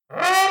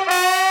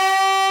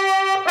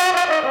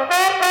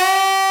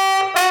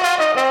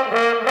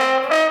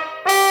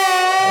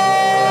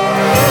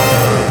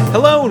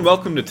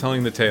welcome to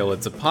Telling the Tale.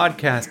 It's a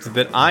podcast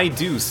that I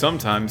do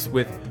sometimes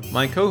with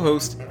my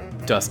co-host,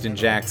 Dustin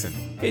Jackson.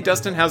 Hey,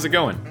 Dustin, how's it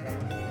going?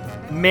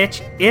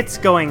 Mitch, it's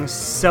going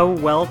so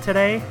well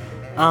today.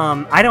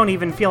 I don't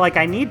even feel like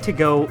I need to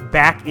go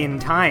back in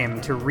time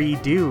to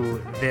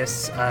redo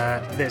this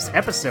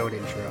episode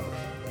intro.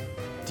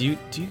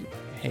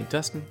 Hey,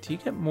 Dustin, do you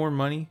get more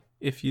money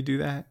if you do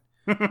that?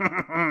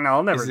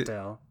 I'll never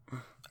tell.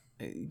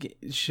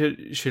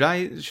 Should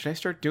I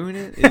start doing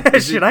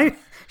it?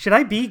 Should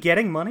I be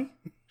getting money?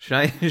 Should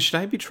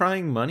I be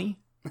trying money?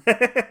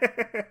 Back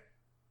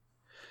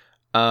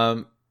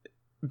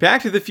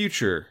to the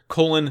Future,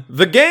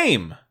 the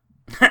game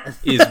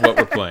is what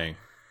we're playing.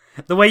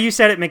 The way you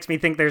said it makes me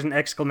think there's an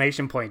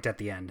exclamation point at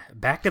the end.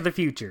 Back to the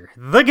Future,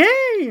 the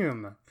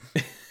game!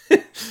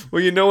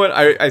 Well, you know what?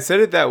 I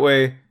said it that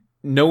way,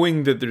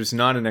 knowing that there's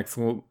not an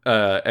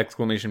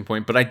exclamation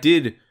point, but I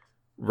did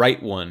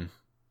write one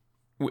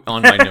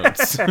on my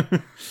notes.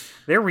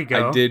 There we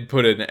go. I did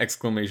put an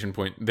exclamation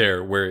point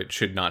there where it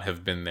should not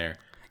have been there.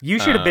 You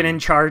should have been in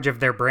charge of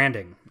their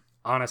branding,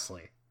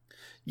 honestly.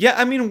 Yeah,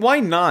 I mean,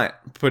 why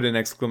not put an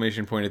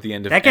exclamation point at the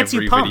end of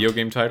every video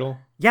game title?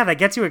 Yeah, that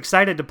gets you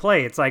excited to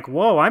play. It's like,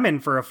 whoa, I'm in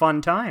for a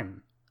fun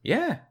time.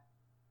 Yeah,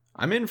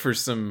 I'm in for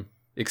some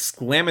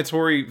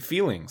exclamatory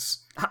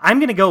feelings. I'm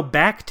going to go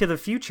Back to the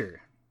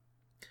Future.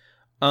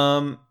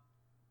 Boy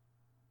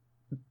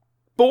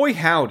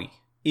howdy,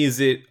 is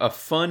it a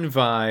fun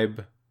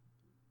vibe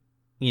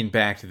in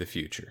Back to the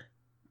Future.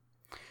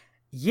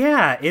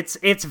 Yeah,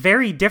 it's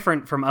very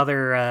different from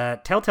other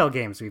Telltale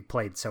games we've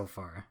played so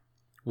far.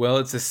 Well,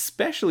 it's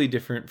especially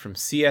different from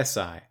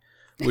CSI,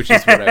 which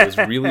is what I was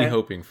really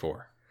hoping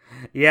for.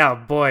 Yeah,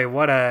 boy,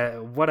 what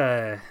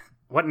an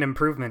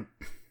improvement.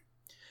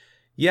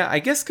 Yeah, I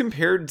guess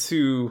compared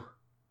to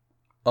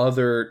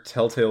other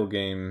Telltale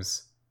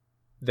games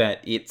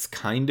that it's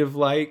kind of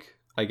like,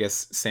 I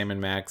guess Sam &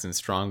 Max and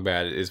Strong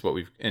Bad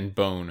and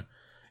Bone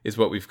is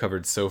what we've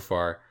covered so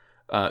far.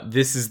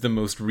 This is the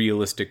most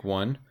realistic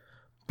one,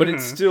 but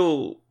it's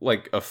still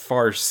like a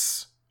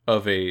farce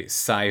of a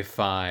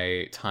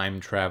sci-fi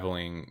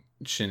time-traveling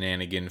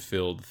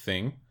shenanigan-filled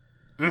thing.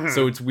 Mm-hmm.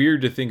 So it's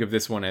weird to think of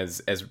this one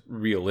as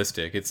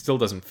realistic. It still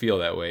doesn't feel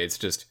that way. It's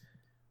just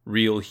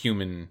real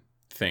human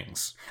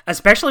things.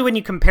 Especially when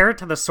you compare it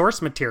to the source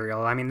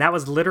material. I mean, that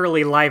was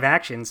literally live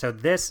action, so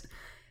this,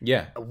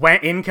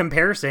 in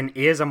comparison,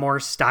 is a more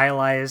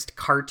stylized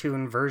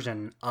cartoon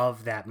version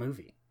of that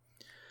movie.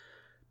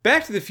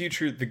 Back to the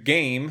Future, the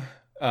game,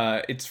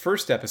 its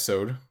first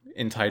episode,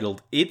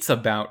 entitled It's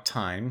About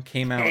Time,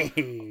 came out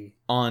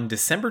on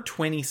December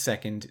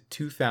 22nd,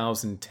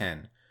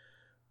 2010,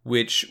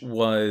 which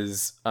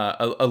was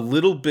a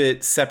little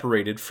bit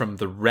separated from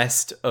the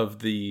rest of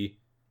the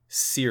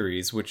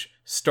series, which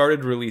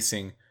started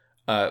releasing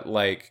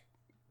like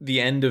the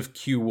end of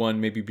Q1,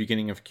 maybe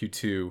beginning of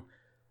Q2,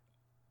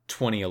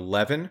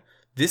 2011.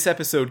 This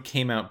episode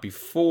came out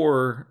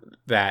before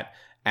that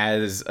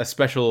as a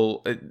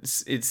special.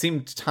 It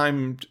seemed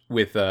timed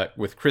with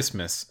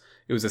Christmas.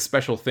 It was a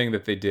special thing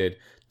that they did.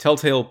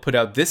 Telltale put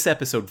out this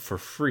episode for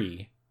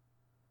free.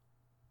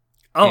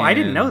 Oh, I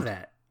didn't know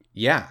that.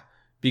 Yeah,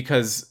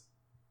 because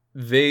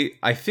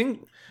I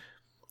think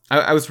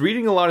I was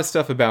reading a lot of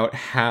stuff about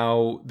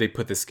how they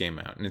put this game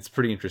out, and it's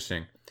pretty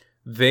interesting.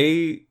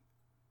 They,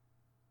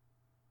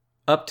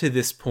 up to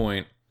this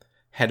point,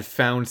 had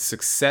found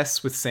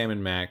success with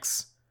Sam &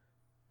 Max,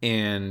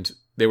 and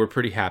they were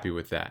pretty happy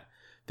with that.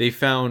 They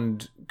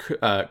found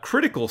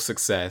critical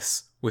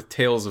success with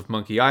Tales of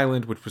Monkey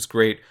Island, which was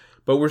great,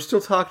 but we're still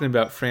talking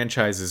about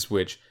franchises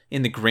which,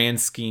 in the grand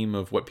scheme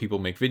of what people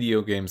make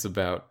video games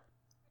about,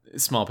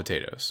 small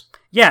potatoes.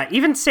 Yeah,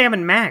 even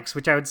Sam & Max,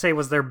 which I would say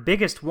was their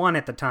biggest one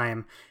at the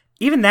time,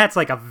 even that's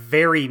like a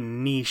very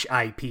niche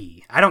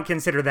IP. I don't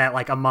consider that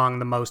like among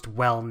the most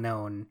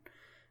well-known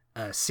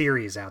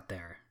series out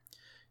there.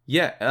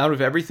 Yeah, out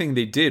of everything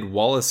they did,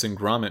 Wallace and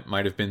Gromit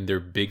might have been their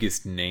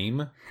biggest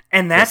name.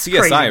 And that's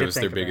CSI crazy was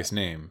their biggest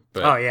name.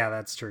 But, oh, yeah,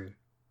 that's true.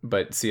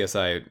 But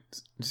CSI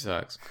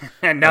sucks.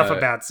 Enough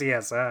about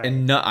CSI.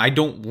 And I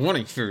don't want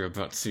to hear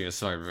about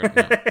CSI right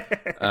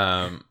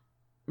now.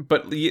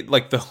 But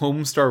like the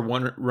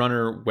Homestar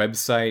Runner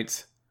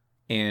website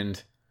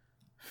and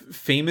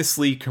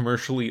famously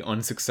commercially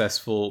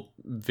unsuccessful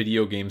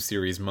video game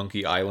series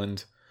Monkey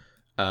Island,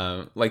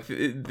 like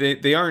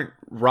they aren't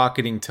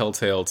rocketing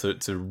Telltale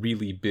to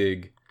really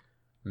big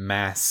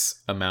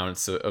mass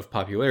amounts of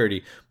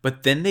popularity.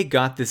 But then they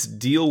got this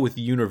deal with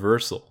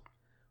Universal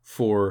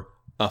for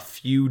a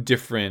few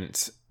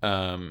different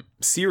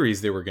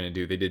series they were going to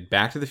do. They did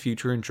Back to the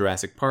Future and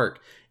Jurassic Park,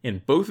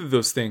 and both of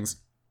those things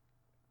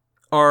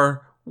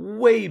are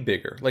way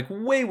bigger, like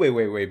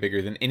way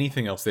bigger than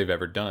anything else they've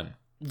ever done.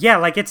 Yeah,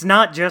 like it's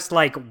not just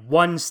like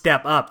one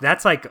step up.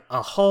 That's like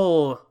a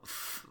whole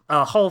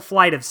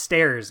flight of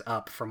stairs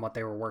up from what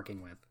they were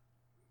working with.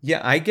 Yeah,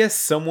 I guess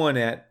someone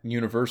at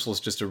Universal is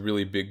just a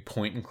really big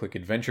point-and-click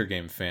adventure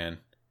game fan,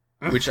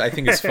 which I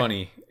think is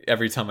funny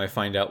every time I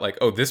find out, like,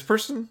 oh, this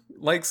person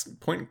likes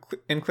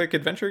point-and-click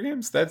adventure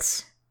games?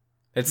 That's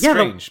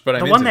strange, but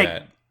I'm into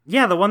that.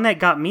 Yeah, the one that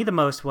got me the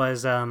most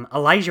was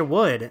Elijah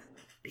Wood.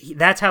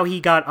 That's how he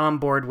got on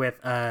board with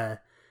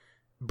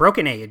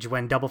Broken Age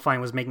when Double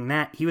Fine was making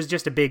that. He was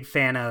just a big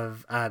fan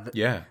of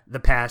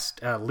the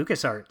past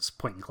LucasArts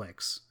point and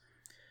clicks.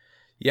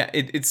 Yeah,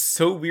 it's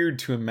so weird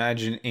to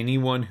imagine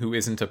anyone who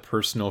isn't a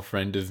personal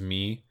friend of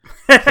me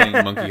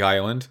playing Monkey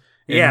Island.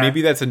 And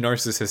maybe that's a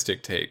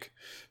narcissistic take.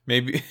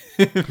 Maybe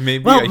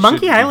well,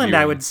 Monkey Island,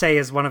 I would say,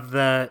 is one of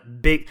the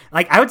big...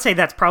 I would say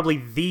that's probably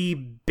the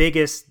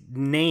biggest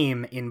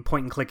name in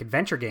point-and-click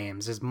adventure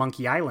games is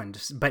Monkey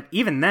Island. But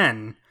even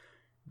then,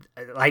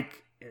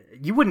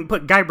 you wouldn't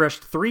put Guybrush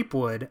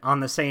Threepwood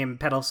on the same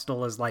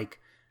pedestal as,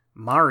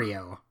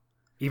 Mario,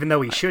 even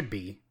though he should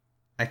be.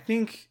 I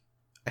think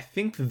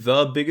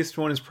the biggest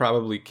one is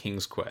probably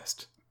King's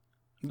Quest.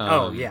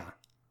 Yeah.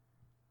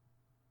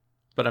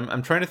 But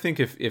I'm trying to think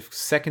if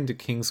second to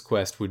King's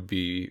Quest would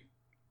be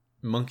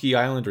Monkey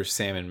Island or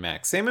Sam &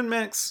 Max. Sam &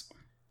 Max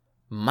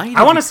might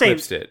have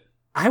eclipsed it.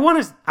 I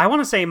want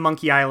to say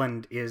Monkey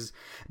Island is...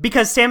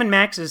 Because Sam &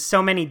 Max is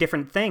so many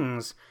different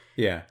things.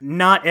 Yeah.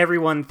 Not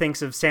everyone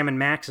thinks of Sam &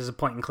 Max as a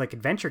point-and-click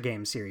adventure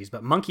game series,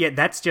 but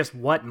that's just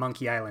what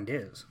Monkey Island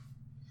is.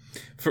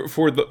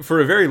 For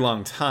a very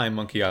long time,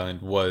 Monkey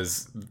Island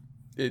was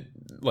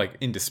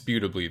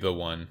indisputably the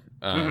one.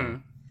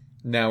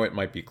 Now it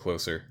might be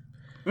closer.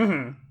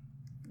 Mm-hmm.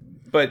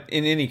 But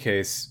in any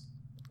case...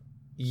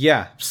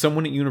 Yeah,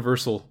 someone at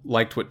Universal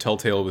liked what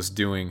Telltale was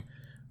doing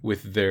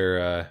with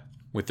their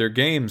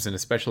games, and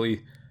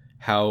especially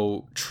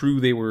how true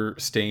they were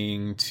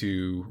staying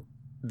to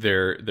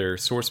their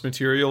source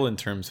material in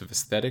terms of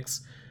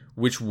aesthetics,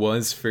 which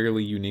was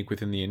fairly unique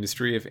within the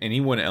industry. If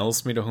anyone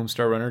else made a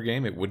Homestar Runner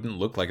game, it wouldn't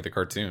look like the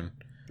cartoon.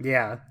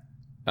 Yeah.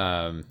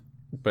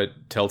 But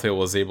Telltale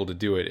was able to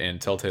do it,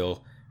 and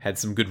Telltale had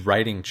some good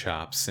writing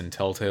chops, and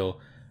Telltale...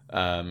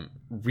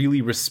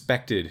 really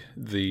respected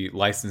the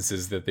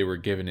licenses that they were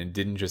given and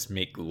didn't just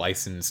make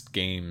licensed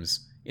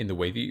games in the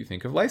way that you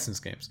think of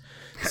licensed games.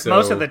 So,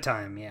 most of the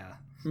time, yeah.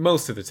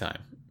 Most of the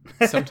time.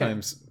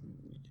 Sometimes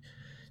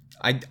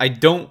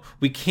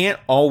we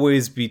can't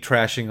always be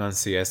trashing on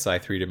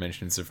CSI 3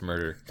 Dimensions of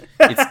Murder.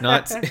 It's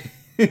not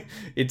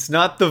it's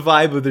not the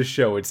vibe of the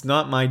show. It's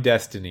not my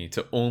destiny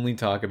to only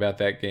talk about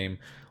that game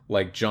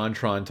like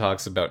JonTron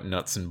talks about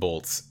nuts and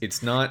bolts.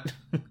 It's not...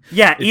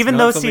 Yeah, even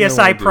though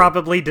CSI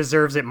probably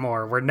deserves it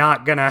more, we're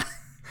not gonna...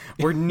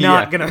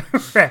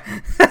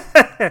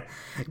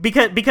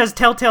 because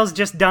Telltale's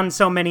just done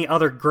so many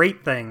other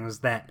great things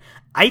that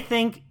I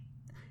think,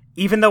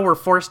 even though we're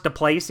forced to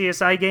play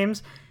CSI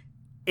games,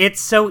 it's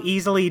so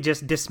easily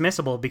just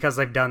dismissible because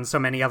they've done so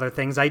many other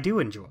things I do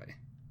enjoy.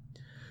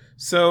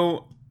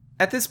 So,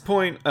 at this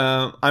point,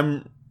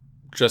 I'm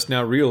just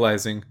now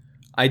realizing...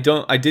 I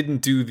didn't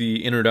do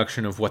the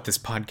introduction of what this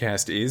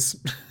podcast is,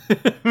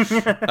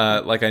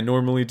 like I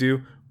normally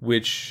do,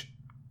 which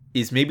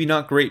is maybe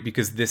not great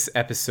because this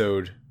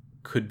episode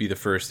could be the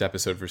first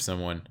episode for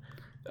someone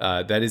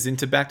that is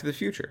into Back to the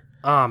Future.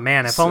 Oh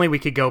man, if only we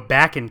could go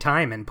back in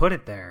time and put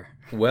it there.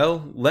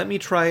 Well, let me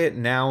try it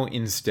now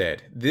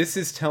instead. This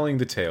is Telling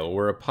the Tale.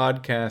 We're a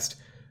podcast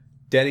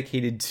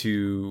dedicated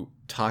to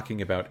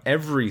talking about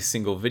every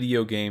single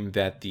video game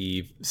that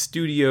the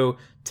studio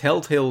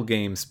Telltale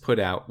Games put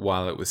out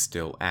while it was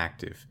still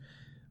active.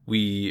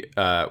 We've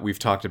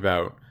talked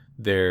about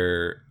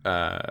their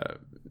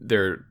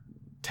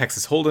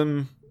Texas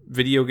Hold'em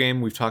video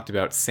game. We've talked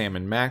about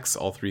Sam & Max,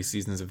 all 3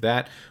 seasons of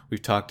that.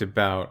 We've talked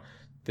about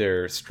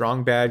their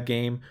Strong Bad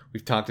game.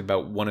 We've talked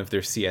about one of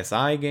their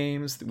CSI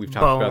games. We've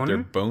talked about their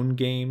Bone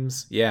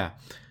games. Yeah.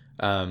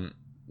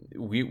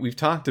 We've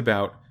talked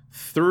about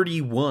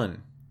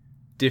 31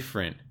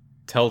 different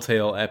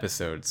Telltale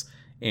episodes,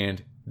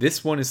 and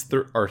this one is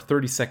our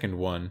 32nd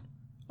one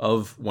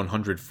of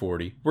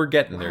 140. We're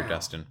getting there,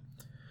 Dustin.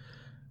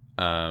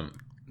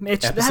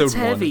 Mitch, episode that's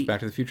 1 heavy. Of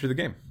Back to the Future, the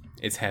game.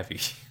 It's heavy.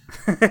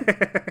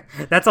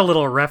 That's a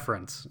little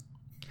reference.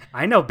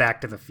 I know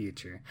Back to the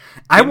Future.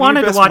 I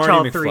wanted to watch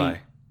all 3.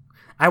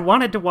 I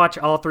wanted to watch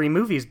all 3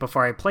 movies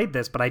before I played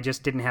this, but I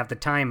just didn't have the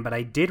time, but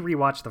I did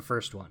rewatch the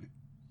first one.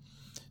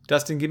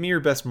 Dustin, give me your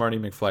best Marty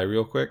McFly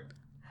real quick.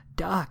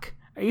 Doc,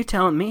 are you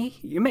telling me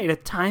you made a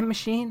time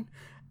machine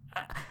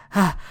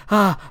out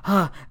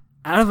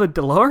of a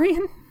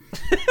DeLorean?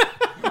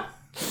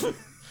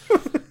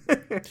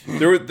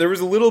 There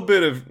was a little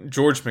bit of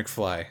George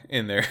McFly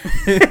in there.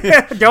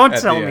 Don't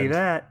tell me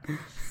that.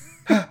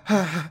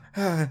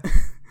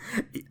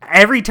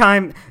 Every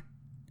time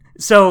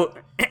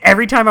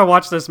I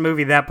watch this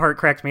movie, that part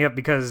cracks me up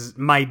because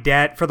my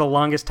dad, for the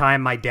longest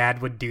time, my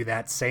dad would do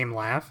that same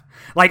laugh.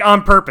 Like,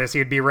 on purpose, he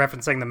would be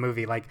referencing the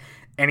movie. Like,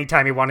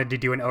 anytime he wanted to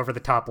do an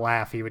over-the-top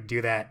laugh, he would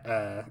do that,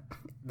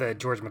 the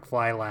George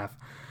McFly laugh.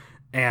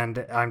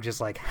 And I'm just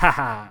like,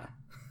 haha.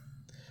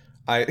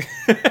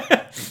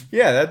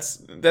 Yeah,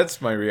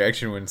 that's my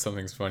reaction when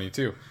something's funny,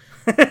 too.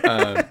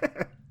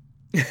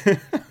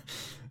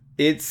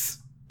 It's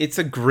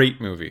a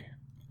great movie.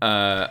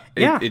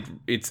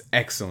 It's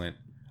excellent.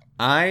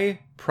 I,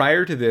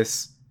 prior to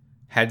this,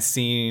 had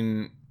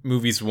seen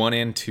movies 1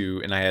 and 2,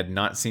 and I had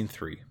not seen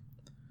 3.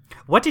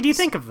 What did you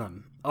think of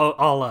them?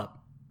 All up.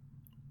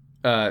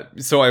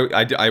 So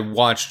I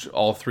watched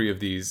all three of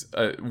these,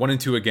 1 and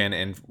 2 again,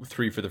 and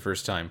 3 for the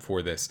first time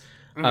for this.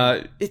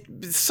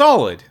 It's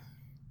solid,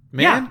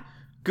 man. Yeah.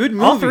 Good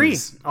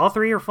movies. All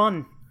three are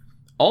fun.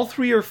 All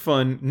three are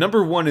fun.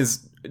 Number 1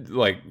 is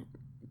like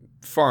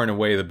far and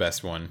away the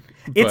best one.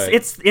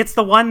 It's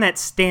the one that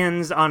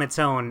stands on its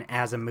own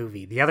as a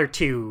movie. The other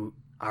two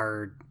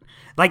are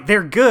like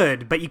they're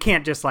good, but you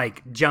can't just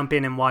like jump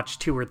in and watch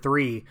 2 or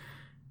 3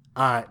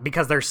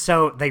 because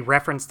they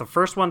reference the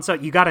first one, so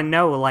you got to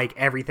know like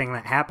everything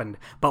that happened.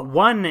 But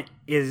 1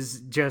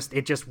 is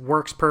just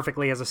works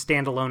perfectly as a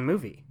standalone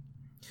movie.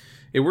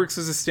 It works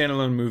as a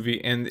standalone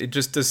movie, and it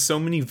just does so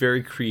many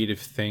very creative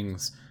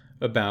things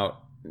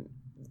about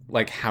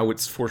like how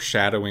it's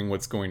foreshadowing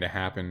what's going to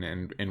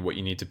happen and what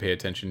you need to pay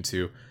attention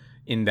to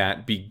in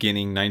that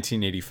beginning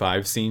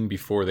 1985 scene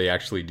before they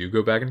actually do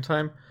go back in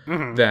time.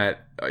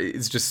 That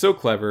it's just so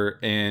clever,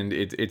 and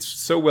it's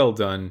so well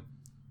done.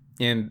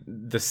 And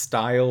the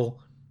style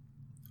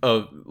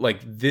of like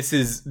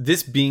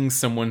this being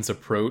someone's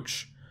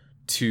approach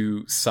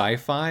to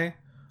sci-fi,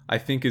 I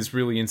think, is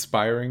really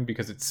inspiring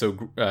because it's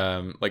so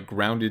like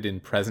grounded in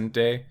present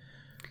day.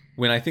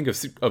 When I think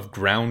of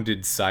grounded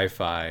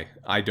sci-fi,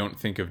 I don't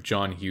think of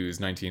John Hughes'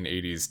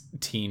 1980s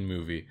teen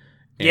movie.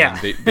 And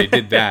they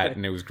did that,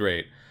 and it was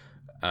great.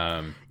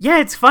 Yeah,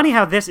 it's funny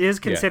how this is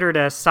considered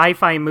a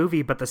sci-fi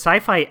movie, but the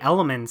sci-fi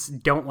elements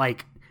don't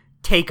like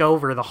take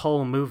over the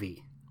whole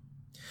movie.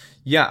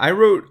 Yeah, I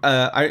wrote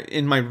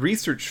in my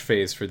research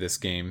phase for this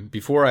game,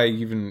 before I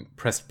even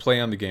pressed play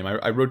on the game,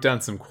 I wrote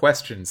down some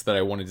questions that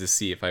I wanted to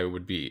see if I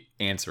would be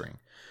answering.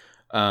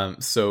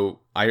 So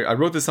I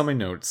wrote this on my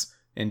notes,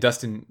 and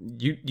Dustin,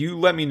 you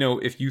let me know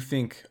if you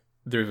think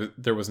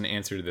there was an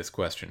answer to this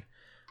question.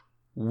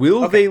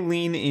 Will they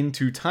lean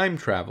into time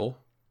travel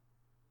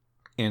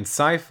and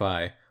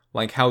sci-fi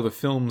like how the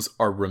films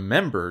are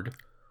remembered,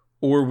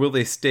 or will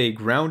they stay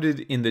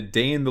grounded in the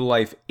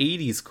day-in-the-life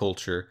 80s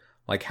culture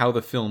like how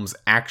the films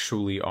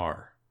actually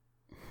are?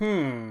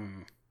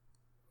 I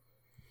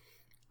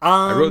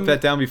wrote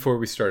that down before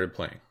we started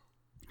playing.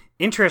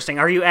 Interesting.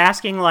 Are you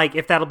asking like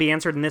if that'll be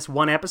answered in this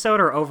one episode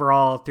or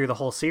overall through the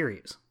whole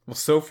series? Well,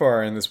 so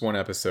far in this one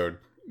episode,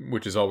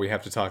 which is all we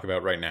have to talk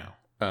about right now,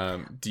 how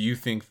do you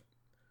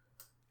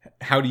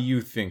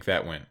think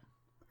that went?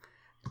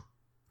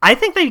 I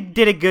think they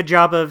did a good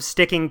job of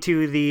sticking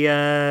to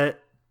the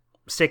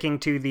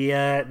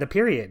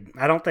period.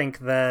 I don't think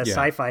the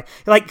sci-fi,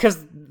 like,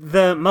 because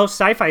the most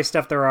sci-fi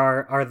stuff there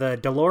are the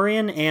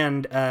DeLorean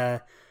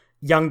and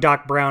young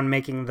Doc Brown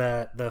making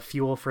the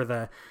fuel for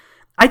the.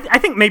 I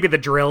think maybe the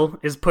drill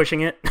is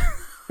pushing it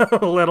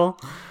a little.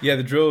 Yeah,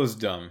 the drill is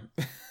dumb.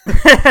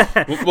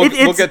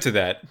 We'll get to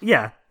that.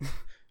 Yeah.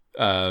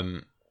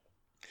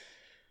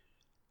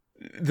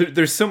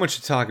 There's so much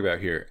to talk about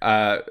here.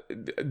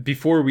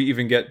 Before we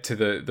even get to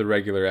the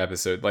regular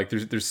episode, like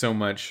there's so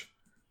much.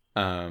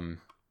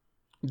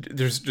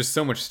 There's just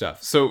so much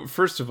stuff. So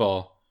first of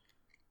all,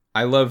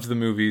 I loved the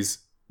movies.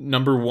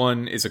 Number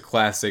 1 is a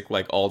classic,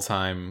 like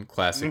all-time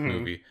classic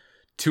movie.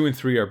 2 and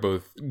 3 are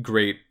both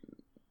great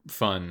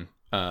fun.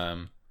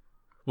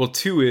 Well,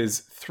 2 is.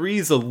 3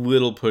 is a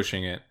little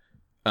pushing it.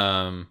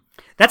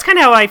 That's kind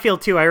of how I feel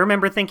too. I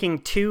remember thinking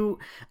 2.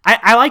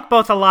 I like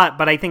both a lot,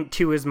 but I think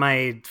 2 is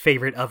my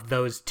favorite of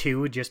those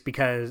 2, just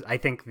because I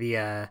think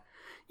the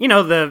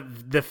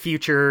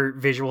future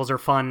visuals are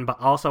fun, but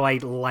also I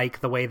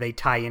like the way they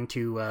tie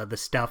into the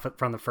stuff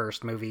from the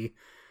first movie.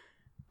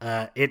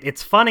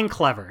 It's fun and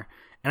clever,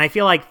 and I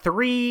feel like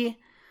 3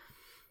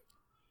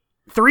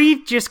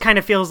 just kind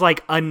of feels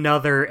like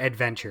another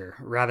adventure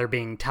rather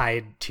being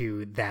tied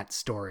to that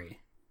story.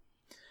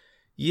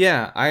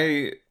 Yeah,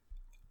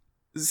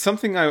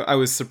 something I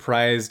was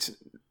surprised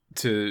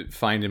to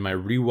find in my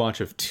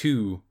rewatch of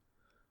 2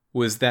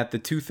 was that the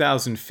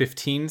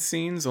 2015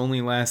 scenes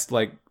only last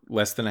like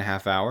less than a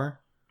half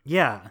hour.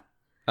 Yeah.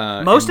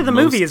 Most of the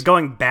movie is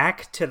going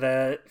back to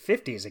the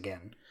 50s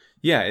again.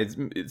 Yeah,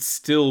 it's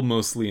still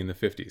mostly in the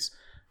 50s.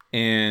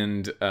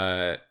 And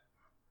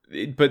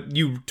but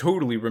you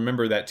totally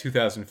remember that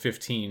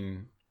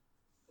 2015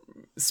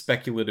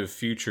 speculative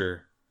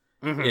future.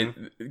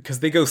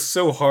 Because they go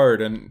so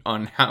hard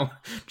on how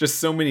just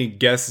so many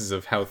guesses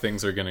of how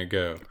things are gonna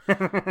go.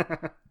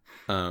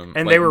 And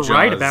like they were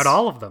right about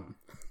all of them.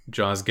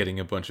 Jaws getting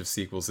a bunch of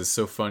sequels is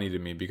so funny to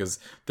me because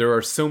there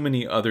are so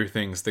many other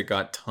things that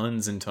got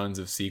tons and tons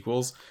of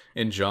sequels.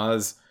 And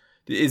Jaws,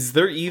 is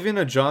there even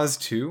a Jaws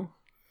 2?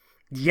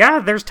 Yeah,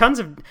 there's tons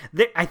of.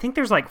 I think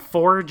there's like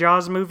 4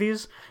 Jaws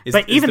movies,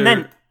 but even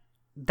then,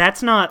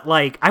 that's not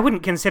like I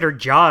wouldn't consider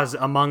Jaws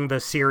among the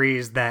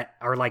series that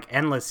are like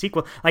endless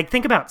sequel. Like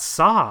think about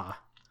Saw.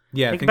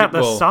 Yeah, think about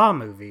the Saw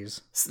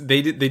movies.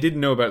 They didn't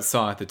know about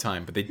Saw at the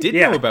time, but they did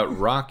know about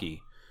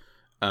Rocky.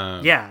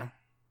 Yeah.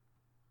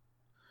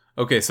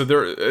 Okay, so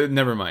there.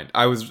 Never mind.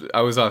 I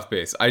was off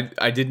base.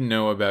 I didn't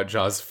know about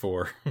Jaws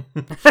 4,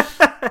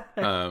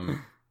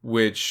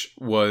 which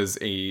was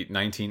a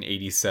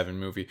 1987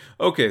 movie.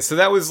 Okay, so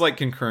that was like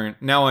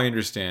concurrent. Now I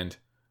understand.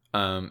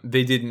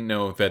 They didn't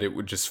know that it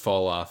would just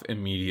fall off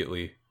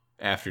immediately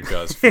after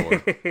Jaws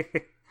 4.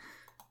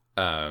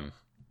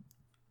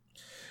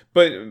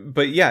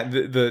 But yeah,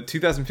 the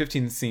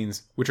 2015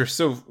 scenes, which are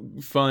so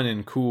fun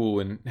and cool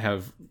and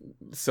have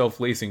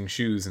self-lacing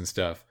shoes and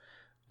stuff,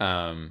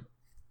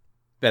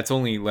 that's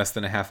only less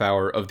than a half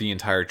hour of the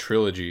entire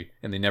trilogy,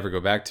 and they never go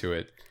back to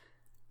it.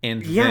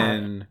 And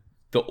then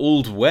the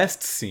Old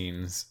West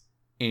scenes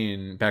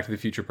in Back to the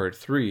Future Part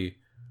 3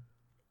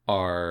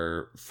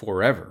 are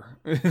forever.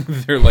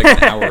 They're like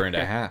an hour and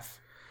a half.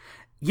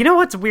 You know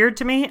what's weird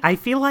to me? I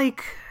feel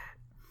like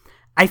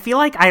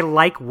I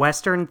like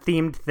Western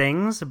themed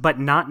things, but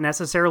not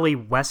necessarily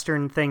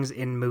Western things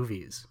in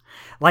movies.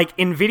 Like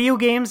in video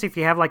games, if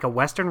you have like a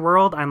Western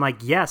world, I'm like,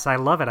 yes, I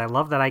love it. I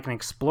love that I can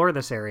explore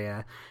this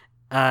area.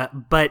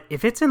 But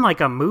if it's in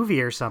like a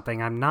movie or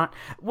something, I'm not.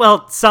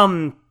 Well,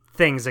 some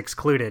things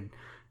excluded.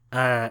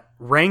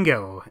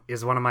 Rango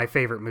is one of my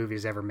favorite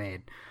movies ever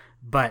made.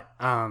 But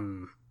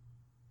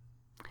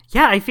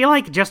yeah, I feel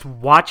like just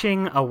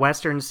watching a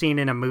Western scene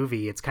in a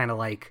movie, it's kind of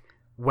like,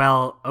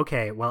 well,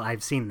 okay, well,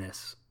 I've seen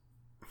this.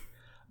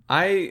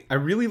 I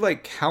really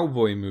like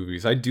cowboy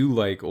movies. I do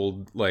like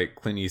old, like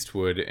Clint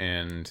Eastwood,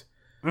 and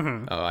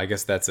I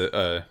guess that's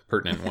a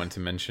pertinent one to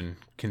mention,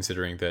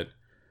 considering that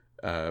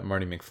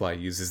Marty McFly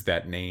uses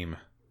that name.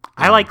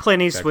 I like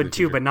Clint Eastwood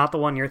too, but not the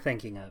one you're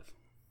thinking of.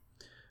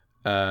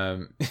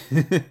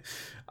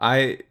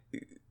 I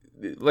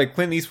like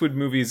Clint Eastwood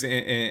movies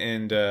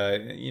and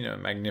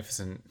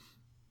Magnificent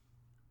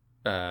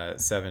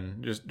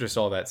Seven, just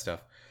all that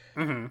stuff.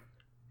 Mm-hmm.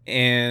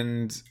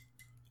 And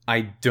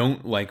I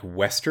don't like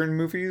Western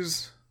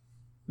movies,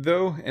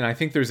 though, and I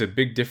think there's a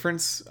big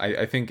difference.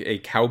 I think a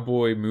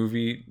cowboy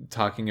movie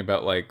talking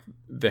about like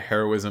the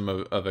heroism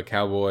of a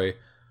cowboy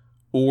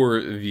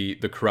or the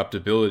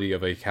corruptibility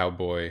of a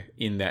cowboy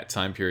in that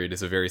time period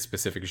is a very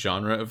specific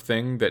genre of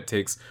thing that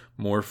takes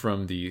more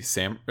from the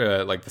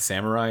the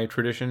samurai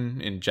tradition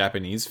in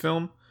Japanese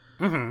film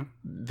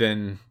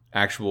than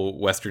actual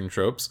Western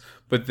tropes.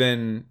 But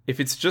then if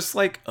it's just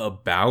like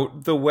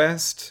about the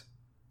West,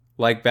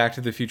 like Back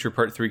to the Future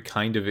Part 3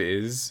 kind of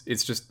is,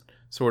 it's just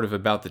sort of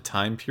about the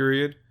time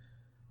period,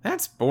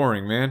 that's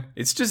boring, man.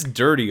 It's just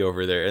dirty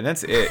over there, and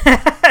that's it.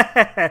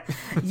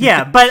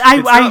 Yeah, but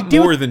I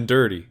do more than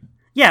dirty.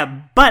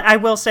 Yeah, but I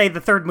will say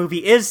the third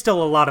movie is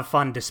still a lot of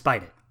fun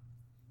despite it.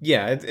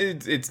 Yeah,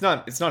 it's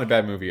not a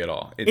bad movie at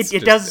all.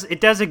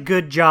 It does a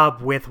good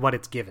job with what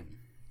it's given.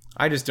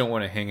 I just don't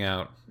want to hang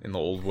out in the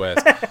Old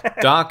West.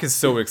 Doc is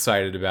so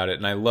excited about it,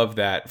 and I love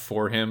that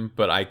for him,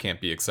 but I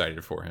can't be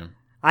excited for him.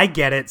 I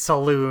get it.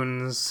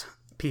 Saloons,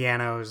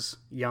 pianos,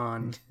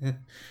 yawn.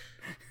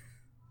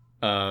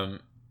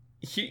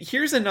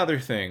 Here's another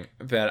thing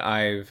that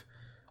I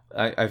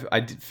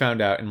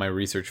found out in my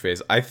research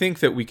phase. I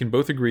think that we can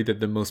both agree that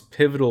the most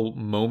pivotal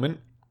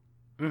moment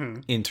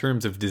in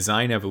terms of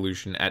design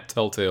evolution at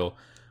Telltale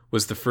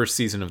was the first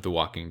season of The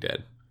Walking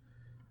Dead.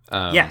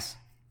 Yes.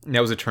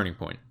 That was a turning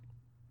point.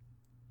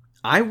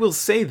 I will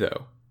say,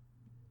 though,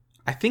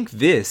 I think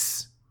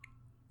this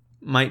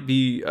might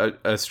be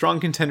a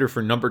strong contender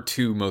for number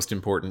 2 most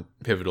important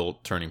pivotal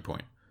turning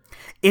point.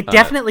 It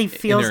definitely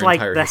feels like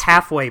the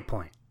halfway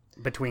point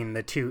between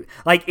the two.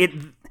 Like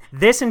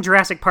this and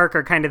Jurassic Park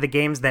are kind of the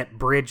games that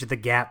bridge the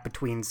gap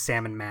between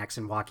Sam and Max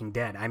and Walking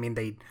Dead. I mean,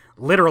 they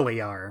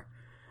literally are,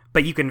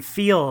 but you can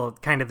feel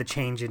kind of the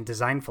change in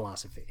design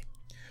philosophy.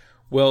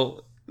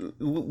 Well,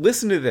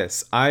 listen to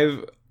this.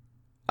 I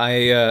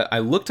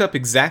looked up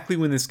exactly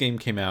when this game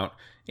came out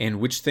and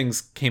which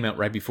things came out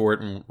right before it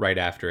and right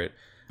after it.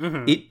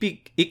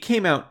 It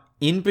came out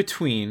in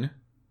between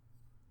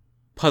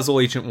Puzzle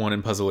Agent 1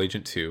 and Puzzle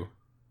Agent 2.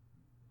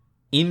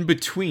 In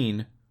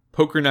between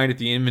Poker Night at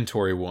the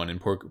Inventory 1 and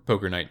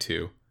Poker Night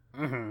 2.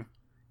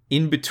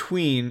 In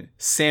between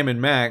Sam and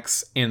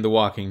Max and The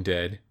Walking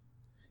Dead.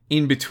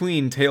 In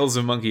between Tales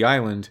of Monkey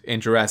Island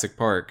and Jurassic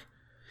Park.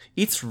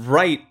 It's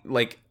right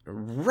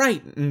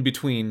in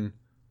between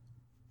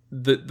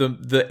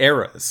the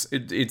eras.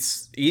 It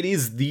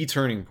is the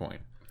turning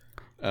point.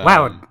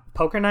 Wow,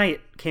 Poker Night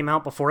came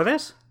out before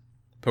this?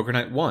 Poker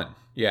Night 1,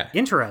 yeah.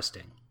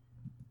 Interesting.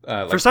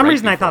 For some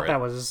reason, I thought that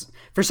was...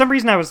 For some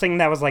reason, I was thinking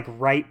that was like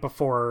right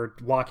before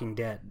Walking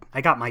Dead.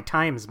 I got my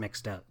times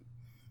mixed up.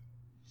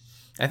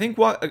 I think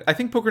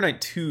Poker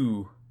Night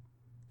 2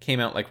 came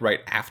out like right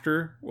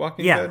after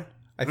Walking Dead.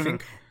 I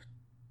think.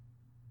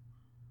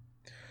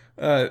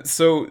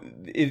 So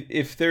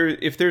if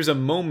there's a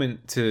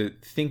moment to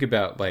think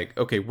about, like,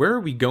 okay, where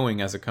are we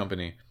going as a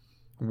company?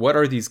 What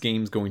are these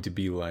games going to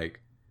be like?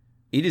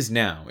 It is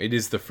now. It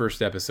is the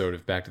first episode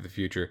of Back to the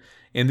Future.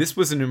 And this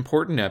was an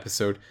important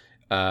episode.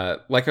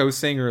 Like I was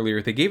saying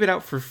earlier, they gave it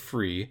out for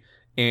free.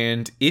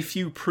 And if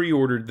you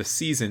pre-ordered the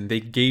season, they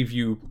gave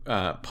you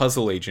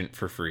Puzzle Agent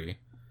for free.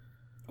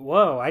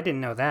 Whoa, I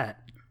didn't know that.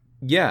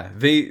 Yeah,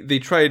 they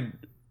tried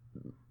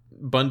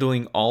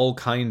bundling all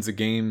kinds of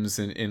games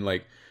and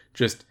like,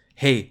 just,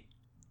 hey,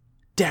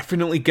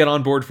 definitely get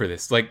on board for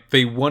this. Like,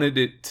 they wanted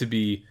it to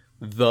be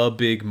the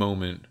big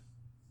moment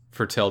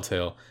for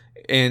Telltale.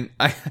 And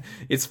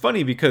it's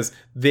funny because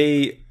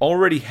they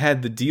already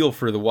had the deal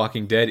for The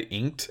Walking Dead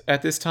inked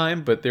at this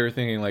time, but they were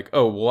thinking like,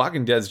 oh,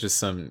 Walking Dead's just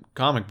some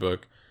comic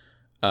book.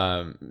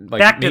 Like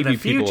Back to the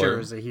Future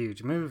is a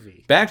huge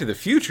movie. Back to the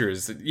Future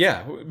is,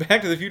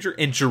 Back to the Future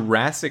and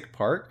Jurassic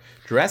Park.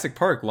 Jurassic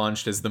Park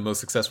launched as the most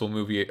successful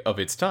movie of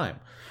its time.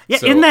 Yeah,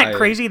 so isn't that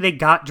crazy? They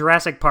got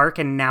Jurassic Park,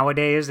 and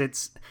nowadays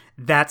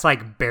that's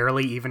like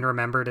barely even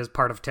remembered as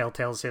part of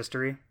Telltale's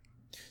history.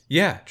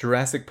 Yeah,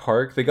 Jurassic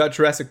Park. They got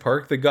Jurassic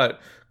Park. They got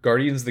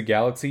Guardians of the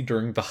Galaxy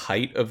during the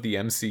height of the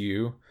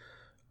MCU.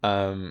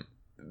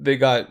 They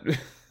got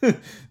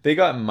they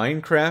got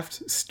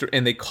Minecraft,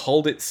 and they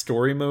called it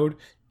Story Mode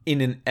in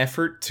an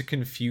effort to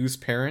confuse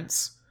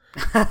parents.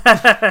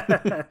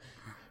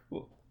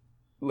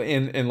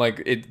 and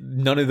like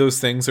none of those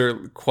things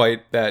are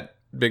quite that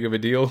big of a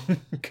deal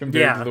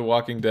compared to The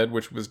Walking Dead,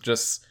 which was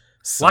just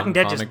some Walking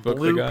Dead comic just book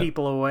blew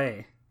people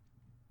away.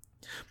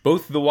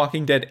 Both The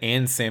Walking Dead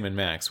and Sam and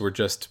Max were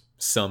just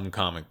some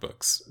comic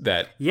books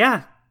that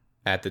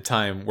at the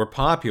time were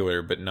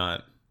popular, but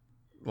not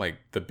like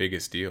the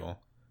biggest deal.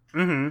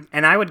 Mm-hmm.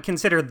 And I would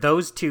consider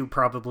those two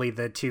probably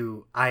the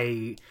two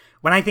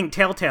when I think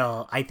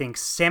Telltale, I think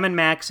Sam and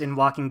Max and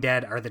Walking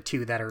Dead are the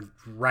two that are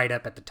right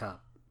up at the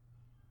top.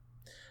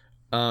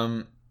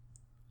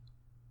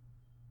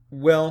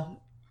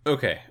 Well,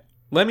 okay.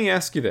 Let me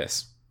ask you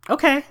this.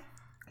 Okay.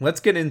 Let's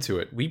get into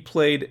it. We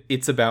played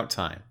It's About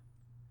Time.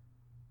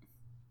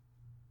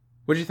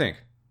 What'd you think?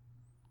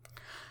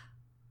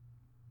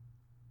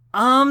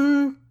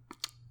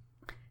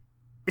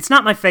 It's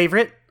not my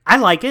favorite. I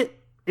like it.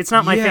 It's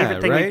not my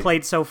favorite thing we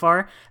played so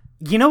far.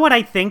 You know what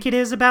I think it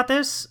is about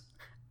this?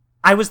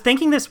 I was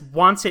thinking this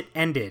once it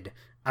ended.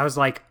 I was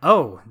like,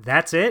 oh,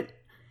 that's it?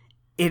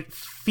 It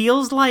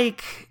feels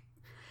like...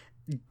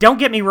 Don't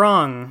get me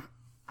wrong.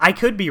 I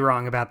could be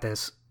wrong about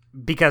this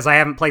because I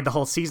haven't played the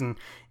whole season.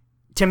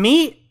 To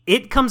me,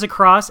 it comes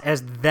across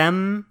as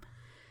them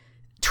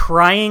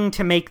trying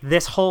to make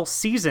this whole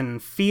season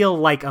feel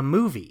like a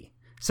movie.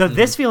 So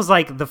this feels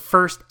like the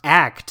first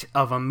act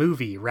of a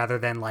movie rather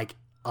than like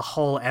a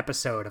whole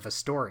episode of a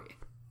story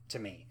to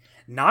me.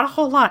 Not a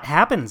whole lot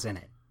happens in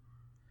it.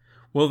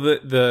 Well,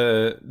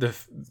 the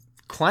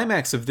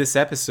climax of this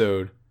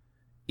episode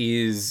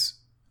is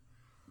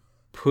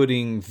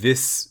putting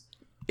this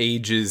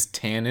age's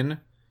Tannen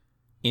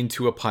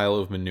into a pile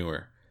of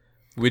manure,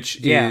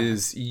 which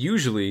is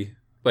usually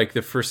like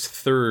the first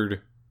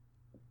third.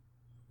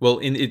 Well,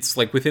 it's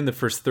like within the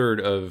first third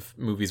of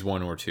movies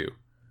 1 or 2.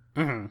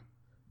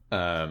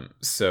 Mm-hmm.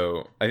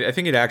 So I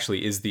think it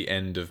actually is the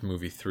end of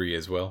movie 3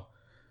 as well.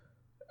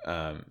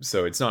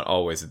 So it's not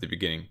always at the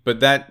beginning, but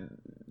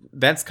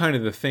that's kind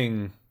of the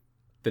thing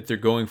that they're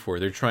going for.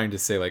 They're trying to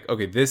say like,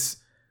 okay, these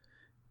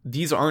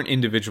aren't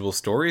individual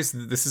stories.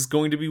 This is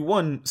going to be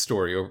one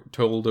story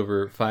told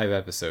over 5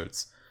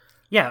 episodes.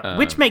 Yeah,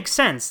 which makes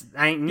sense.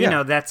 You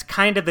know, that's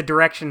kind of the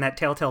direction that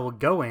Telltale will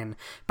go in.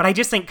 But I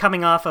just think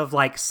coming off of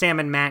like Sam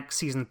and Max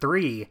season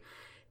 3,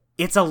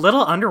 it's a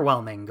little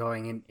underwhelming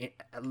going in.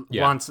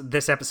 Once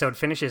this episode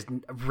finishes,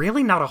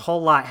 really not a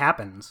whole lot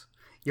happens.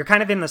 You're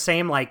kind of in the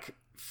same like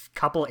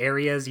couple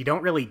areas. You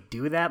don't really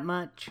do that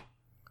much.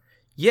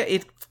 Yeah,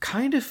 it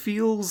kind of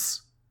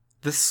feels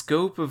the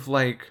scope of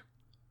like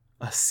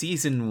a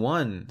season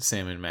 1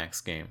 Sam and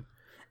Max game.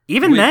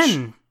 Even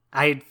then,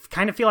 I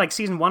kind of feel like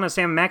season 1 of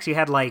Sam and Max, you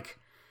had like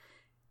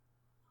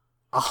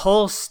a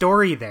whole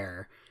story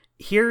there.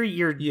 Here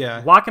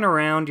you're walking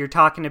around, you're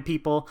talking to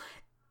people.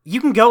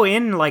 You can go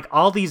in like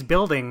all these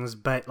buildings,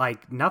 but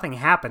like nothing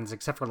happens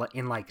except for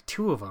in like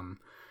 2 of them.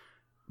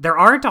 There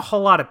aren't a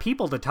whole lot of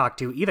people to talk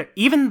to either.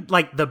 Even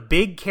like the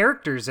big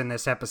characters in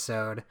this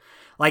episode,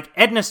 like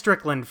Edna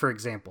Strickland, for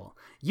example.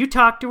 You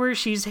talk to her,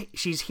 she's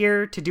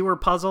here to do her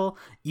puzzle.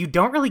 You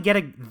don't really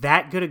get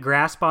that good a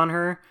grasp on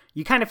her.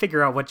 You kind of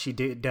figure out what she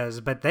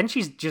does, but then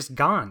she's just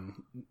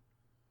gone.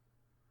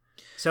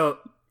 So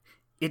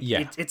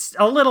it's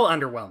a little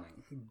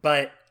underwhelming,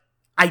 but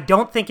I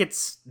don't think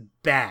it's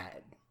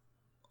bad.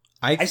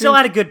 I still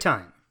had a good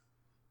time.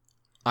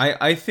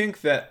 I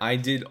think that I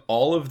did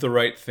all of the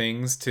right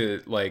things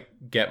to like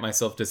get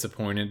myself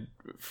disappointed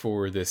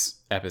for this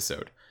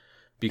episode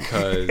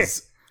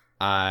because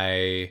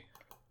I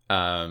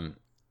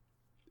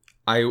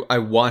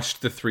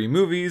watched the 3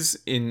 movies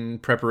in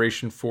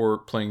preparation for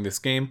playing this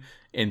game,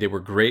 and they were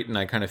great, and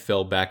I kind of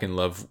fell back in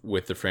love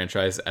with the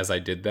franchise as I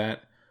did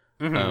that.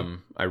 Mm-hmm.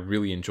 I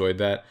really enjoyed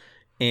that.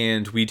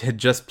 And we had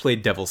just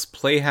played Devil's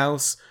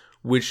Playhouse,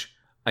 which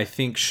I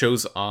think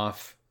shows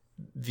off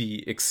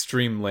the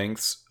extreme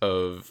lengths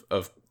of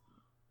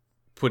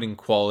putting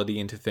quality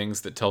into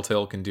things that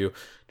Telltale can do.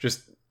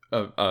 Just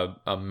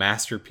a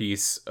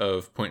masterpiece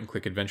of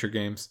point-and-click adventure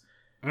games.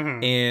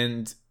 Mm-hmm.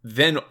 And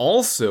then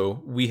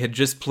also, we had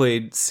just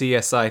played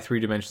CSI 3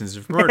 Dimensions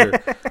of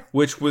Murder,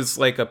 which was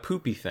like a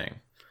poopy thing.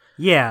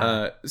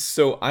 Yeah.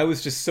 So I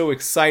was just so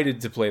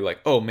excited to play like,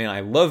 oh man, I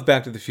love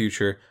Back to the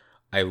Future.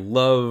 I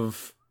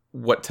love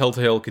what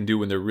Telltale can do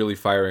when they're really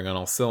firing on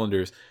all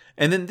cylinders.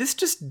 And then this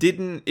just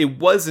it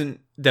wasn't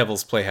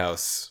Devil's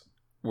Playhouse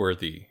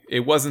worthy.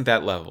 It wasn't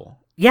that level.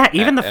 Yeah,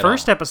 even the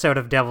first all. episode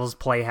of Devil's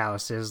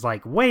Playhouse is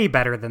like way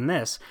better than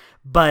this.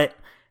 But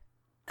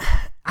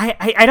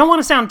I don't want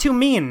to sound too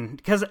mean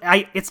because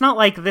it's not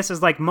like this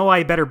is like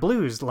Moai Better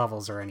Blues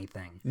levels or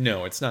anything.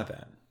 No, it's not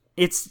that.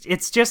 It's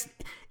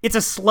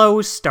a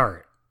slow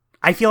start.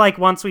 I feel like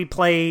once we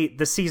play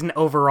the season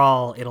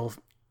overall,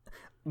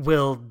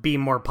 will be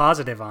more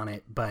positive on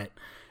it, but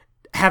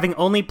having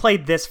only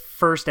played this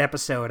first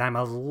episode, I'm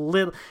a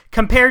little,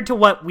 compared to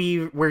what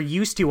we're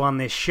used to on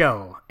this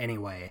show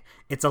anyway,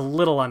 it's a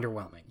little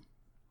underwhelming.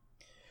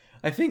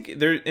 I think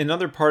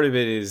another part of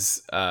it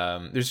is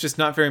there's just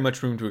not very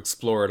much room to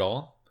explore at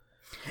all.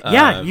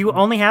 Yeah, you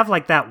only have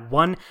like that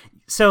one.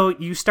 So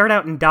you start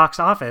out in Doc's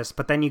office,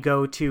 but then you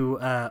go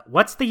to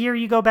what's the year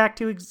you go back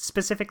to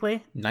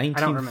specifically?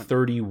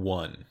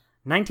 1931.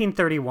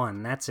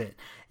 1931, that's it.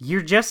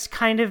 You're just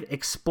kind of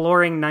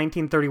exploring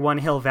 1931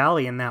 Hill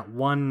Valley in that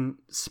one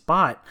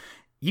spot.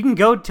 You can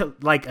go to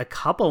like a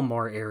couple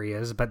more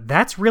areas, but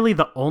that's really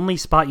the only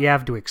spot you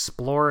have to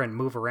explore and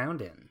move around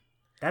in.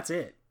 That's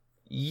it.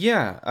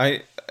 Yeah,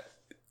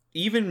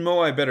 even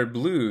Moai Better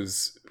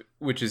Blues,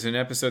 which is an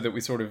episode that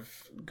we sort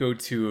of go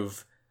to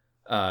of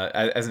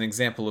as an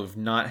example of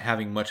not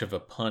having much of a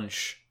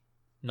punch,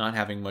 not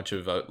having much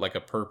of a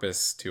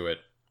purpose to it.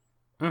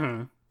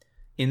 Mm-hmm.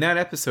 In that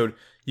episode,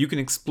 you can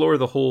explore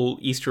the whole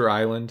Easter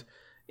Island,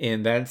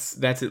 and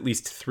that's at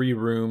least 3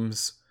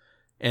 rooms,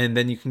 and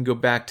then you can go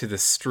back to the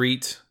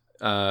street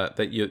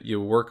that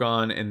you work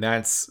on, and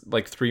that's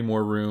like 3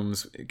 more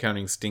rooms,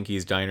 counting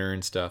Stinky's Diner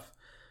and stuff.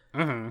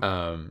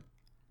 Mm-hmm.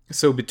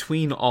 So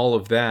between all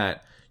of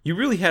that, you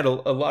really had a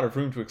lot of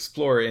room to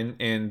explore,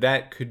 and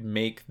that could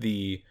make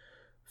the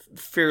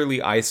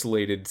fairly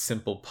isolated,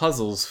 simple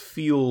puzzles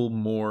feel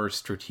more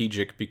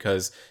strategic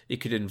because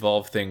it could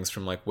involve things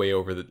from like way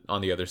over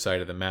on the other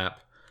side of the map,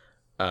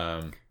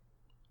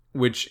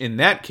 which in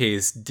that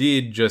case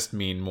did just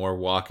mean more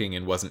walking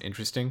and wasn't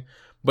interesting.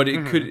 But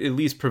it could at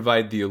least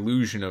provide the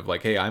illusion of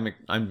like, hey,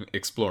 I'm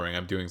exploring,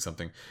 I'm doing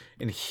something.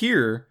 And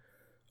here,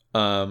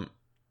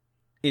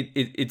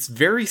 it's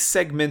very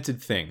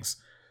segmented things.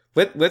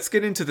 Let's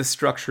get into the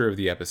structure of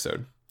the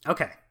episode.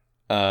 Okay.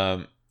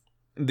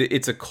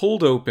 It's a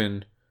cold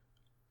open,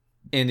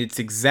 and it's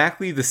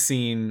exactly the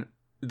scene,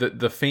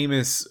 the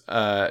famous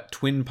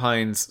Twin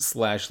Pines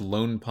 /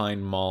 Lone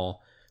Pine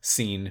Mall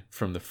scene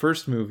from the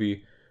first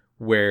movie,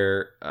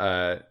 where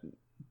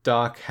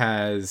Doc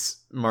has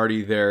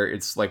Marty there.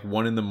 It's like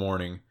 1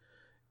 a.m,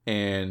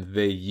 and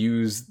they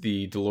use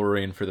the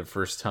DeLorean for the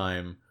first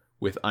time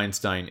with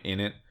Einstein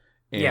in it.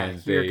 And yeah,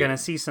 you're gonna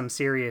see some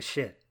serious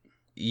shit.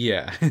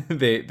 Yeah,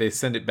 they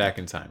send it back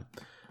in time.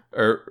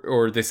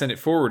 Or they send it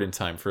forward in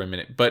time for a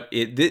minute. But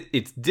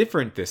it's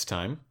different this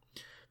time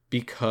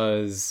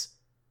because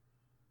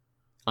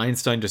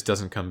Einstein just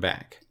doesn't come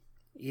back.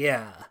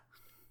 Yeah.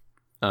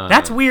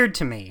 That's weird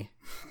to me.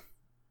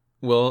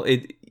 Well,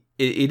 it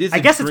is. I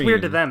guess it's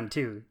weird to them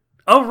too.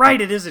 Oh, right,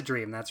 it is a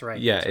dream. That's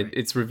right. Yeah, that's right.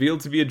 It's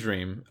revealed to be a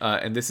dream,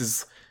 and this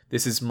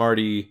is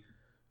Marty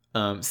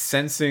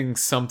sensing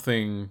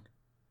something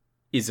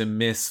is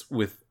amiss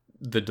with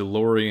the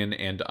DeLorean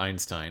and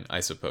Einstein, I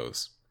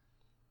suppose.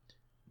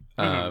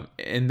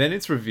 And then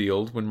it's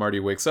revealed when Marty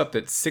wakes up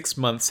that 6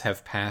 months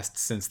have passed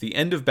since the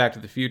end of Back to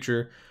the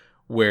Future,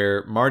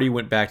 where Marty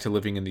went back to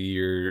living in the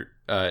year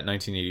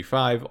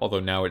 1985, although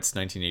now it's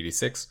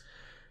 1986.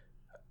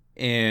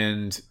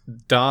 And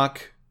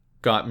Doc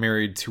got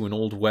married to an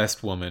Old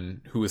West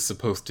woman who was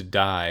supposed to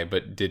die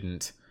but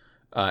didn't.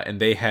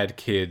 And they had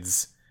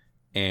kids,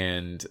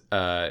 and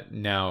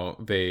now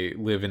they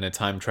live in a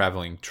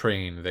time-traveling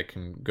train that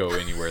can go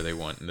anywhere they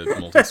want in the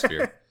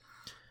multisphere.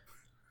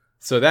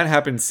 So that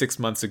happened 6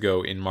 months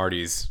ago in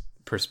Marty's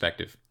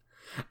perspective.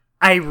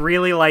 I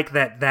really like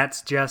that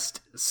that's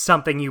just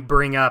something you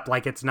bring up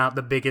like it's not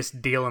the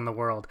biggest deal in the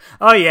world.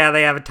 Oh yeah,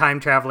 they have a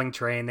time-traveling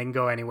train, they can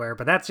go anywhere,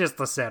 but that's just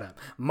the setup.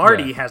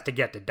 Marty has to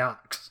get to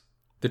Doc's.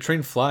 The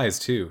train flies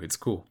too. It's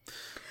cool.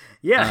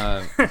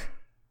 Yeah.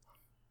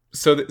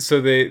 So that's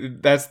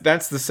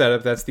the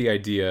setup, that's the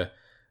idea.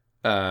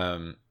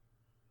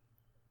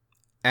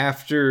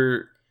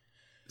 After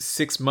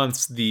 6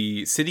 months,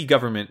 the city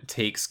government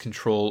takes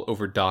control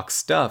over Doc's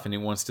stuff, and it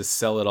wants to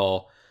sell it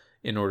all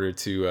in order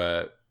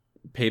to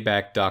pay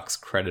back Doc's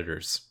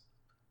creditors,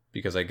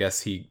 because I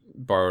guess he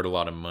borrowed a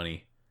lot of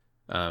money,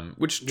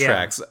 which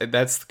tracks.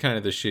 That's kind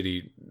of the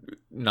shitty,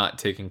 not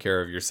taking care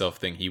of yourself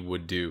thing he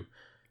would do.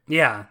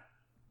 Yeah.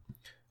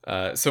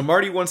 So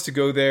Marty wants to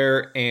go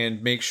there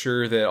and make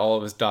sure that all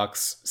of his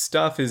Doc's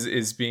stuff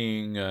is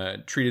being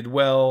treated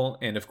well,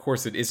 and of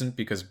course it isn't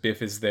because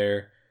Biff is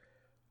there.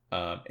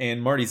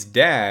 And Marty's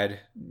dad,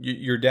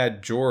 your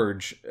dad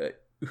George,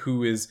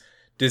 who is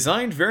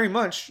designed very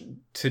much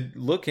to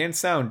look and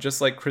sound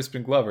just like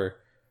Crispin Glover,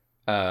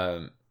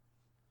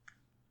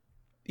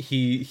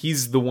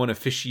 he's the one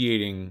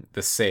officiating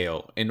the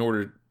sale in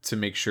order to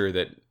make sure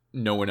that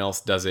no one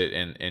else does it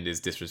and is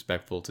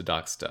disrespectful to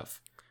Doc's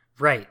stuff.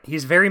 Right.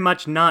 He's very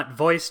much not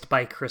voiced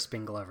by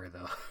Crispin Glover,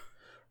 though.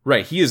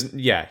 Right. He is.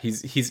 Yeah.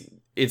 He's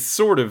it's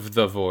sort of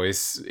the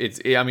voice.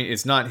 I mean,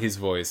 it's not his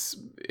voice.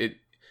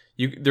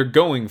 They're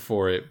going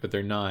for it, but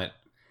they're not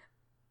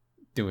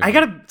doing. I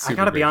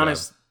gotta be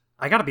honest.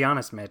 I gotta be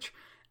honest, Mitch.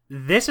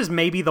 This is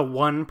maybe the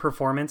one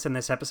performance in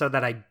this episode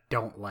that I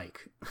don't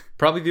like.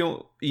 Probably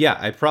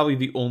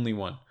the only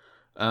one.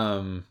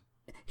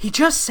 He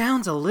just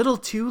sounds a little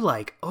too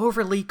like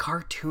overly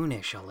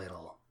cartoonish a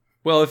little.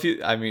 Well, if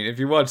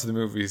you watch the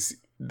movies,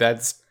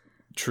 that's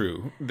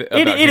true.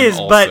 It is,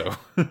 also.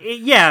 But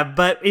yeah,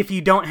 but if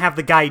you don't have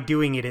the guy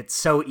doing it, it's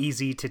so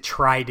easy to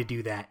try to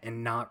do that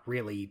and not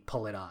really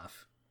pull it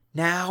off.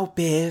 Now,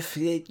 Biff,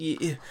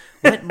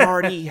 let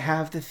Marty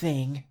have the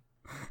thing.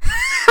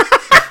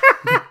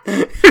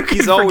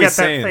 He's always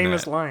saying that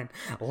famous that line.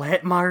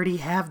 Let Marty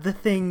have the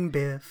thing,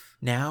 Biff.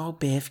 Now,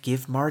 Biff,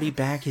 give Marty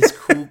back his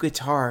cool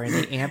guitar and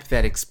the amp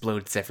that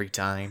explodes every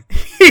time.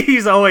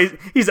 He's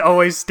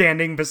always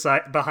standing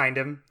behind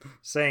him,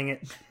 saying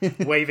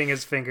it, waving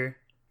his finger.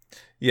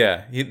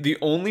 Yeah, the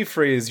only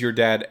phrase your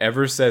dad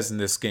ever says in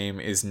this game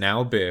is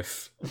 "Now,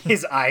 Biff."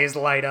 His eyes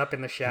light up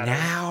in the shadows.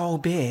 Now,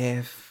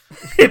 Biff.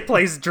 It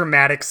plays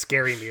dramatic,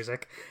 scary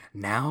music.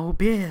 Now,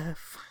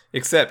 Biff.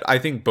 Except, I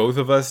think both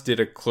of us did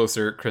a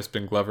closer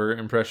Crispin Glover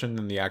impression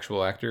than the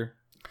actual actor.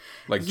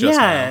 Like, just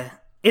now.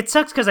 It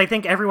sucks because I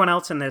think everyone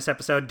else in this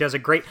episode does a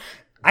great...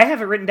 I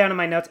have it written down in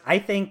my notes. I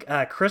think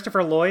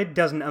Christopher Lloyd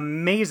does an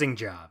amazing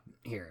job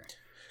here.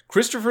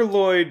 Christopher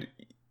Lloyd,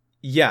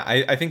 yeah,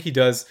 I think he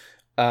does.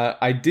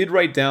 I did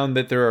write down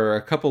that there are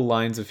a couple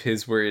lines of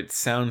his where it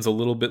sounds a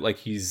little bit like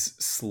he's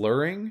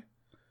slurring.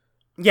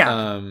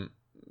 Yeah.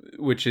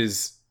 Which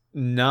is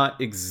not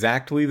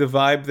exactly the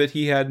vibe that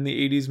he had in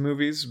the 80s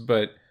movies,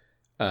 but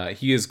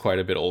he is quite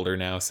a bit older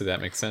now, so that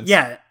makes sense.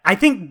 Yeah, I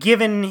think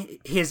given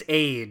his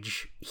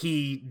age,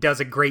 he does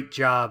a great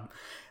job.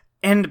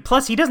 And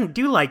plus, he doesn't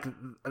do like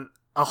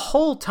a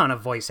whole ton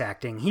of voice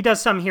acting. He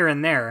does some here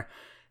and there.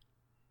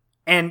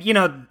 And,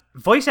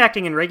 voice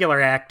acting and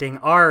regular acting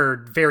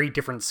are very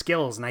different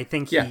skills, and I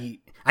think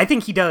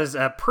he does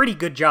a pretty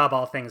good job,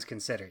 all things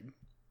considered.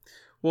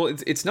 Well,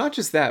 it's not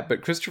just that,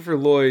 but Christopher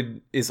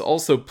Lloyd is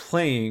also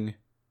playing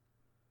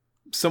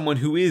someone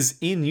who is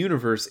in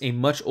universe a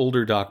much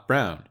older Doc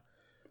Brown.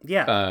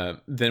 Yeah.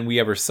 Than we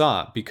ever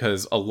saw,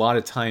 because a lot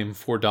of time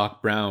for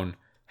Doc Brown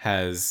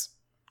has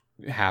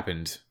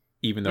happened,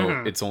 even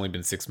though it's only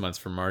been 6 months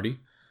for Marty.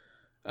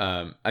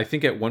 I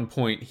think at one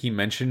point he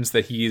mentions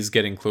that he is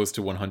getting close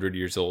to 100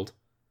 years old.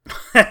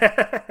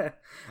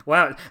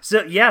 Wow.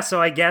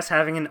 So I guess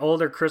having an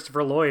older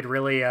Christopher Lloyd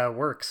really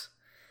works.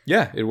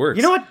 Yeah, it works.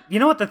 You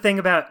know what the thing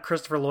about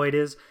Christopher Lloyd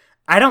is?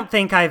 I don't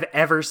think I've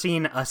ever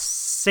seen a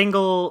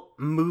single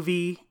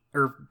movie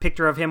or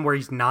picture of him where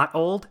he's not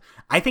old.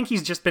 I think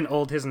he's just been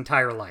old his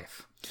entire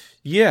life.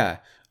 Yeah.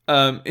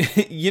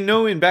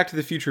 In Back to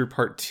the Future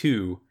Part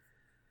 2,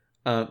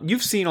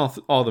 you've seen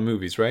all the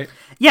movies, right?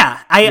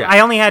 Yeah, I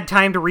only had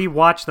time to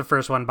rewatch the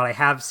first one, but I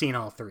have seen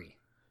all three.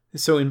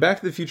 So in Back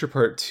to the Future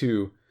Part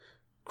 2,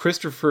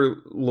 Christopher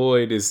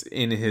Lloyd is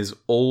in his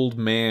old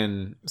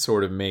man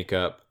sort of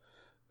makeup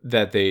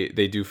that they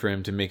do for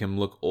him to make him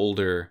look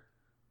older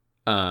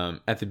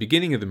at the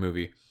beginning of the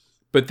movie.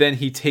 But then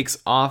he takes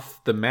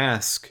off the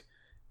mask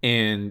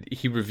and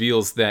he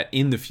reveals that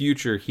in the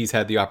future he's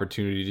had the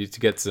opportunity to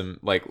get some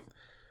like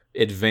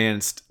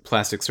advanced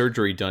plastic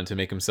surgery done to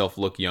make himself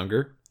look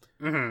younger.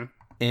 Mm-hmm.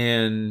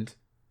 And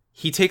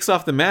he takes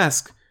off the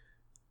mask,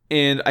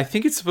 and I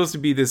think it's supposed to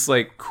be this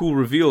like cool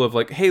reveal of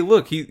like, hey,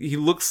 look, he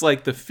looks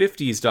like the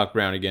 50s Doc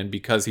Brown again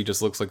because he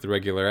just looks like the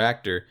regular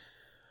actor.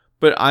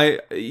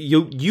 But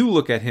you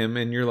look at him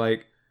and you're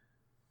like,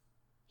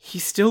 he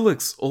still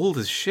looks old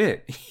as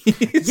shit.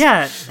 He's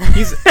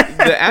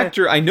the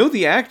actor. I know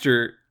the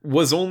actor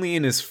was only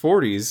in his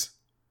 40s,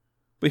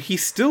 but he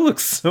still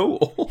looks so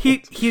old.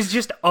 He's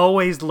just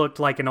always looked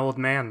like an old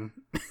man.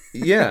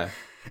 Yeah.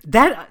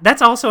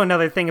 That's also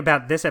another thing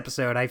about this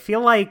episode. I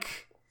feel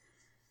like,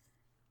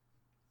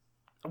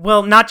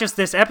 well, not just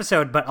this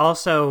episode, but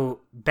also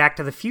Back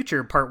to the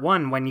Future Part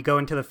 1, when you go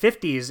into the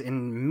 50s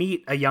and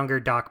meet a younger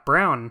Doc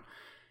Brown,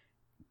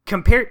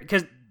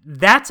 because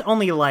that's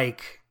only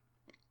like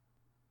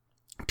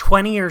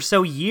 20 or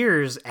so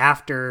years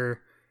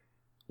after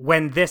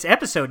when this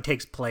episode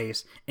takes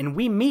place, and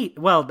we meet,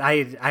 well,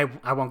 I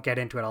won't get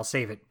into it, I'll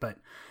save it, but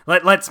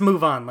let's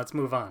move on.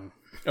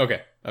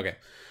 Okay.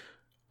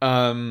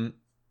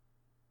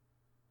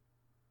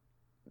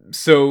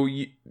 So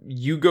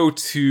you go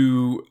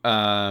to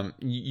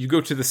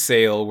the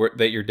sale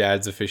that your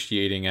dad's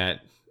officiating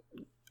at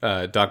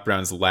Doc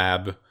Brown's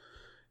lab,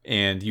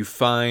 and you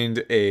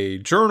find a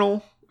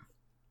journal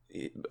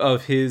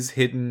of his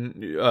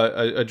hidden,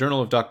 a journal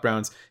of Doc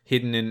Brown's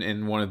hidden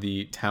in one of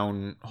the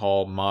town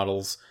hall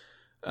models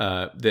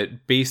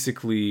that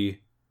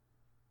basically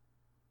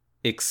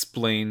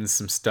explains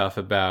some stuff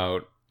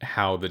about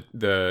how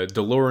the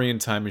DeLorean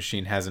time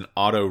machine has an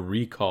auto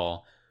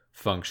recall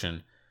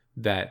function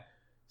that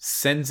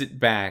sends it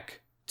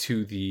back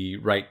to the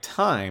right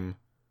time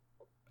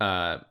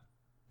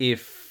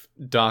if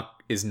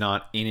Doc is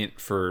not in it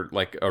for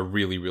like a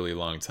really, really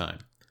long time.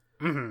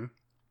 Mm-hmm.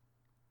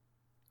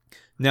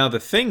 Now,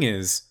 the thing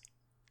is,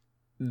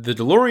 the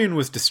DeLorean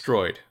was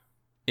destroyed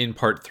in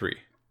part 3.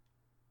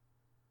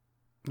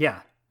 Yeah.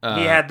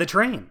 He had the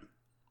train.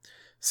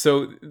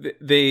 So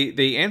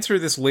they answer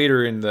this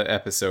later in the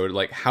episode,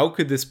 like, how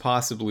could this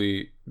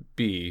possibly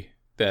be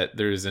that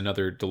there's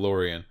another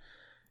DeLorean?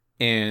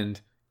 And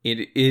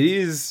it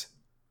is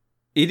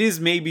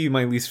maybe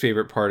my least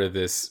favorite part of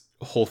this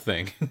whole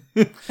thing.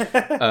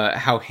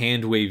 How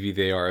hand wavy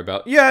they are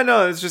about, yeah,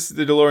 no, it's just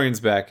the DeLorean's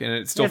back and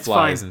it still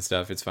flies and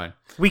stuff. It's fine.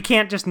 We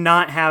can't just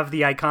not have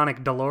the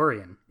iconic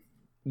DeLorean.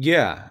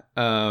 Yeah.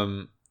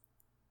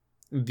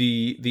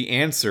 The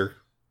answer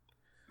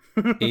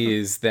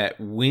is that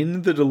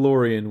when the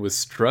DeLorean was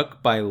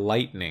struck by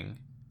lightning,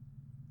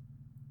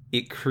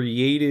 it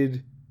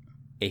created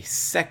a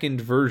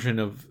second version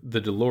of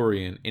the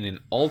DeLorean in an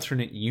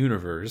alternate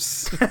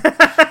universe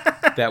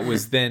that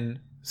was then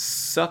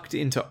sucked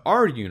into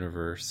our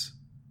universe.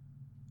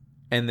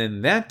 And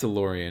then that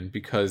DeLorean,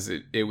 because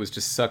it was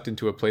just sucked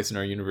into a place in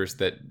our universe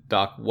that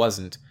Doc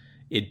wasn't,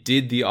 it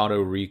did the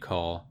auto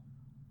recall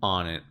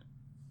on it.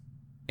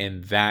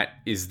 And that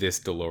is this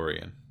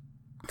DeLorean.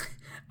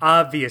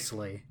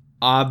 Obviously,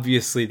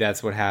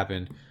 that's what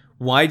happened.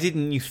 Why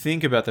didn't you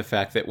think about the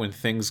fact that when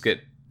things get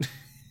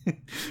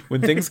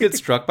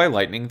struck by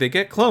lightning, they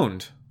get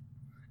cloned?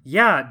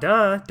 Yeah,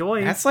 duh,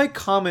 doy. That's like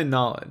common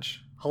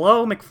knowledge.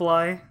 Hello,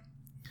 McFly.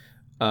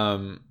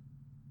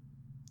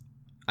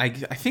 I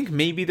think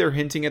maybe they're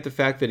hinting at the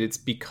fact that it's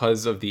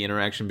because of the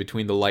interaction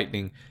between the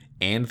lightning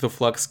and the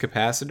flux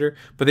capacitor,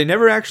 but they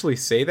never actually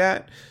say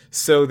that.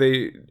 So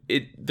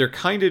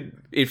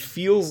it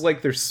feels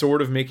like they're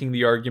sort of making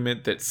the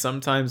argument that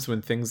sometimes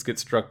when things get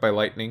struck by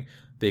lightning,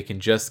 they can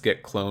just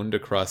get cloned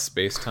across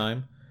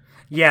space-time.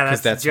 Yeah,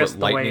 that's just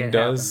what lightning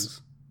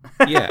does.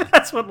 Yeah.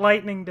 That's what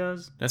lightning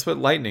does. That's what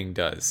lightning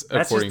does,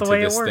 That's according just to the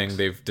way this it thing works.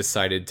 they've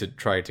decided to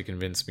try to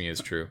convince me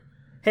is true.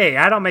 Hey,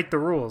 I don't make the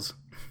rules.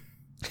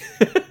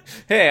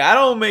 Hey, I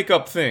don't make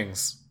up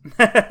things.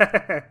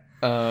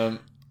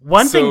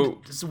 One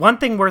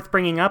thing worth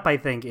bringing up, I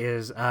think,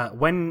 is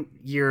when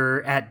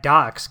you're at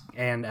Doc's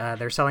and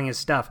they're selling his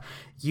stuff,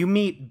 you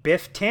meet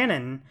Biff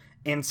Tannen,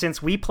 and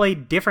since we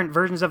played different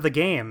versions of the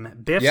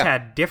game, Biff's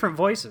had different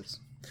voices.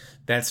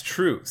 That's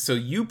true. So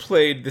you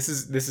played, this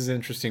is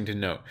interesting to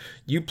note.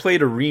 You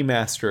played a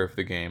remaster of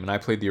the game, and I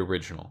played the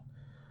original.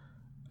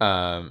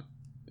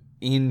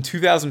 In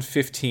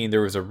 2015,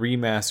 there was a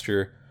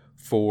remaster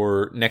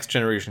for next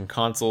generation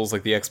consoles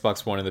like the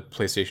Xbox One and the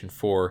PlayStation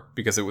 4,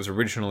 because it was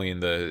originally in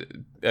the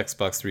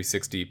Xbox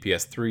 360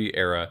 PS3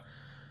 era.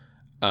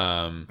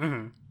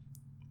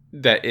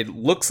 That it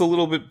looks a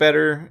little bit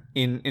better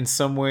in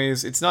some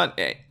ways. It's not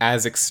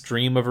as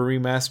extreme of a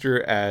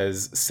remaster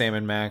as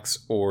Sam & Max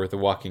or The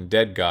Walking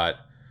Dead got,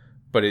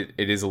 but it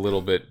is a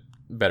little bit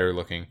better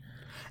looking.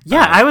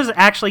 Yeah, I was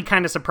actually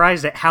kind of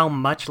surprised at how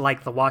much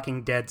like The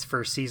Walking Dead's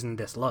first season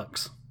this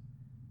looks.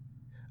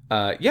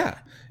 Yeah.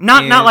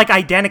 Not like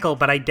identical,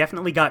 but I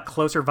definitely got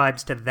closer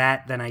vibes to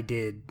that than I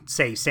did,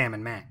 say, Sam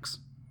 & Max.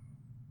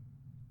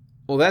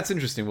 Well, that's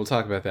interesting. We'll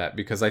talk about that,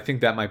 because I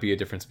think that might be a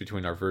difference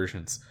between our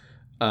versions.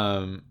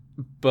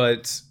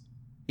 But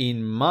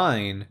in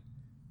mine,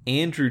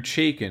 Andrew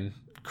Chaikin,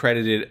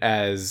 credited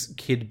as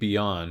Kid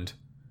Beyond,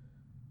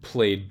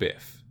 played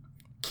Biff.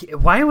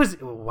 Why was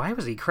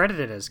he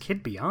credited as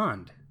Kid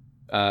Beyond?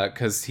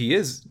 Because he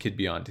is Kid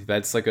Beyond.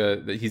 That's like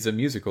he's a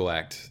musical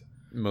act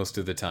most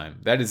of the time.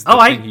 That is the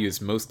thing he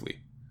is mostly.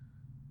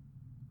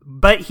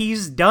 But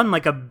he's done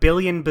like a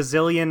billion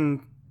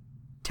bazillion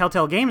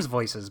Telltale Games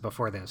voices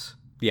before this.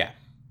 Yeah.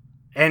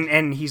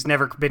 And he's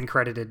never been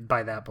credited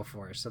by that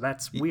before, so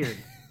that's weird.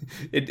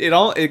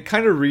 It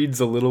kind of reads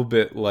a little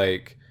bit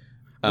like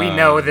we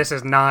know this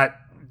is not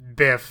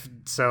Biff,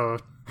 so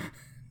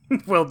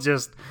we'll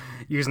just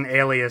use an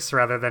alias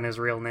rather than his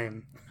real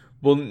name.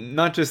 Well,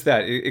 not just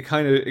that. It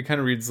kind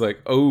of reads like,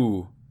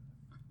 oh,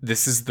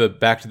 this is the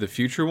Back to the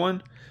Future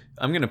one?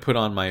 I'm going to put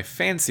on my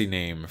fancy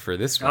name for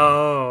this one.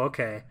 Oh,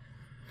 okay.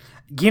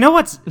 You know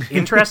what's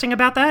interesting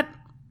about that?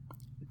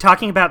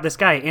 Talking about this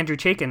guy, Andrew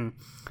Chaikin.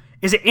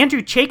 Is it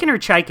Andrew Chaikin or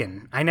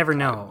Chaikin? I never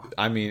know.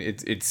 I mean,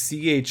 it's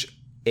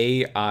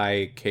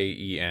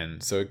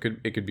ChAiken, so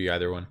it could be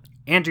either one.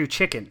 Andrew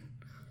Chicken.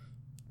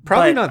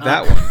 Probably not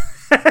that one.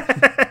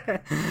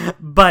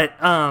 But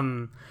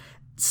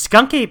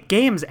Skunk Ape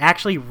Games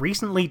actually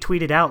recently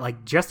tweeted out,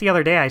 like just the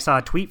other day I saw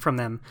a tweet from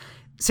them,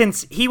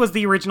 since he was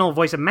the original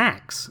voice of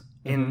Max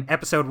in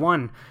episode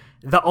 1,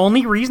 the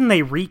only reason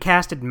they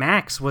recasted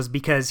Max was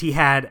because he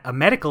had a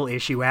medical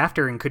issue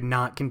after and could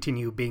not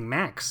continue being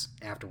Max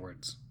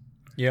afterwards.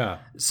 Yeah.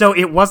 So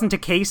it wasn't a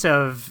case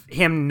of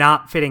him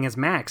not fitting as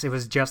Max, it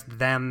was just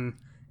them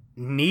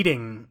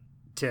needing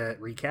to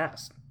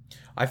recast.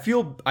 I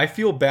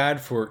feel bad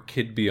for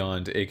Kid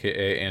Beyond,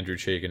 aka Andrew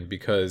Chaikin,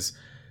 because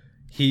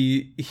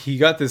he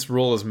got this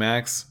role as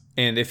Max,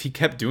 and if he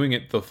kept doing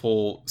it the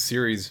full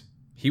series,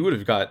 he would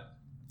have got,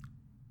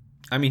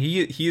 I mean,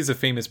 he is a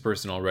famous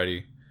person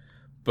already,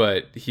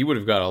 but he would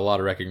have got a lot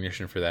of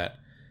recognition for that.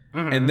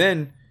 Mm-hmm. And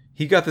then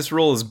he got this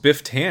role as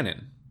Biff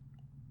Tannen,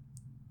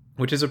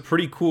 which is a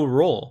pretty cool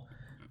role.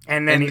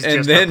 And then he's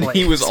just then replaced.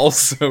 he was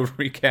also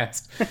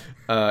recast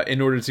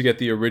in order to get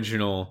the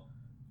original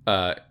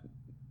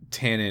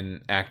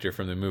Tannen actor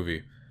from the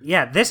movie.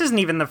 Yeah, this isn't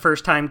even the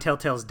first time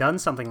Telltale's done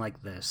something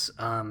like this.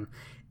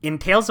 In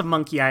Tales of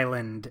Monkey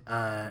Island,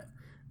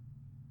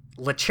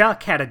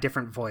 LeChuck had a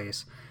different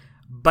voice,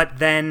 but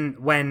then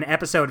when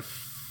episode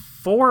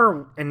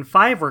 4 and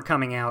 5 were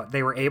coming out,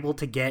 they were able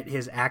to get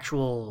his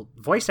actual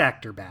voice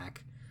actor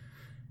back.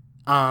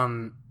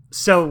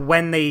 So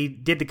when they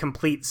did the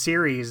complete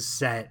series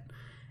set,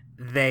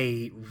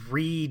 they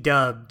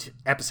redubbed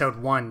episode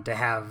 1 to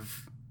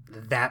have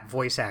that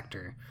voice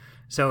actor.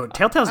 So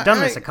Telltale's done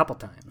this a couple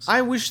times.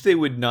 I wish they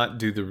would not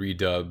do the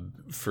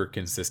redub for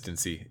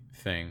consistency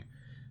thing.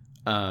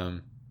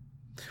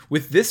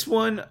 With this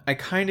one, I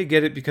kind of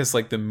get it because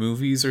like the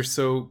movies are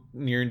so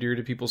near and dear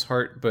to people's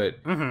heart, but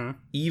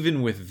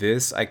even with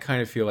this, I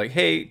kind of feel like,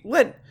 hey,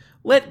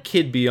 let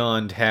Kid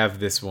Beyond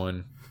have this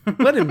one.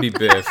 Let him be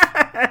Biff.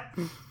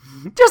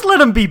 Just let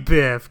him be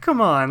Biff.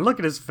 Come on, look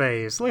at his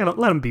face. Let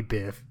him be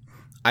Biff.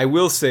 I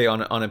will say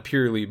on a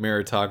purely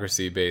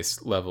meritocracy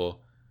based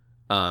level,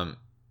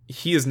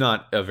 he is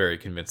not a very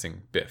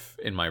convincing Biff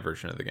in my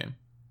version of the game.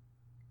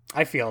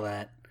 I feel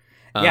that.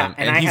 Yeah,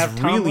 and I he's have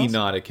Tom really Wilson.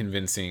 not a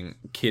convincing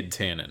Kid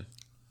Tannen.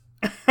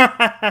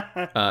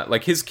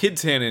 Like his Kid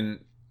Tannen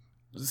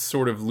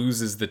sort of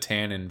loses the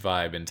Tannen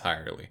vibe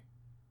entirely.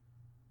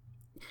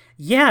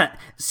 Yeah,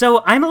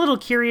 so I'm a little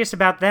curious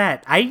about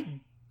that.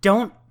 I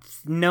don't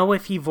know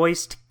if he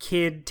voiced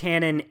Kid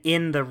Tannen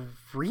in the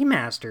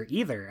remaster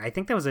either. I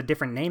think that was a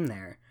different name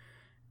there.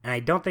 And I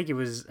don't think it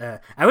was...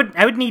 I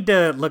would need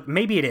to look...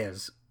 Maybe it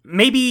is.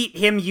 Maybe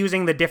him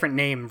using the different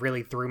name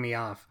really threw me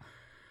off.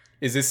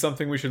 Is this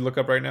something we should look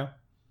up right now?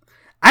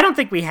 I don't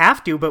think we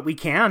have to, but we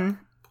can.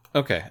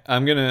 Okay,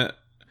 I'm gonna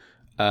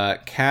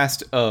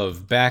cast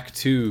of Back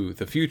to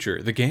the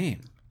Future, the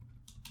game.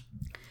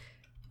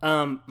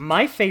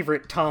 My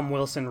favorite Tom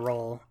Wilson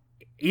role,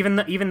 even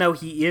though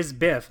he is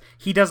Biff,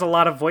 he does a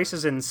lot of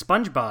voices in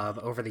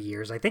SpongeBob over the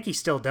years. I think he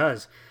still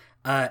does.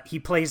 He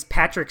plays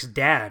Patrick's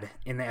dad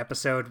in the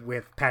episode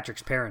with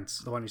Patrick's parents,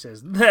 the one who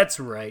says, "That's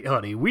right,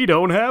 honey, we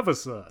don't have a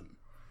son."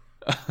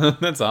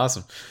 That's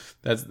awesome.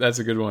 That's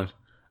a good one.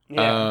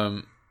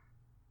 Yeah.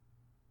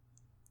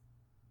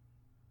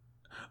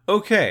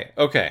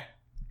 Okay.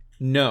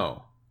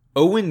 No.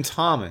 Owen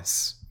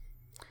Thomas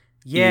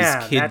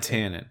Yeah, is Kid that's it.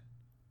 Tannen.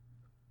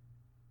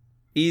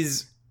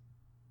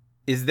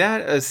 Is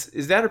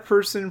that a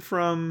person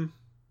from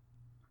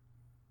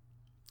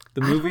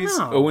the I don't movies?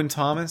 know. Owen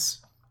Thomas?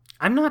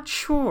 I'm not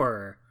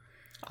sure.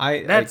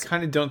 I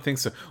kind of don't think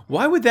so.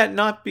 Why would that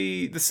not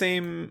be the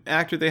same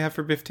actor they have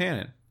for Biff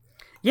Tannen?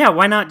 Yeah,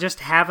 why not just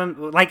have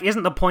him? Like,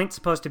 isn't the point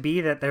supposed to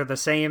be that they're the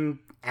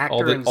same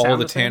actor and All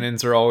sound the the same?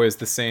 Tannens are always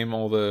the same.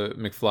 All the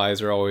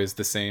McFlys are always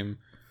the same.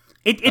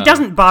 It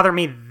doesn't bother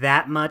me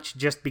that much,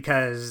 just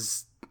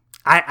because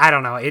I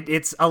don't know.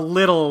 It's a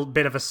little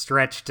bit of a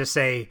stretch to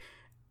say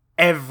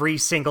every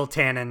single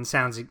Tannen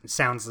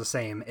sounds the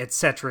same,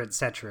 etc.,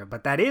 etc.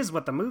 But that is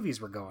what the movies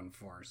were going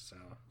for. So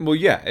Well,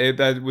 yeah,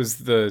 that was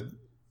the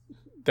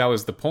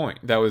point.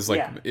 That was like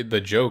Yeah.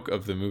 the joke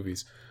of the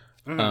movies.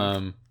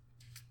 Owen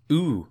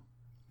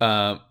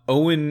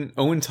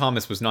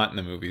Thomas was not in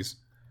the movies.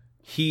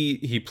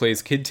 He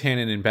plays Kid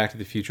Tannen in Back to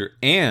the Future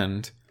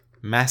and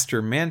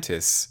Master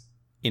Mantis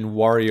in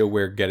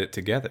WarioWare Get It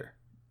Together.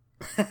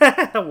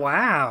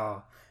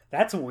 wow,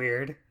 that's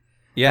weird.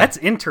 Yeah, That's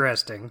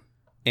interesting.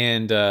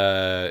 and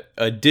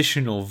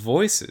additional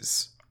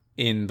voices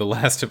in The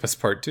Last of Us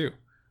Part 2.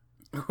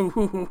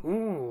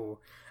 Ooh.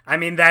 I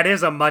mean, that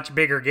is a much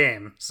bigger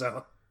game.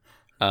 So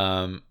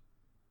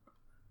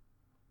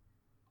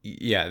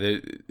Yeah.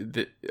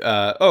 Do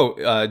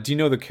you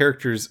know the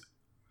characters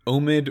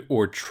Omid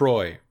or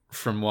Troy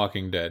from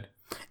Walking Dead?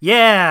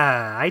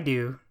 yeah, I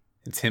do.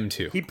 It's him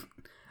too.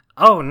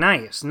 Oh,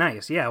 nice.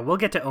 Yeah, we'll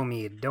get to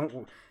Omid.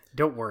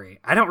 Don't worry.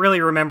 I don't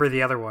really remember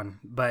the other one,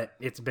 but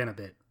it's been a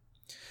bit.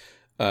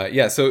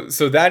 Yeah, so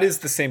that is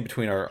the same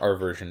between our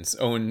versions.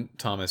 Owen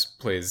Thomas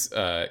plays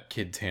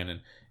Kid Tannen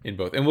in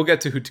both, and we'll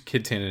get to who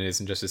Kid Tannen is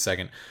in just a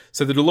second.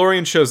 So the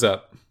DeLorean shows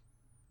up.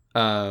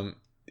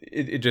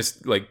 It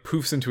just like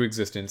poofs into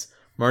existence.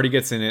 Marty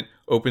gets in it,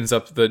 opens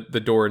up the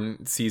door,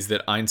 and sees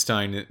that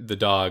Einstein, the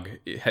dog,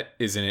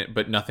 is in it,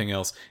 but nothing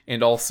else,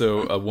 and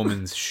also a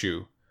woman's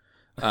shoe.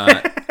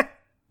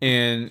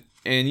 And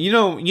you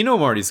know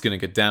Marty's gonna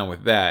get down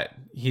with that.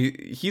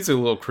 He's a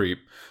little creep.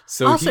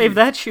 So I'll save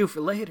that shoe for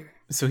later.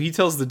 So he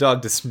tells the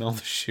dog to smell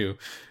the shoe,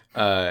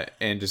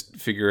 and just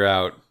figure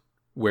out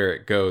where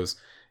it goes.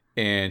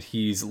 And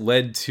he's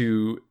led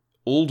to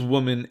old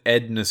woman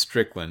Edna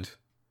Strickland,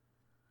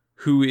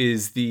 who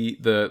is the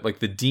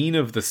dean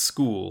of the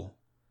school.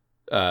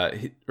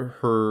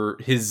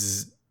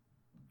 His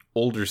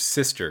older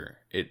sister,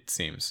 it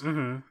seems.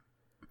 Mm-hmm.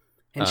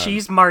 And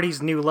she's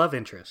Marty's new love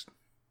interest.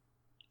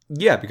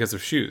 Yeah, because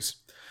of shoes.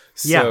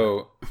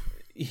 So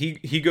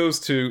he goes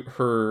to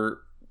her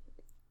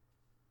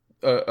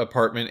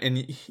apartment,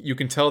 and you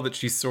can tell that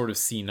she's sort of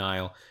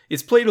senile.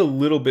 It's played a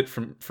little bit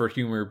for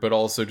humor, but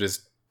also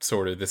just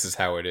sort of this is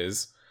how it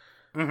is.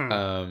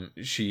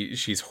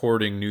 She's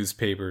hoarding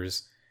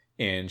newspapers,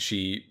 and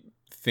she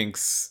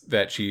thinks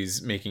that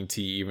she's making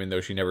tea even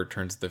though she never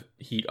turns the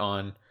heat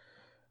on.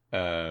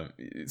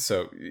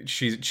 So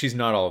she's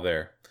not all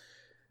there.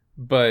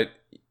 But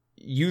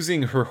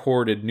using her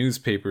hoarded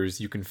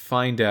newspapers, you can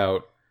find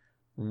out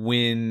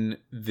when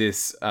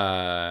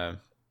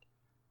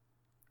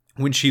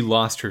when she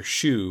lost her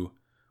shoe,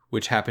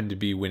 which happened to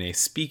be when a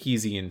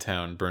speakeasy in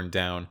town burned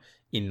down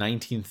in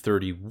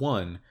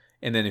 1931.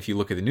 And then if you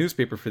look at the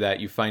newspaper for that,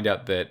 you find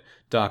out that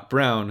Doc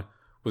Brown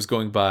was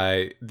going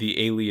by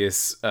the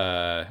alias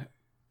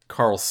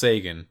Carl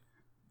Sagan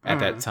at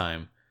that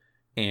time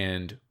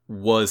and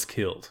was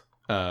killed.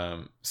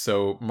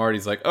 So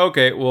Marty's like,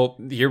 okay, well,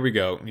 here we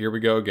go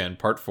again,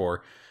 part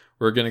 4.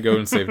 We're gonna go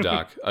and save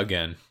Doc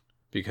again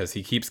because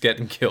he keeps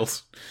getting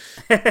killed.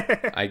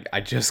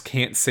 I just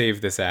can't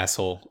save this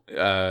asshole.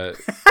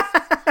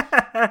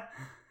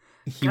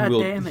 He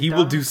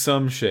will do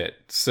some shit.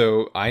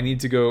 So I need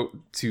to go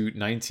to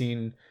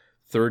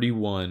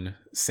 1931,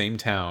 same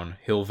town,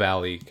 Hill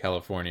Valley,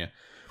 California,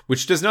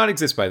 which does not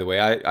exist, by the way.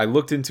 I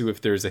looked into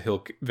if there's a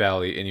Hill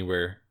Valley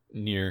anywhere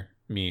near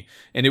me,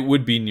 and it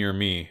would be near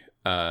me.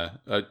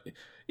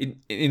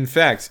 In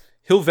fact,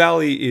 Hill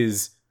Valley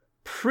is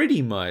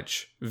pretty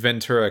much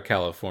Ventura,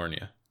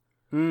 California,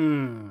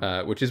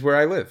 which is where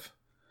I live,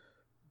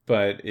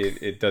 but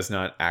it does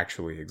not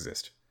actually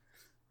exist.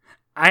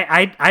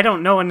 I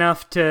don't know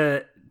enough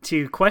to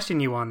question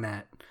you on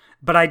that,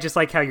 but I just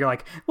like how you're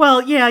like,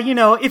 well, yeah,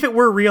 if it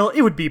were real,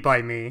 it would be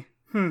by me.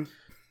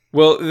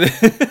 Well,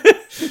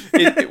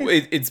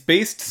 it's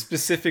based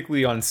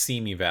specifically on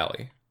Simi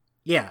Valley.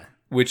 Yeah.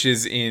 Which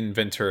is in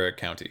Ventura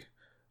County.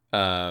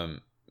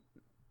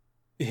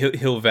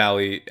 Hill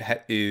Valley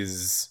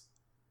is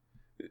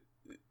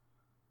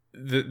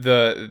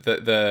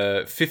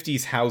the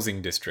 50s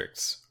housing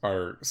districts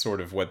are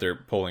sort of what they're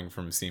pulling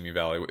from Simi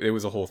Valley. It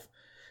was a whole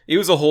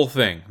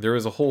thing. There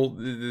was a whole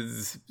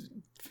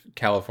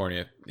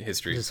California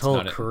history. This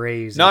whole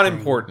crazy not thing.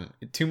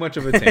 Important. Too much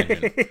of a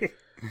tangent.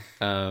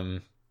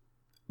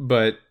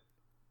 But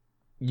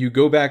you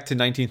go back to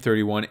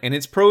 1931 and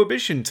it's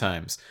Prohibition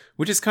times,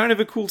 which is kind of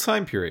a cool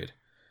time period.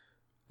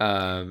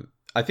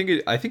 I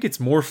think it's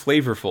more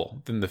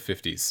flavorful than the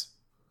 50s.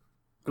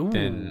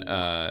 Than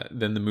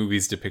the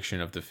movie's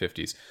depiction of the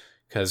 50s,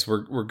 because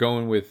we're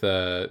going with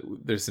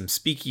there's some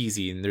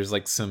speakeasy and there's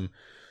like some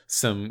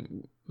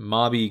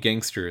mobby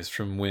gangsters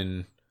from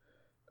when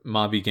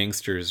mobby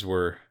gangsters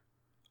were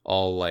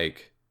all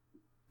like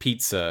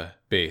pizza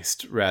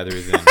based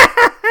rather than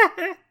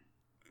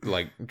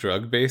like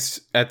drug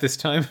based at this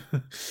time.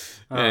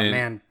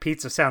 Man,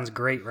 pizza sounds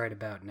great right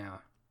about now.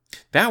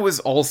 That was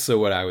also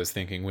what I was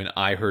thinking when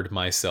I heard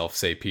myself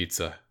say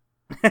pizza.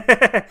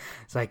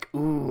 It's like,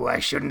 ooh, I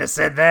shouldn't have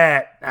said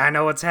that. I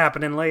know what's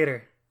happening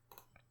later.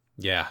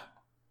 Yeah.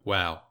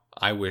 Wow.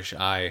 I wish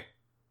I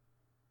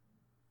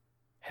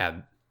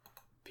had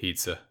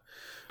pizza.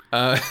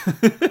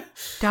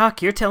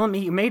 Doc, you're telling me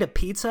you made a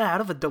pizza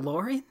out of a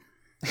DeLorean?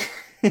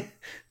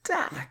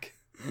 Doc.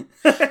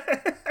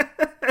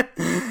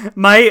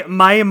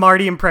 My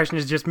Marty impression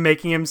is just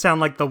making him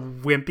sound like the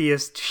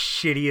wimpiest,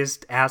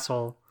 shittiest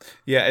asshole.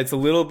 Yeah, it's a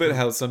little bit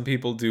how some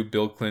people do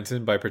Bill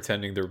Clinton by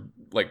pretending they're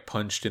like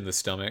punched in the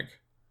stomach.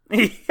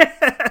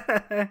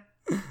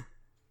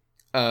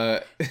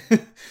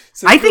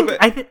 So I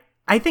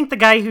think the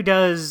guy who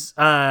does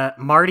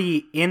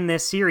Marty in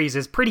this series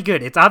is pretty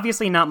good. It's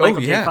obviously not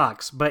Michael J.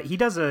 Fox, but he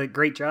does a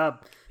great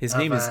job. His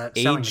name is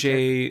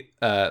AJ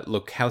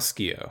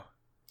Locascio.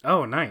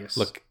 Oh, nice.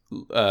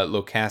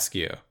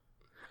 Locascio.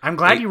 I'm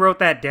glad you wrote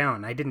that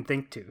down. I didn't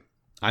think to.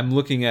 I'm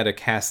looking at a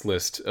cast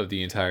list of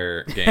the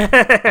entire game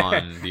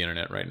on the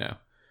internet right now.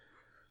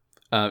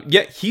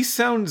 Yeah, he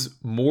sounds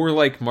more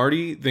like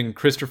Marty than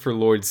Christopher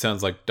Lloyd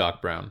sounds like Doc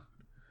Brown.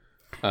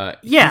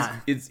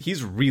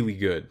 He's really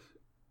good.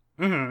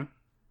 Mm-hmm.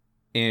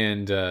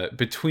 And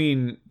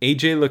between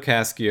AJ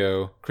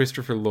Locascio,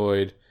 Christopher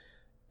Lloyd,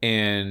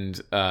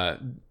 and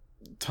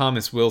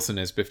Thomas Wilson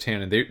as Biff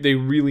Tannen, they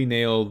really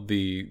nailed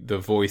the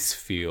voice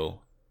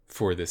feel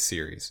for this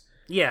series.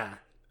 Yeah.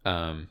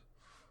 Not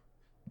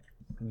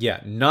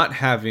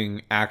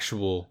having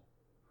actual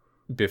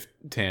Biff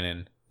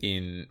Tannen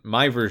in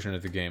my version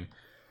of the game,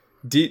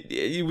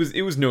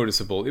 it was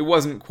noticeable. It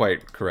wasn't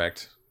quite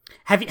correct.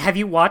 Have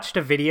you watched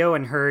a video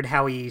and heard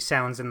how he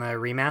sounds in the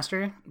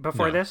remaster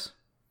before this?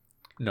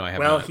 No, I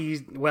have not.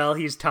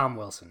 He's Tom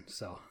Wilson,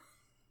 so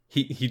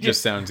he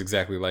just sounds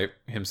exactly like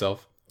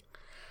himself.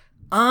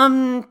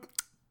 I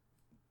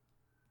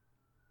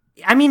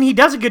mean, he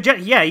does a good job.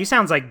 Yeah, he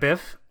sounds like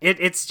Biff.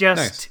 It's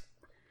just nice.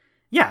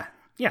 Yeah.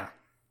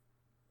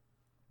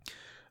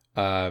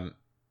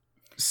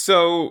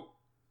 So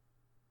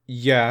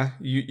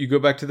you go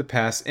back to the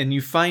past and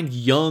you find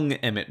young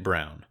Emmett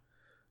Brown.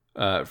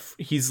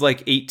 He's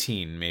like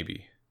 18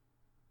 maybe.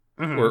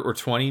 Mm-hmm. or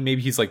 20,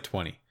 maybe he's like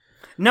 20.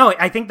 No,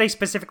 I think they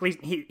specifically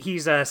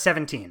he's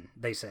 17,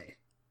 they say.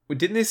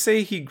 Didn't they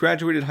say he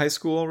graduated high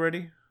school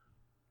already?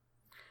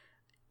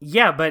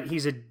 Yeah, but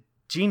he's a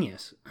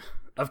genius.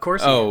 Of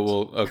course. Oh,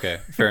 well, okay,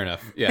 fair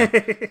enough. Yeah,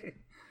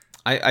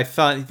 I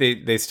thought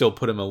they still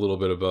put him a little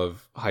bit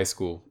above high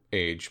school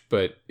age,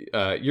 but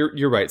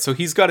you're right. So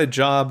he's got a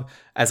job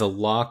as a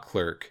law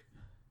clerk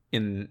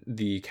in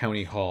the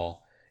county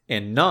hall,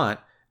 and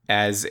not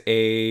as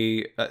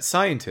a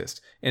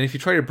scientist. And if you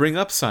try to bring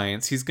up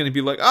science, he's going to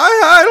be like,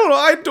 I don't know,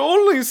 I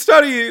only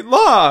study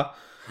law.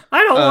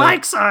 I don't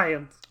like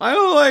science. I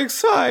don't like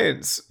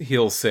science,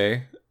 he'll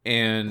say.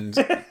 And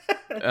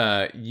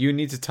you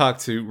need to talk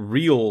to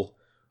real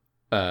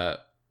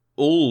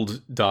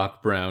old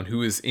Doc Brown,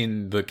 who is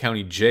in the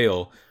county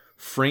jail,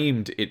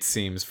 framed, it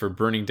seems, for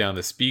burning down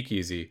the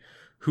speakeasy,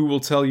 who will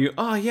tell you,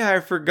 oh yeah, I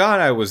forgot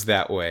I was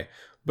that way.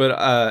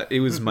 But it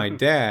was my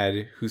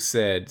dad who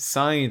said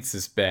science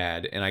is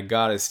bad and I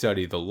gotta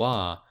study the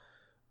law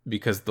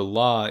because the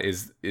law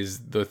is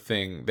the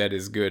thing that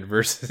is good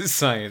versus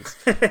science,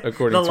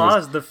 according the to law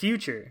his... is the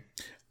future.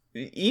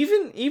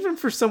 Even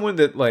for someone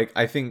that, like,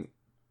 I think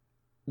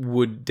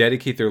would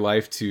dedicate their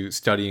life to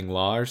studying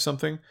law or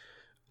something,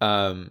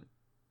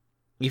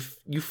 if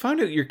you find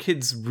out your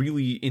kid's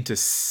really into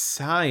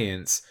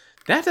science,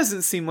 that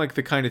doesn't seem like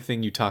the kind of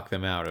thing you talk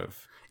them out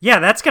of. Yeah,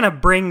 that's gonna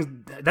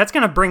bring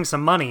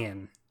some money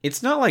in.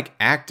 It's not like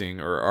acting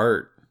or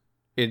art.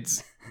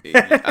 It's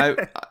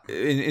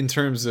in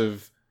terms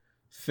of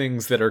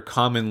things that are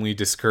commonly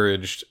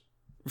discouraged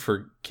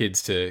for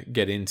kids to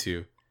get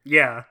into.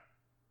 Yeah.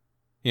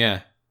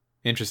 Yeah.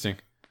 Interesting.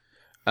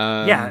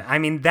 Yeah, I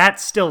mean,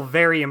 that's still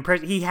very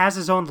impressive. He has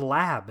his own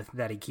lab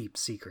that he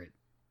keeps secret.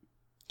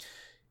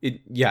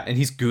 Yeah, and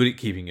he's good at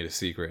keeping it a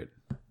secret.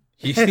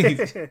 He's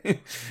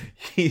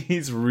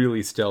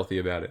really stealthy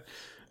about it.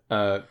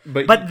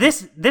 But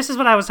this is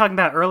what I was talking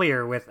about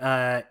earlier with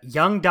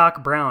young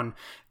Doc Brown,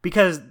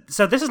 because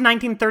so this is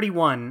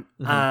 1931.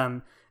 Mm-hmm.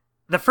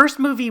 The first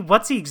movie,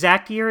 what's the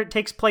exact year it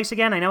takes place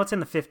again? I know it's in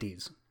the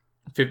 50s.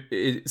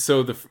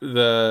 So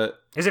the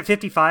is it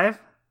 55?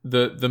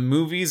 The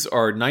movies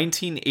are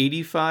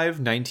 1985,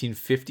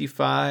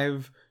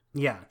 1955,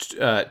 yeah,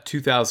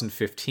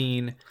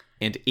 2015,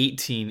 and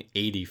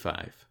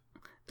 1885.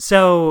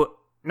 So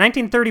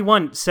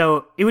 1931.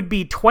 So it would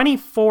be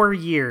 24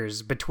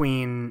 years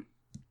between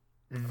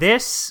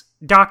this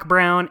Doc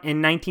Brown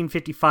and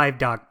 1955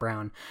 Doc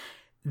Brown.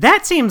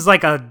 That seems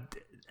like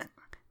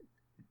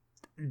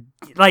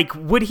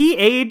would he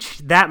age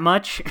that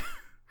much?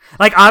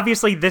 Like,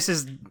 obviously, this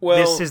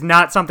is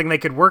not something they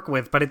could work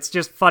with, but it's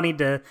just funny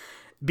to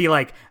be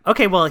like,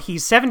 okay, well,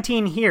 he's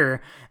 17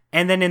 here,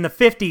 and then in the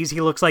 50s,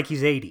 he looks like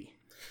he's 80.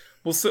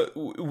 Well, so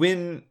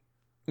when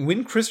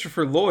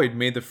Christopher Lloyd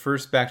made the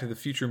first Back to the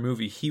Future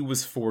movie, he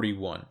was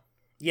 41.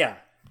 Yeah.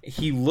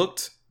 He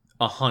looked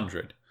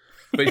 100,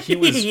 but he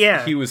was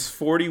he was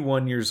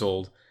 41 years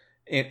old,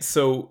 and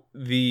so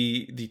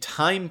the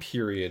time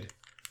period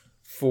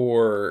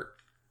for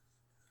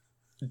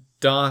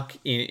Doc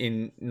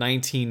in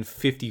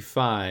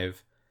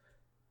 1955,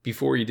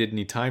 before he did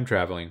any time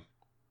traveling,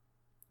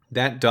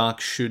 that Doc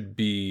should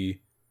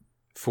be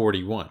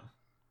 41.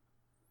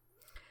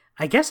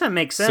 I guess that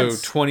makes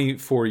sense. So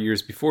 24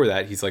 years before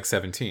that, he's like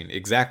 17.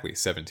 Exactly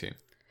 17.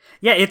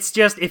 Yeah, it's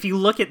just, if you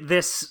look at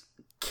this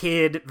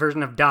kid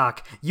version of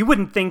Doc, you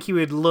wouldn't think he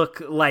would look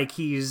like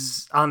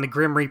he's on the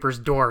Grim Reaper's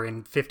door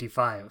in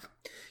 55.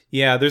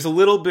 Yeah, there's a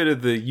little bit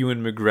of the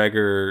Ewan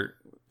McGregor,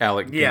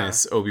 Alec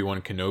Guinness,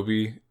 Obi-Wan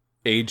Kenobi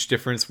age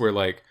difference, where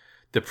like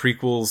the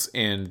prequels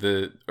and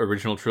the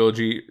original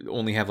trilogy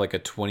only have like a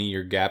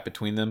 20-year gap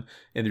between them,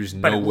 and there's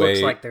no way. But it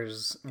looks like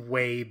there's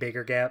way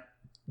bigger gap.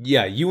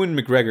 Yeah, Ewan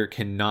McGregor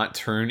cannot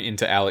turn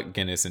into Alec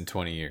Guinness in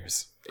 20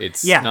 years.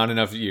 It's not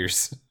enough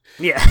years.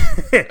 Yeah.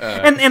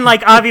 and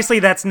like, obviously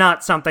that's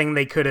not something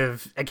they could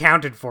have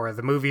accounted for.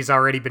 The movie's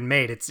already been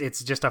made.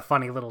 It's just a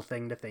funny little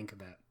thing to think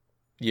about.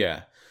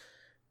 Yeah.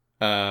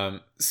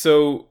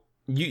 So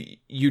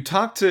you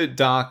talk to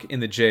Doc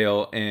in the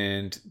jail,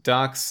 and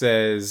Doc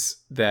says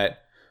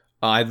that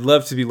I'd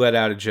love to be let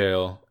out of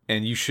jail,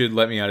 and you should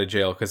let me out of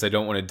jail because I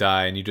don't want to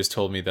die, and you just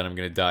told me that I'm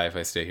going to die if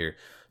I stay here.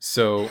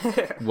 So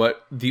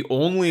the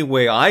only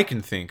way I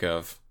can think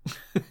of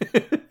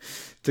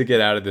to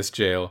get out of this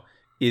jail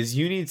is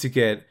you need to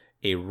get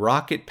a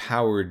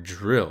rocket-powered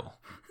drill.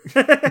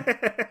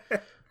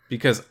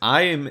 Because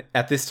I am,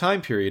 at this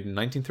time period in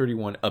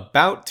 1931,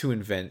 about to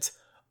invent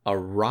a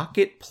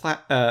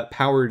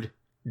rocket-powered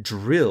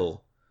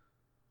drill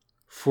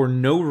for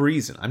no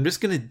reason. I'm just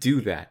going to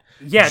do that.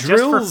 Yeah,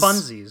 drills, just for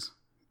funsies.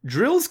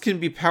 Drills can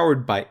be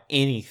powered by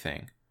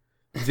anything.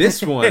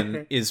 This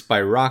one is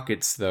by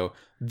rockets, though.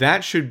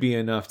 That should be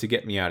enough to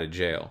get me out of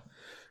jail.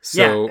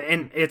 So, yeah,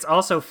 and it's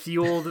also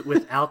fueled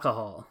with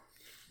alcohol.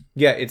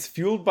 Yeah, it's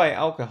fueled by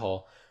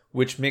alcohol,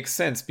 which makes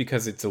sense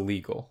because it's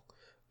illegal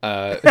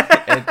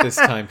at this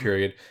time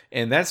period.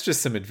 And that's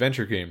just some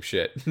adventure game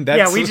shit.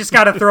 Yeah, we just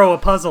got to throw a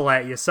puzzle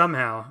at you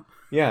somehow.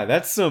 Yeah,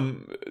 that's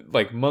some,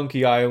 like,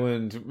 Monkey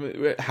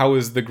Island, how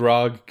is the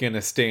grog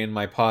gonna stay in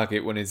my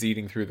pocket when it's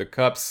eating through the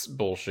cups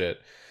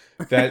bullshit.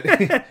 That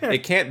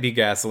it can't be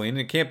gasoline,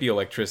 it can't be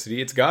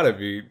electricity, it's gotta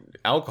be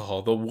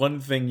alcohol, the one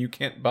thing you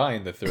can't buy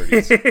in the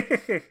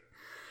 30s.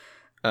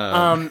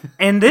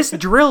 And this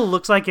drill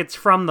looks like it's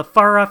from the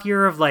far off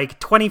year of like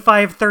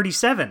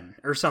 2537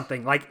 or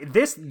something. Like,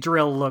 this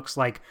drill looks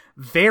like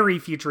very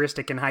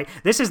futuristic and high.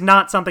 This is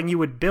not something you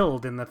would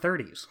build in the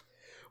 30s.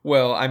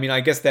 Well, I mean,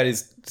 I guess that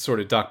is sort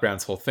of Doc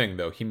Brown's whole thing,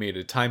 though. He made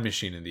a time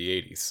machine in the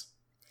 80s.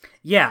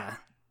 Yeah,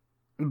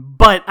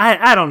 but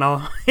I don't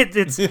know.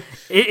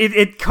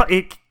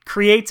 It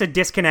creates a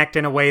disconnect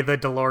in a way the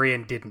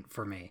DeLorean didn't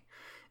for me.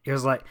 It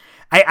was like,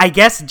 I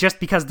guess just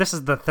because this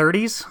is the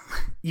 30s,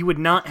 you would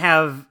not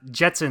have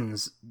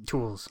Jetsons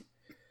tools.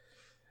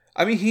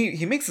 I mean,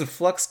 he makes a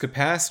flux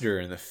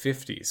capacitor in the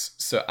 50s,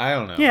 so I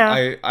don't know.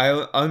 Yeah.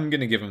 I'm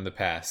gonna give him the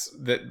pass.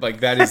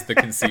 That is the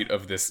conceit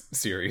of this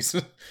series.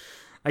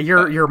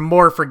 You're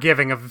more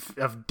forgiving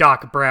of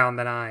Doc Brown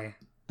than I.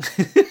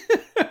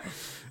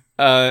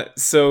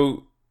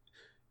 So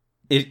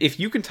if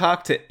you can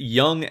talk to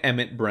young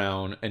Emmett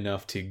Brown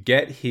enough to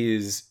get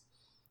his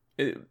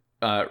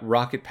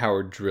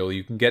rocket-powered drill,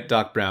 you can get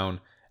Doc Brown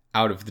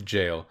out of the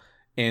jail.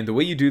 And the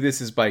way you do this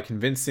is by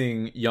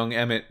convincing young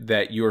Emmett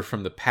that you're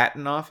from the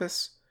patent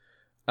office,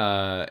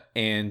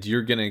 and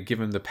you're going to give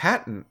him the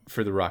patent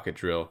for the rocket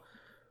drill.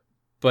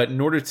 But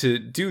in order to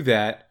do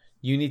that,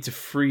 you need to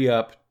free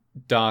up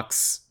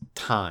Doc's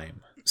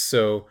time.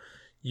 So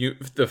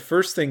the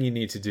first thing you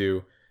need to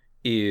do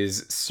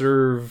is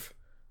serve...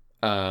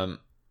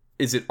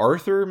 is it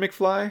Arthur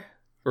McFly?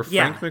 Or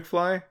Frank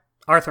McFly?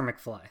 Arthur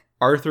McFly.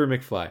 Arthur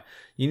McFly.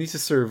 You need to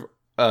serve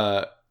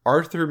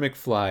Arthur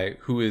McFly,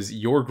 who is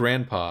your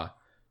grandpa,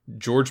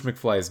 George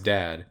McFly's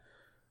dad,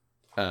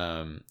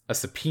 a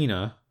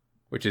subpoena,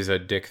 which is a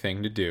dick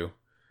thing to do.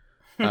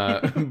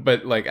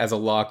 But like as a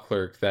law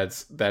clerk,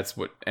 that's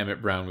what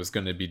Emmett Brown was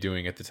going to be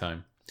doing at the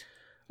time.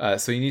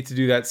 So you need to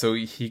do that so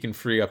he can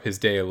free up his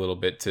day a little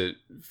bit to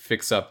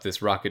fix up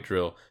this rocket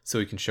drill so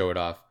he can show it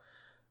off.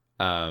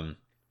 And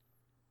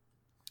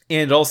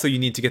also you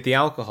need to get the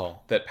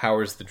alcohol that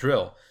powers the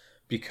drill,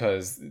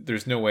 because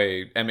there's no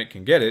way Emmett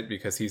can get it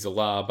because he's a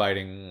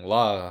law-abiding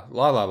law.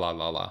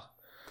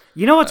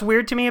 You know what's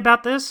weird to me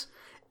about this?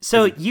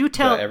 So you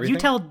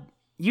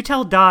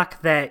tell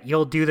Doc that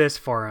you'll do this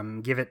for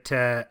him, give it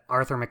to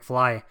Arthur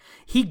McFly.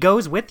 He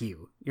goes with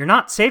you. You're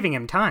not saving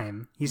him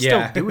time. He's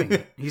still doing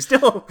it. He's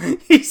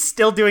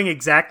still doing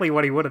exactly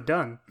what he would have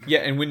done. Yeah,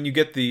 and when you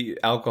get the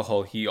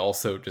alcohol, he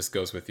also just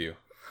goes with you.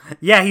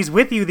 Yeah, he's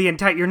with you the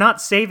entire... You're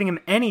not saving him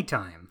any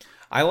time.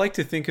 I like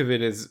to think of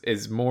it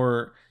as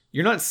more...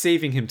 You're not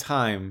saving him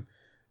time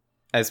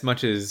as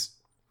much as...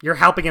 You're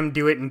helping him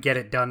do it and get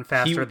it done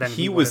faster than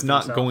he was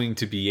not going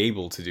to be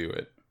able to do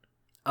it.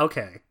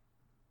 Okay.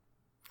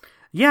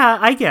 Yeah,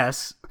 I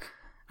guess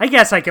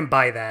I can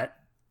buy that.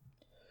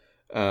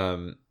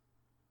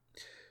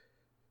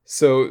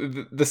 So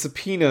the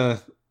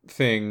subpoena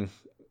thing,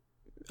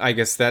 I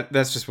guess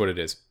that's just what it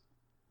is.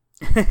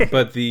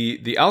 But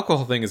the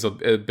alcohol thing is a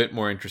bit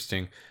more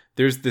interesting.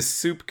 There's this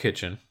soup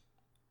kitchen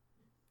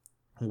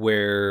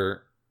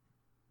where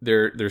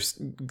they're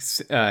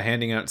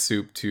handing out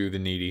soup to the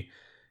needy,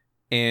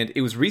 and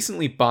it was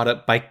recently bought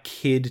up by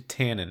Kid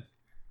Tannen,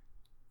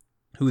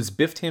 who is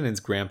Biff Tannen's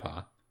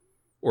grandpa,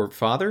 or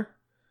father,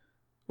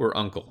 or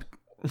uncle,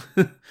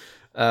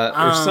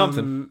 or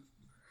something.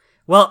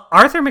 Well,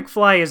 Arthur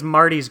McFly is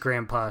Marty's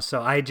grandpa,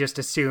 so I just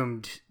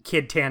assumed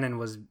Kid Tannen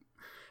was...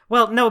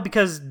 Well, no,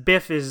 because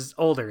Biff is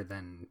older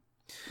than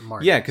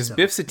Marty. Yeah, because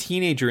Biff's a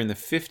teenager in the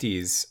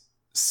 50s,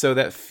 so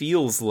that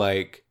feels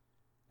like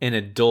an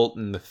adult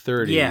in the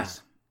 30s. Yeah.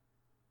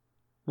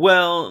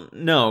 Well,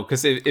 no,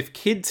 because if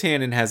Kid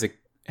Tannen has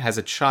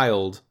a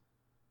child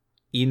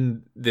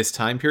in this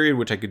time period,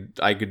 which I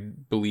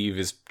could believe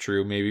is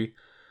true, maybe,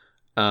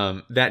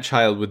 that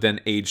child would then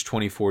age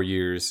 24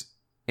 years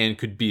and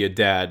could be a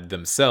dad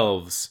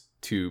themselves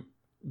to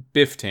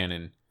Biff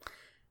Tannen.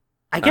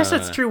 I guess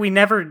that's true. We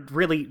never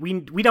really...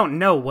 We don't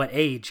know what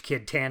age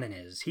Kid Tannen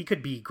is. He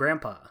could be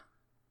grandpa.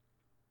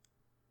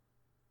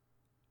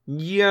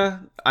 Yeah,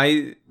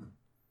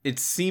 it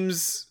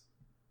seems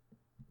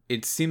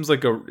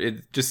like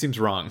it just seems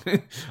wrong.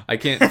 I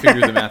can't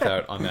figure the math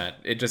out on that.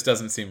 It just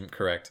doesn't seem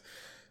correct.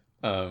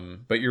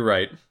 But you're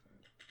right.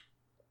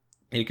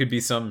 It could be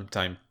some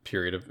time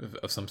period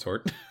of some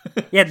sort.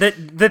 Yeah,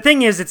 the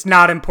thing is, it's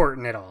not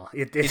important at all.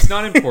 It's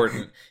not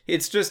important.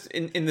 It's just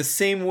in the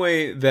same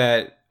way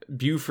that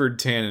Buford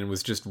Tannen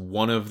was just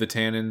one of the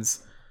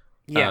Tannens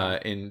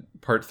in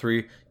part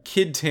 3.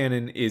 Kid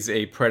Tannen is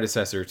a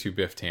predecessor to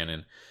Biff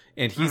Tannen,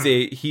 and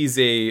he's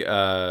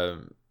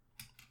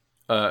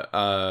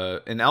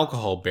an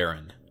alcohol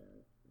baron.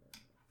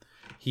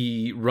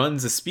 He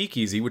runs a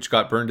speakeasy which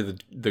got burned to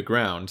the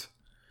ground,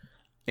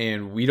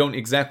 and we don't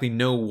exactly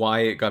know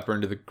why it got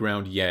burned to the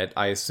ground yet.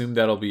 I assume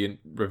that'll be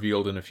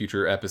revealed in a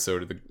future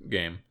episode of the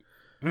game.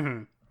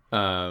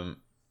 Mm-hmm.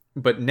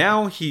 But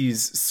now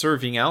he's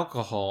serving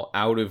alcohol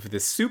out of the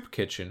soup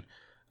kitchen,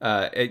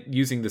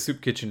 using the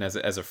soup kitchen as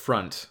a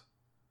front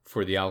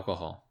for the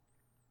alcohol.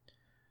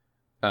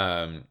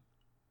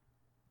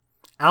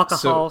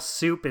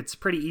 Soup, it's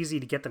pretty easy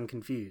to get them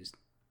confused.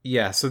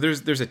 Yeah, so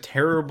there's a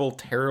terrible,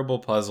 terrible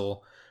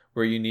puzzle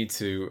where you need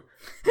to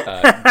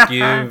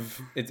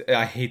give.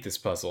 I hate this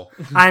puzzle.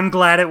 I'm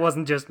glad it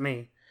wasn't just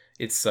me.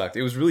 It sucked.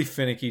 It was really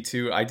finicky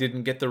too. I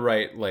didn't get the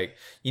right, like,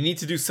 you need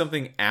to do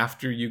something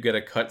after you get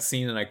a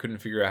cutscene, and I couldn't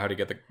figure out how to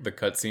get the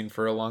cutscene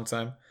for a long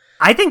time.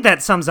 I think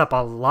that sums up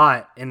a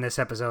lot in this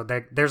episode.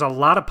 There's a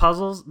lot of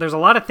puzzles. There's a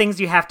lot of things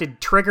you have to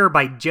trigger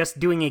by just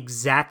doing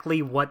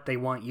exactly what they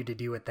want you to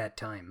do at that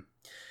time.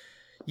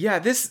 Yeah,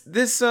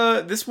 this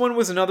one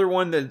was another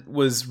one that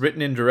was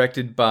written and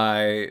directed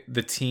by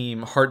the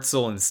team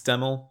Hartzell and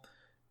Stemmel.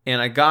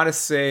 And I gotta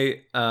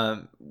say,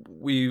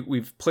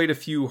 we've played a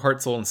few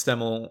Hartzell and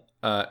Stemmel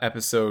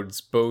episodes,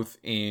 both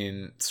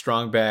in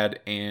Strong Bad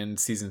and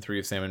Season 3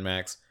 of Sam &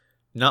 Max.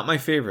 Not my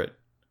favorite.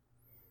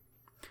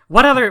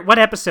 What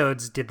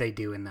episodes did they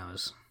do in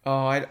those?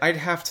 Oh, I'd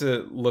have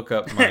to look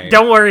up my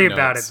Don't worry notes.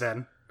 about it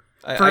then.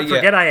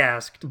 Forget I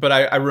asked. But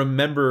I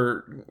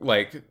remember,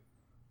 like,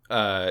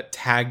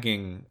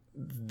 tagging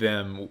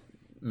them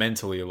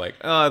mentally, like,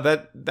 oh,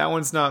 that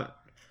one's not...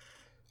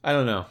 I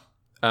don't know.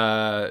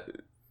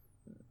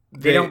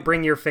 They don't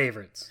bring your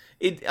favorites.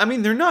 I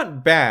mean, they're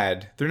not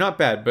bad. They're not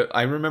bad, but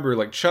I remember,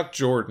 like, Chuck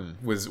Jordan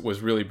was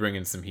really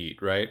bringing some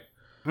heat, right?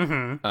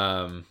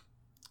 Mm-hmm.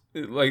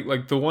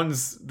 Like the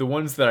ones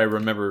that I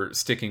remember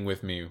sticking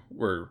with me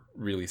were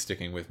really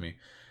sticking with me.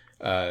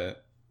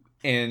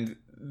 And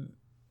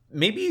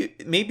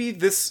maybe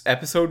this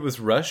episode was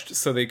rushed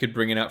so they could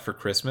bring it out for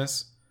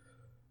Christmas.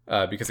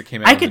 Because it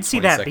came out I on could the see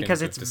that 22nd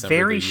because of it's December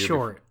very the year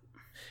short. before.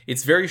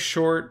 It's very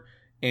short,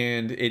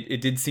 and it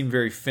did seem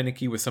very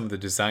finicky with some of the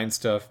design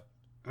stuff.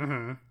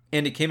 Mm-hmm.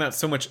 And it came out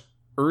so much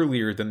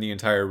earlier than the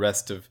entire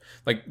rest of...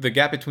 Like, the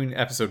gap between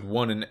episode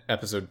 1 and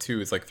episode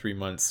 2 is like 3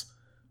 months,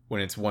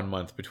 when it's 1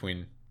 month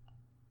between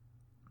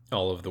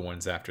all of the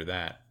ones after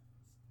that.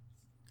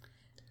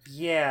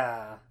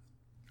 Yeah.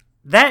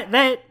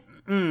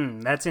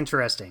 That's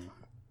interesting.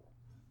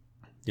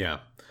 Yeah.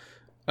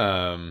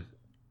 But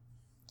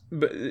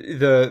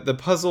the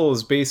puzzle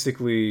is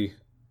basically...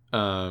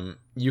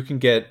 you can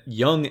get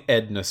young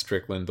Edna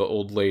Strickland, the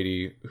old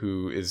lady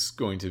who is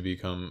going to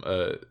become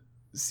a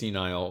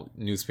senile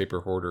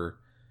newspaper hoarder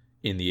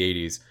in the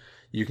 80s.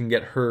 You can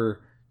get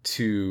her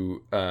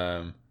to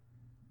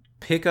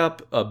pick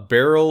up a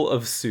barrel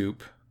of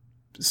soup.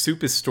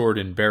 Soup is stored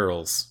in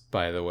barrels,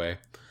 by the way.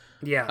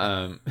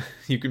 Yeah.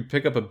 You can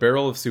pick up a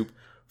barrel of soup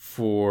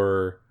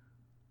for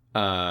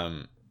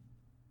a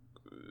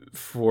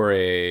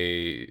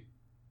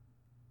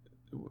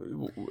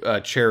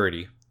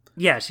charity.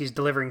 Yeah, she's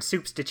delivering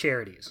soups to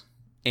charities.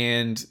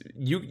 And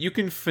you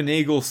can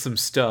finagle some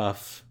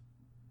stuff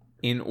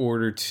in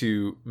order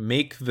to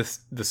make the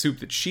soup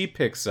that she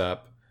picks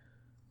up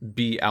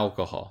be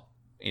alcohol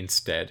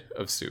instead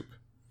of soup.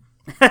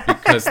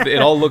 Because it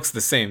all looks the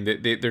same.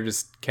 They're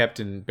just kept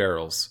in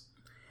barrels.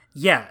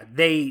 Yeah,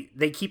 they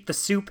keep the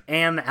soup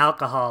and the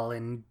alcohol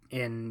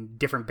in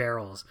different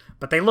barrels,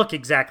 but they look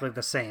exactly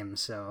the same,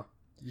 so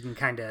you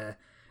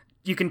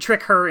can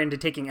trick her into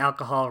taking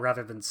alcohol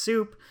rather than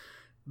soup.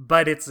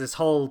 But it's this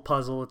whole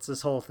puzzle. It's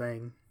this whole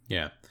thing.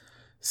 Yeah.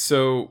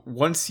 So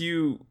once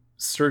you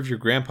serve your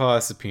grandpa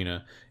a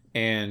subpoena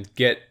and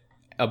get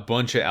a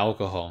bunch of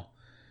alcohol,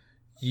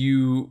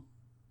 you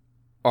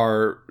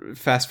are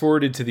fast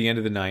forwarded to the end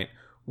of the night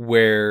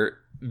where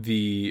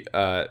the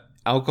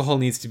alcohol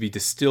needs to be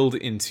distilled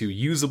into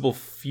usable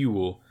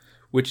fuel,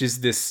 which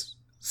is this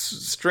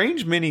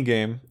strange mini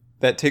game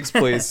that takes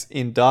place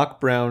in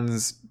Doc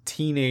Brown's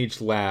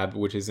teenage lab,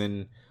 which is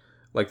in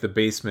like the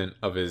basement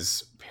of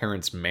his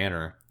parents'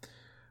 manor,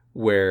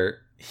 where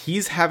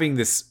he's having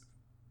this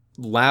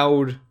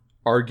loud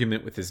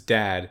argument with his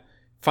dad,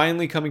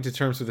 finally coming to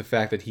terms with the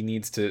fact that he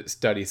needs to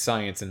study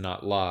science and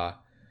not law.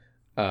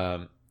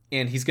 And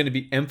he's going to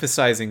be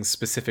emphasizing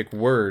specific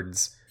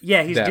words.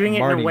 Yeah, he's doing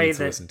it in a way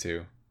that listen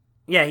to.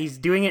 Yeah, he's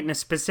doing it in a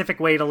specific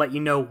way to let you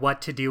know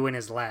what to do in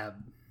his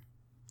lab.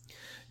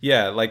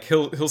 Yeah, like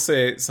he'll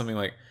say something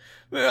like,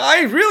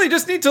 "I really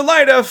just need to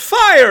light a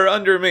fire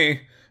under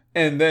me."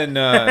 And then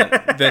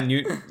then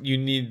you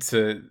need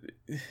to...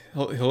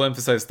 He'll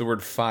emphasize the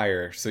word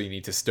fire, so you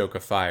need to stoke a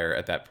fire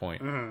at that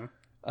point. Mm-hmm.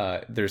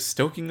 There's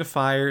stoking a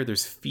fire,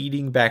 there's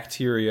feeding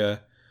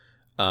bacteria,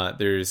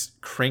 there's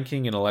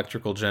cranking an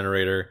electrical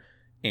generator,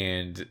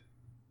 and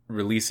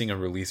releasing a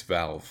release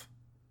valve.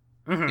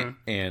 Mm-hmm.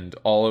 And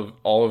all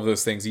of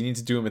those things, you need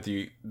to do them at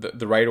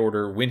the right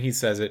order when he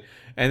says it.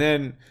 And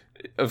then,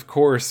 of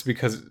course,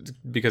 because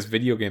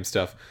video game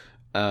stuff...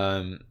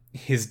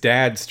 his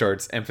dad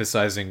starts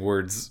emphasizing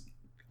words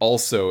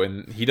also,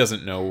 and he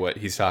doesn't know what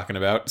he's talking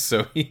about,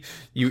 so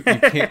you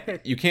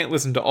can't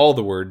listen to all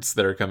the words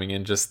that are coming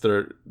in, just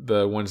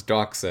the ones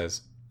Doc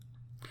says.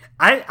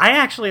 I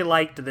actually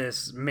liked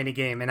this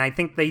minigame, and I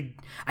think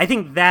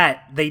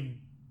that they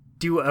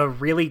do a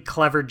really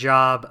clever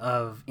job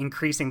of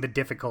increasing the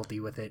difficulty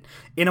with it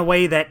in a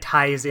way that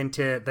ties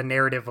into the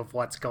narrative of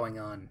what's going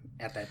on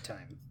at that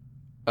time.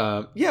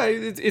 Yeah,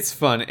 it's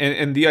fun,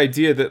 and the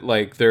idea that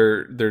like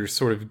they're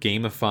sort of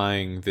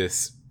gamifying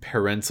this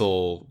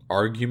parental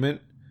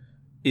argument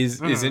is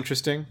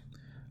interesting.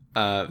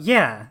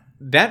 Yeah,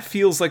 that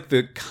feels like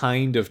the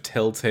kind of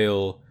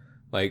Telltale,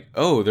 like,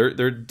 oh,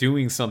 they're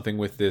doing something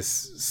with this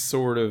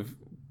sort of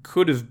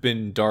could have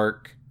been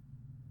dark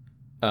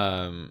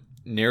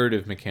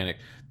narrative mechanic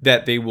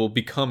that they will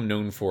become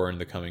known for in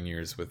the coming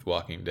years with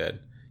Walking Dead,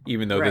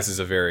 even though this is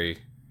a very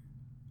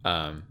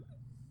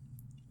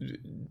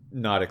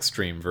not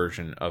extreme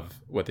version of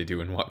what they do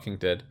in Walking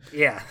Dead.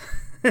 Yeah.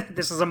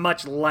 This is a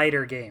much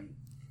lighter game.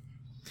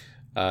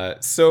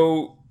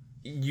 So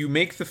you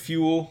make the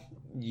fuel,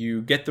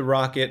 you get the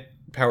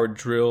rocket-powered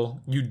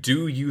drill. You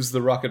do use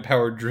the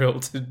rocket-powered drill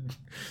to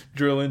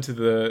drill into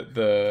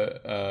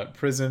the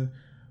prison,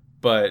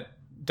 but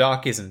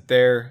Doc isn't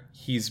there.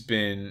 He's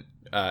been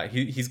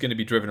he's going to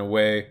be driven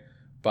away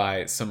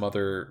by some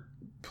other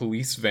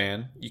police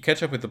van. You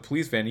catch up with the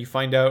police van. You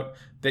find out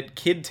that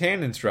Kid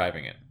Tannen's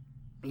driving it.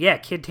 Yeah,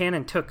 Kid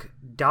Tannen took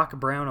Doc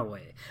Brown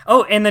away.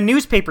 Oh, and the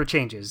newspaper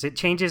changes. It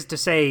changes to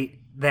say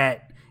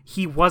that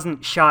he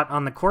wasn't shot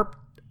on the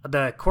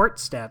court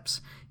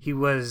steps. He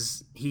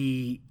was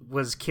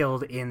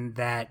killed in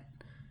that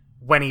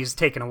when he's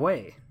taken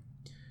away.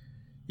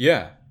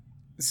 Yeah.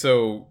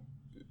 So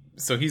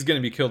he's going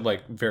to be killed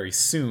like very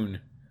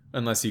soon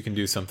unless you can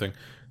do something.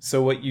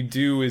 So what you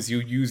do is you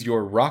use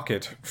your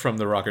rocket from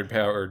the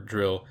rocket-powered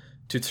drill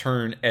to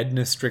turn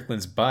Edna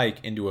Strickland's bike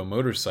into a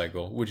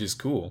motorcycle, which is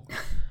cool.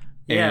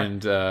 Yeah.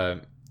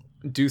 And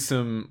do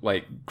some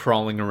like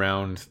crawling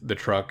around the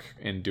truck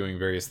and doing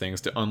various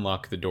things to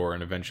unlock the door,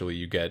 and eventually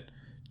you get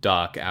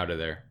Doc out of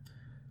there.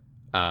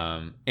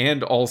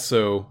 And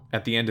also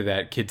at the end of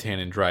that, Kid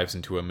Tannen drives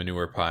into a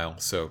manure pile,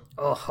 so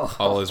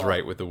all is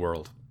right with the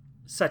world.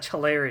 Such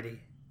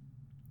hilarity.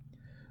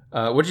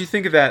 What did you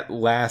think of that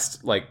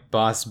last like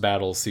boss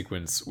battle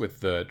sequence with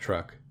the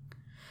truck?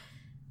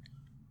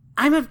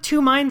 I'm of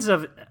two minds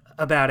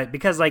about it,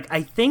 because like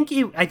I think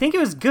it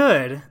was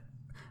good.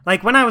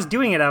 Like when I was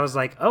doing it, I was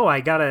like, oh, I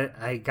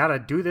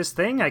gotta do this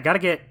thing. I gotta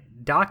get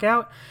Doc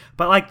out.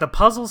 But like the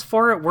puzzles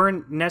for it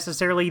weren't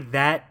necessarily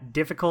that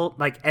difficult.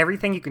 Like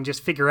everything you can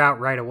just figure out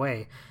right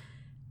away.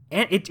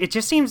 And it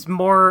just seems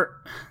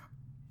more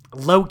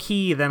low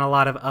key than a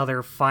lot of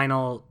other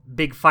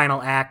big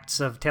final acts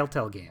of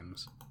Telltale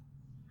games.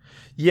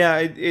 Yeah,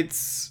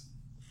 it's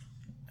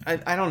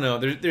I don't know.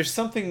 There's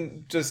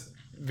something just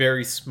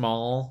very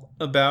small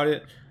about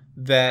it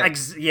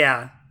that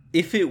yeah.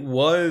 If it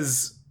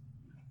was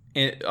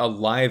a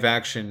live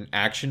action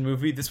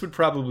movie, this would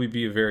probably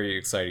be a very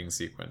exciting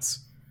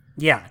sequence.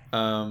 Yeah.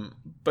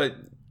 But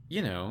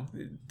you know,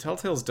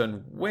 Telltale's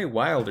done way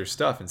wilder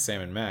stuff in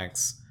Sam &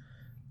 Max.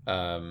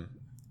 And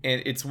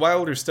it's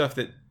wilder stuff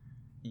that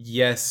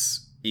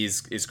is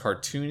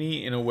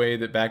cartoony in a way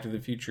that Back to the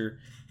Future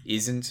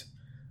isn't.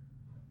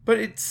 But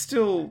it's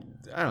still,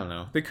 I don't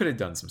know. They could have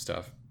done some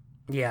stuff.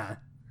 Yeah.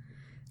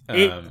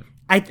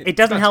 It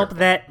doesn't help terrible.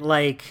 That,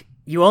 like,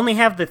 you only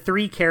have the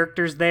 3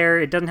 characters there.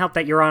 It doesn't help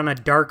that you're on a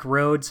dark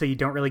road, so you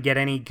don't really get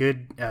any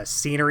good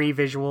scenery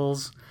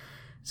visuals.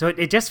 So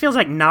it just feels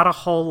like not a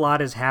whole lot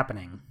is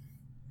happening.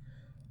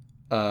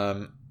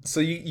 So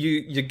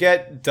you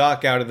get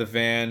Doc out of the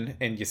van,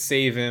 and you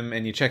save him,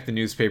 and you check the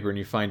newspaper, and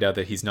you find out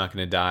that he's not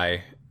going to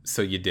die,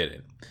 so you did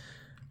it.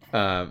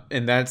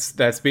 And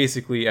that's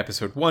basically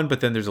episode 1, but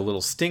then there's a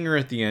little stinger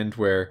at the end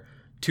where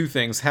 2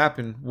 things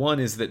happen. One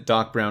is that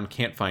Doc Brown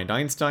can't find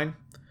Einstein.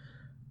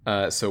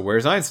 So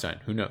where's Einstein?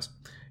 Who knows?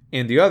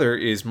 And the other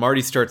is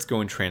Marty starts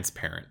going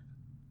transparent.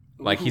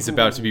 Like he's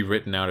about to be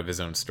written out of his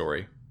own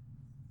story.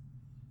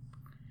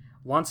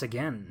 Once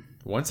again,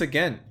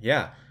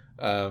 yeah.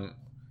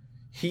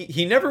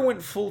 He never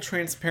went full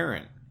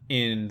transparent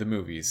in the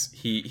movies.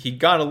 He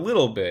got a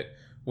little bit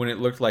when it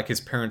looked like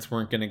his parents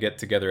weren't going to get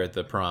together at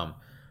the prom.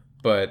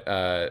 But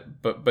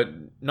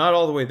not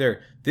all the way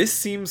there. This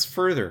seems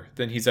further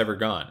than he's ever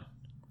gone.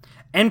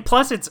 And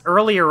plus, it's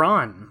earlier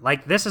on.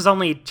 Like, this is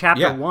only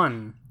chapter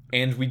 1.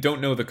 And we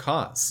don't know the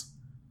cause.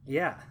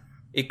 Yeah.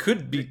 It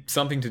could be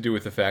something to do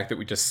with the fact that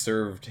we just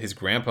served his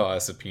grandpa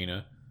a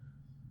subpoena.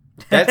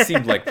 That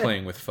seemed like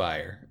playing with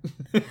fire.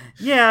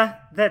 Yeah,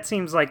 that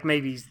seems like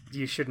maybe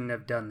you shouldn't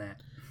have done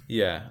that.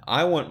 Yeah,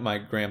 I want my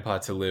grandpa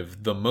to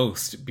live the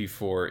most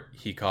before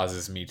he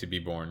causes me to be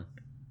born.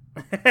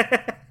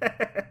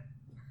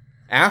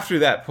 After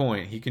that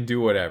point, he can do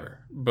whatever.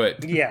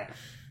 But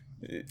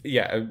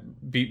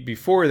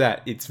before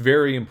that, it's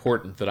very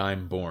important that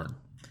I'm born.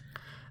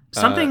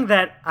 Something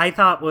that I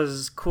thought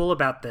was cool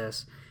about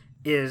this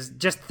is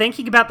just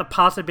thinking about the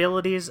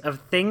possibilities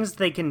of things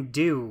they can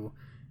do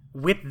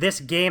with this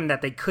game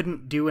that they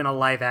couldn't do in a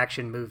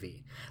live-action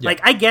movie. Yeah. Like,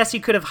 I guess you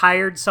could have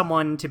hired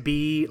someone to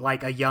be,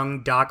 like, a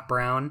young Doc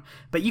Brown,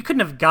 but you couldn't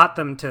have got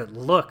them to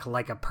look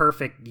like a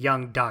perfect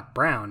young Doc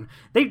Brown.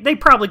 They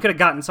probably could have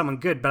gotten someone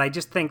good, but I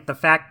just think the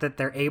fact that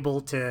they're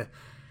able to...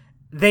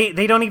 They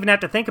don't even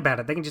have to think about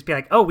it. They can just be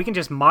like, oh, we can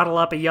just model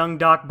up a young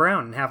Doc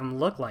Brown and have him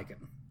look like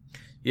him.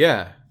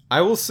 Yeah,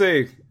 I will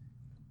say,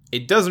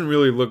 it doesn't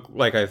really look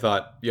like I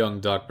thought young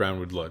Doc Brown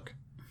would look.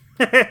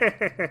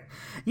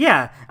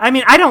 Yeah, I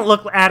mean, I don't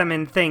look at him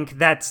and think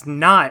that's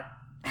not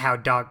how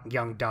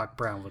young Doc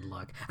Brown would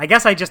look. I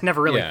guess I just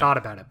never really thought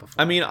about it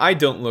before. I mean, I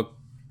don't look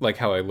like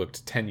how I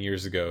looked 10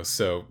 years ago.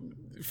 So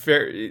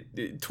fair,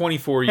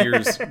 24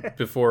 years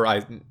before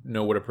I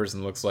know what a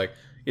person looks like,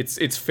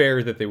 it's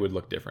fair that they would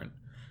look different.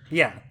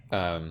 Yeah.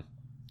 But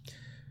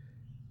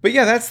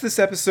yeah, that's this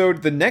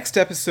episode. The next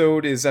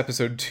episode is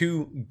episode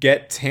 2,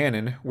 Get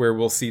Tannen, where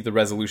we'll see the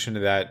resolution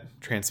of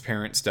that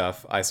transparent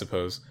stuff, I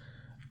suppose.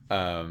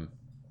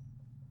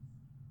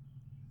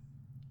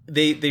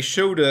 They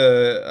showed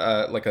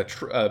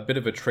a bit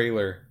of a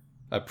trailer,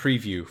 a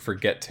preview for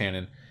Get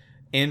Tannen,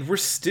 and we're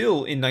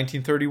still in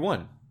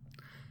 1931.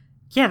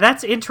 Yeah,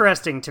 that's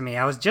interesting to me.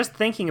 I was just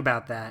thinking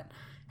about that.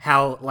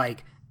 How,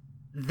 like,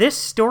 this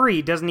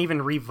story doesn't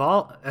even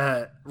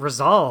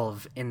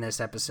resolve in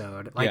this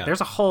episode. Like,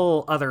 there's a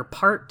whole other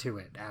part to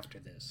it after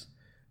this.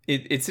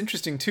 It's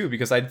interesting, too,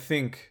 because I'd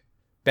think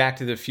Back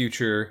to the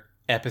Future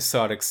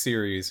episodic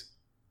series,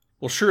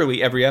 well,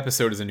 surely every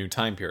episode is a new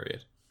time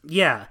period.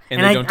 Yeah,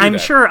 and I'm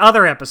sure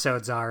other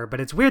episodes are,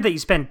 but it's weird that you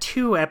spend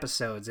 2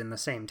 episodes in the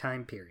same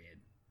time period.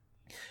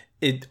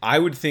 I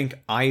would think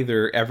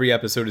either every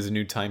episode is a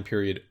new time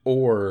period,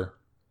 or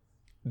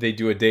they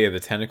do a Day of the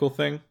Tentacle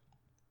thing,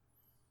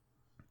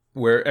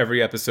 where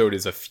every episode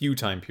is a few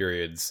time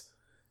periods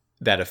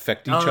that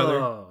affect each other.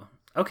 Oh,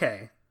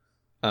 okay.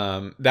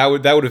 That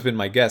would have been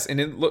my guess, and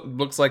it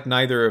looks like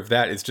neither of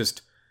that is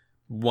just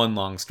one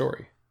long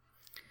story.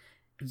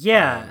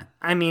 Yeah,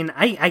 I mean,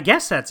 I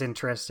guess that's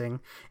interesting.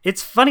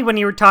 It's funny when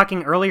you were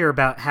talking earlier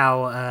about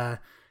how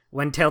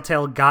when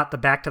Telltale got the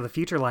Back to the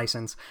Future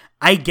license,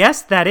 I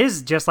guess that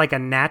is just like a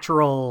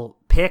natural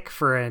pick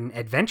for an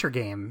adventure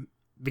game,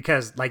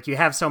 because like you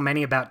have so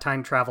many about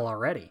time travel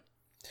already.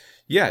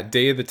 Yeah,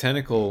 Day of the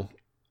Tentacle,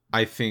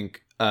 I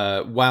think,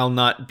 while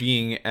not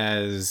being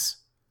as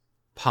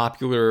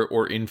popular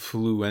or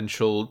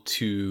influential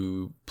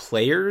to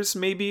players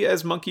maybe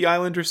as Monkey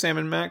Island or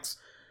Sam & Max,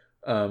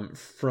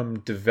 from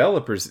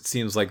developers, it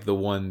seems like the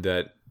one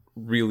that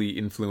really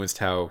influenced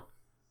how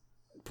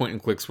point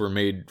and clicks were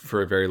made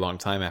for a very long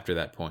time after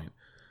that point.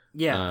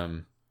 Yeah.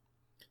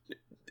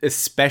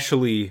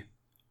 Especially,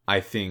 I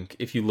think,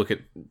 if you look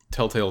at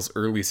Telltale's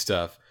early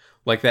stuff,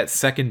 like that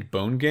second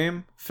Bone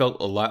game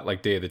felt a lot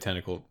like Day of the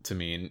Tentacle to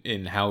me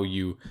in how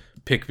you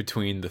pick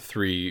between the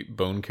 3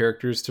 Bone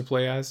characters to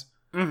play as.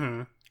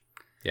 Mm-hmm.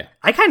 Yeah.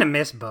 I kind of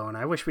miss Bone.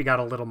 I wish we got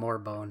a little more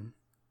Bone.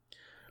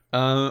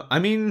 I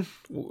mean,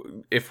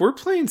 if we're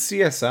playing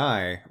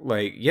CSI,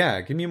 like, yeah,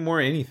 give me more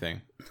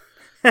anything.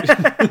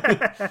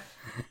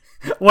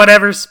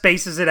 Whatever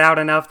spaces it out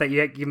enough that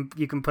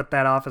you can put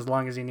that off as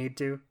long as you need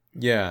to.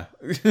 Yeah.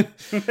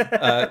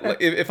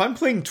 If I'm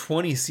playing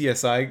 20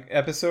 CSI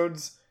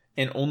episodes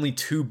and only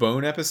 2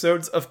 Bone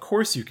episodes, of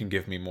course you can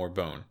give me more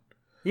Bone.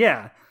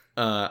 Yeah.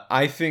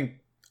 I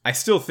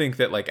still think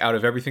that, like, out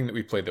of everything that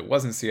we played that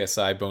wasn't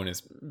CSI,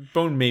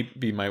 Bone may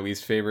be my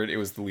least favorite. It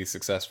was the least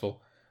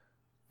successful.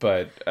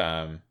 But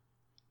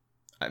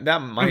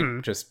that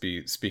might just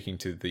be speaking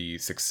to the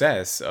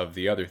success of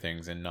the other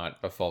things and not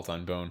a fault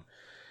on Bone.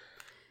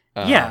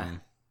 Yeah.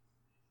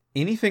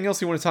 Anything else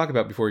you want to talk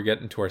about before we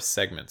get into our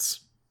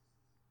segments?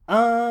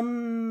 Let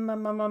me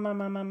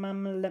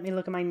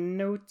look at my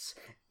notes.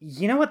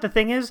 You know what the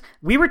thing is?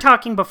 We were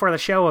talking before the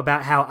show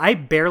about how I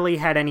barely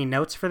had any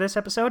notes for this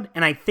episode,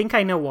 and I think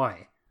I know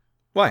why.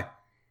 Why?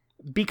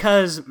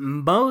 Because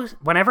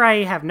whenever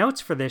I have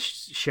notes for this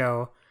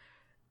show,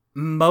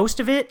 most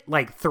of it,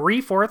 like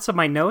 3/4 of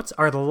my notes,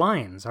 are the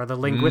lines, are the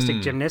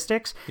linguistic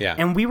gymnastics. Yeah.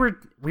 And we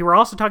were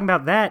also talking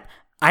about that.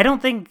 I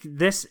don't think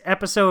this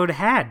episode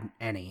had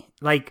any.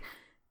 Like,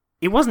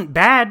 it wasn't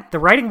bad. The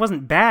writing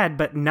wasn't bad,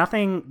 but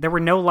there were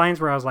no lines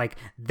where I was like,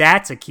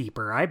 that's a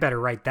keeper. I better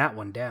write that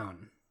one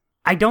down.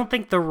 I don't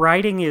think the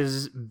writing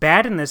is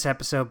bad in this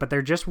episode, but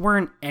there just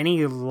weren't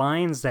any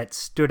lines that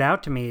stood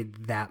out to me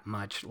that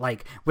much.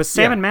 Like, with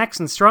Sam and Max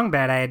and Strong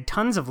Bad, I had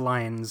tons of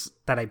lines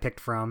that I picked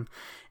from.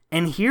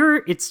 And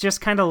here, it's just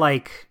kind of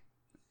like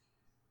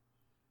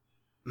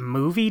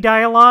movie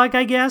dialogue,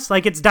 I guess.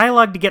 Like, it's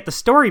dialogue to get the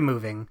story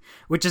moving,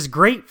 which is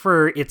great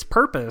for its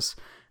purpose,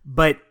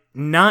 but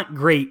not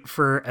great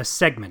for a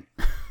segment.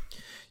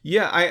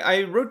 Yeah,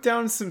 I wrote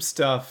down some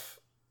stuff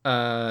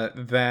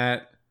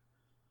that...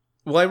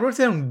 Well, I wrote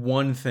down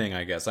one thing,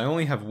 I guess. I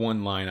only have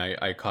one line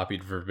I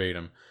copied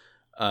verbatim.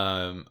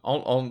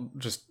 I'll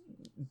just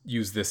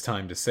use this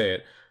time to say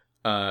it.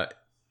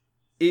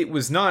 It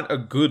was not a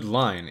good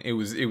line. It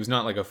was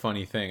not like a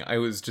funny thing. It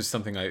was just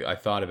something I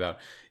thought about.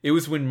 It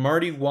was when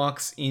Marty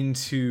walks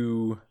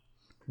into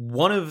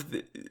one of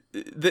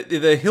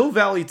the Hill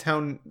Valley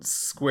Town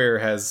Square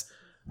has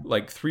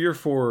like 3 or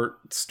 4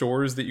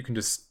 stores that you can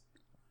just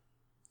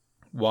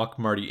walk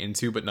Marty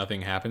into, but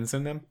nothing happens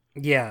in them.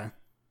 Yeah.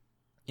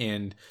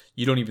 And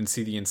you don't even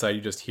see the inside,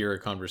 you just hear a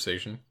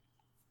conversation.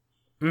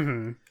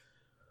 Mm-hmm.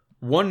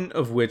 One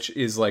of which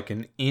is like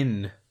an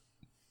inn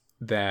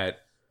that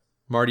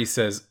Marty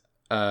says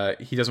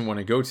he doesn't want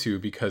to go to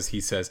because he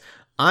says,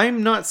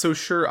 I'm not so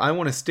sure I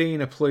want to stay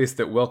in a place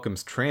that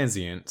welcomes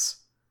transients.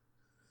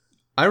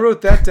 I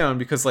wrote that down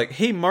because, like,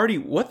 hey, Marty,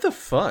 what the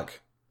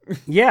fuck?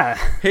 Yeah.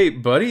 Hey,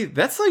 buddy,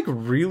 that's like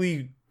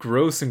really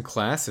gross and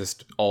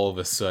classist all of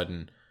a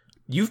sudden.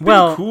 You've been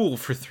Well- cool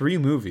for 3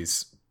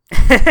 movies.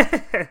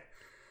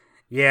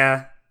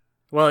 Yeah.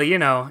 Well, you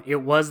know,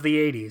 it was the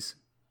 80s.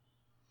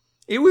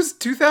 It was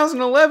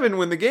 2011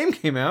 when the game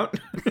came out.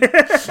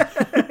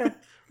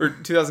 Or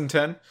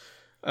 2010.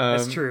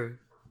 That's true.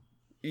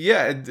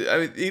 Yeah,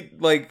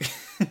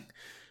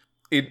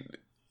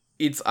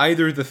 it's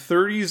either the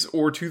 30s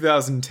or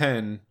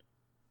 2010.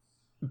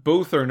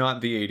 Both are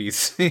not the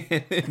 80s.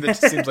 That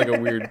just seems like a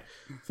weird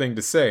thing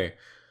to say.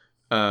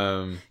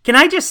 Can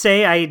I just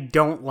say I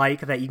don't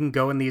like that you can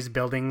go in these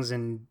buildings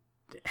and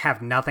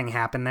have nothing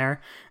happen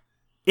there?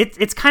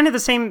 It's kind of the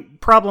same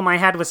problem I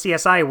had with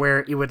CSI, where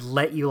it would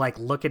let you like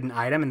look at an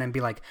item and then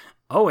be like,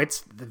 "Oh,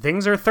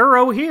 things are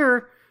thorough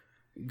here.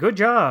 Good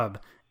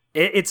job."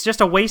 It's just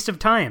a waste of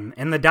time,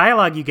 and the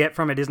dialogue you get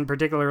from it isn't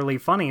particularly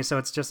funny. So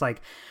it's just like,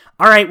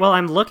 all right, well,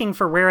 I'm looking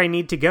for where I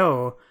need to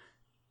go.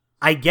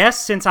 I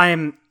guess since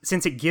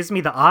it gives me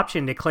the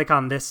option to click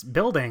on this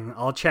building,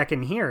 I'll check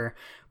in here.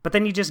 But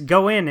then you just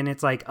go in, and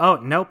it's like, oh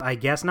nope, I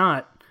guess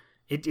not.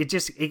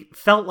 It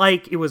felt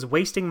like it was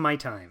wasting my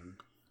time.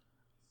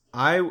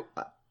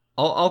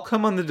 I'll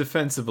come on the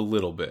defensive a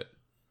little bit.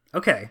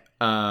 Okay.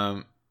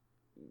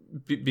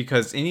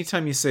 Because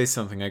anytime you say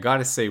something, I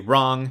gotta say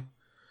wrong.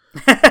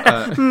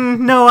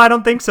 No, I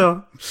don't think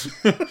so.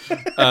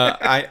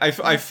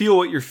 I feel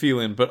what you're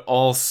feeling, but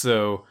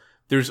also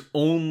there's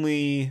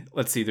only,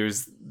 let's see,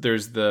 there's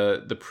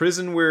the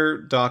prison where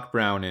Doc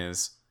Brown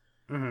is.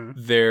 Mm-hmm.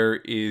 There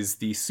is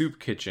the soup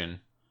kitchen.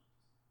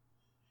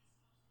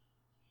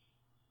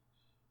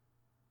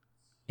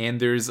 And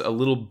there's a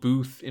little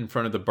booth in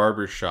front of the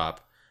barber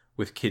shop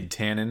with Kid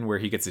Tannen where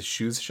he gets his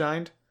shoes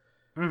shined.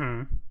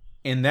 Mm-hmm.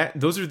 And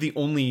those are the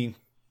only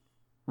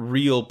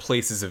real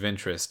places of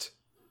interest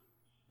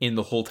in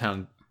the whole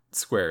town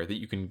square that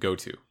you can go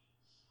to.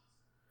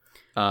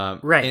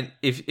 Right. And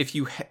if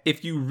you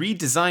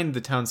redesigned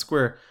the town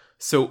square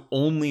so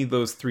only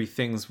those 3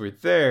 things were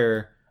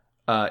there,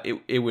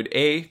 it would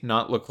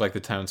not look like the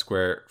town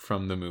square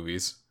from the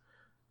movies,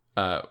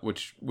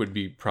 which would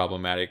be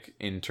problematic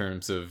in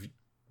terms of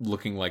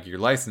looking like your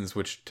license,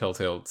 which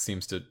Telltale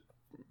seems to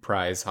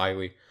prize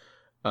highly.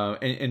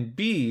 And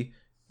B,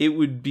 it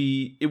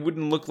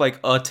wouldn't look like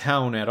a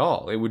town at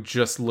all. It would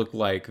just look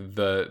like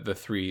the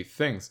 3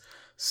 things.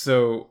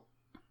 So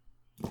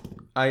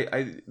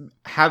I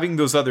having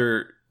those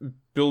other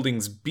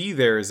buildings be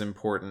there is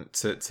important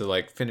to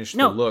like finish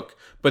the look.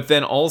 But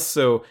then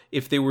also,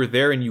 if they were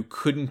there and you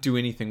couldn't do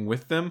anything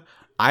with them,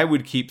 I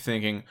would keep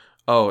thinking,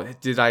 oh,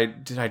 did I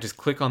just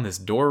click on this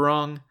door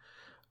wrong?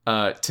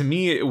 To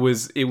me, it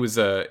was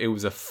a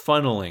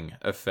funneling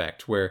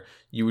effect where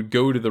you would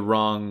go to the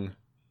wrong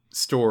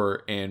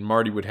store and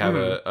Marty would have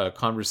a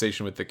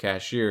conversation with the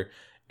cashier,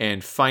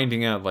 and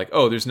finding out like,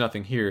 oh, there's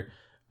nothing here,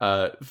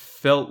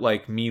 felt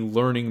like me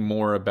learning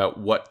more about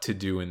what to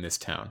do in this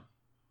town.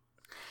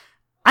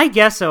 I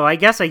guess so. I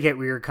guess I get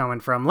where you're coming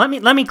from. Let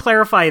me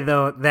clarify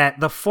though that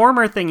the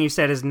former thing you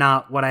said is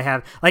not what I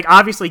have. Like,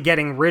 obviously,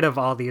 getting rid of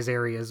all these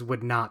areas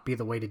would not be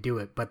the way to do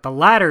it, but the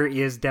latter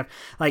is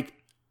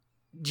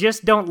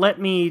just don't let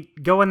me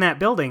go in that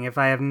building if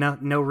I have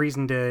no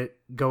reason to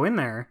go in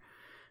there.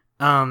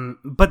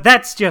 But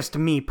that's just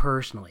me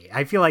personally.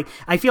 I feel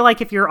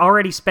like if you're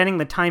already spending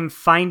the time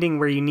finding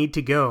where you need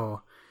to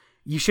go,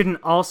 you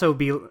shouldn't also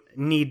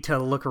need to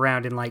look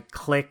around and like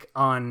click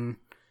on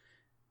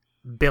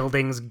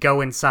buildings, go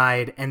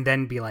inside, and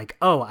then be like,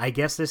 oh, I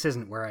guess this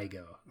isn't where I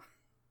go.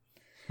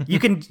 You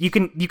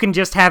can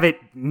just have it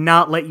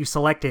not let you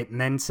select it and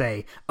then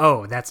say,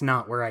 oh, that's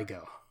not where I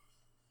go.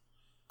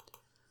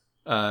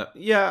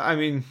 Yeah, I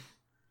mean,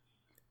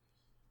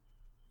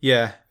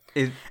 yeah.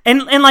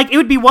 And like, it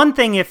would be one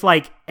thing if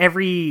like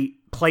every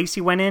place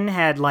you went in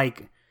had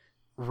like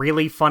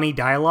really funny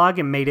dialogue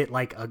and made it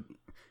like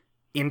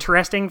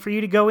interesting for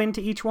you to go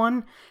into each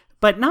one,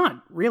 but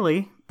not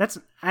really.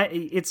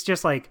 It's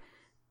just like,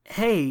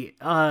 hey,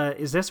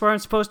 is this where I'm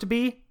supposed to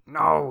be?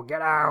 No,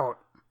 get out.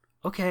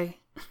 Okay.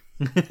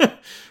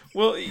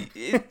 Well,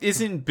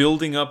 isn't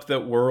building up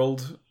that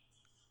world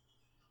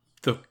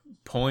the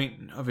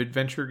point of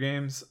adventure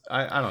games?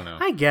 I don't know.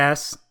 I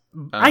guess,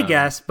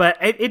 but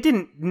it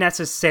didn't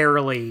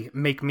necessarily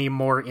make me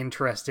more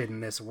interested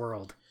in this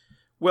world.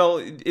 Well,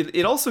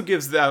 it also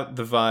gives out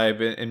the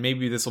vibe, and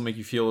maybe this will make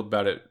you feel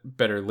about it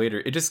better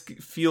later. It just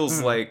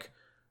feels like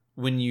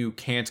when you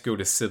can't go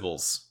to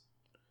Sybil's.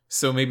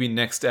 So maybe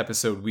next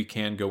episode we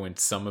can go in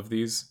some of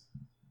these.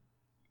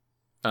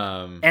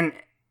 And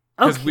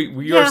because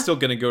we are still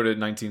going to go to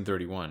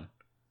 1931.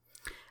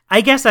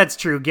 I guess that's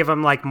true. Give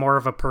them like more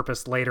of a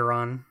purpose later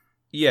on.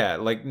 Yeah,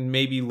 like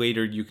maybe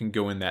later you can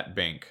go in that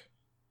bank.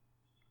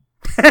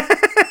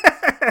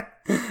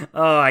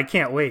 Oh, I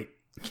can't wait.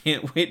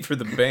 Can't wait for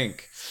the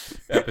bank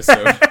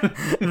episode.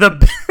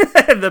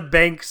 the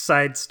bank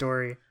side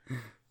story.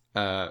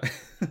 Yeah,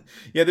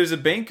 there's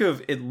a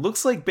it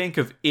looks like Bank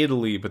of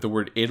Italy, but the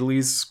word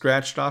Italy's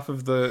scratched off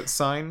of the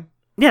sign.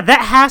 Yeah,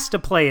 that has to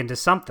play into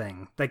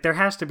something. Like, there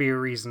has to be a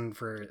reason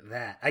for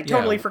that. I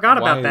totally forgot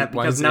about that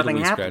because nothing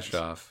happened. Scratched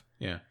off.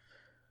 Yeah.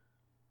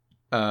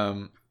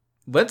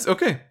 Let's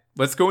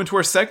let's go into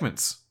our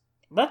segments.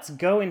 Let's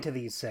go into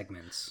these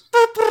segments.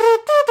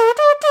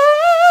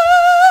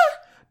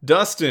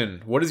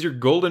 Dustin, what is your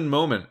golden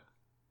moment?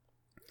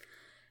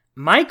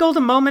 My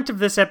golden moment of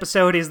this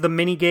episode is the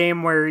mini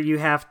game where you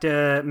have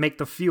to make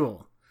the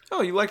fuel.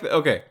 Oh, you like that?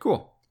 Okay,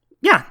 cool.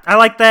 Yeah, I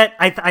like that.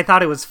 I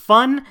thought it was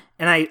fun,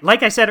 and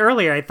like I said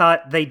earlier, I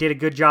thought they did a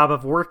good job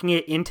of working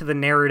it into the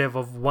narrative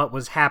of what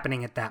was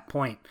happening at that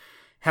point.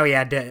 How he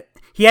had to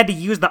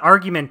use the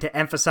argument to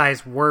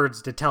emphasize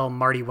words to tell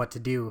Marty what to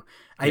do.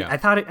 I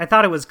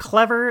thought it was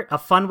clever, a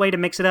fun way to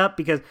mix it up,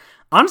 because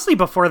honestly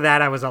before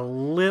that I was a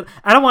little,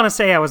 I don't want to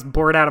say I was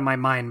bored out of my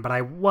mind, but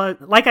I was,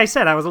 like I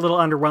said, I was a little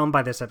underwhelmed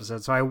by this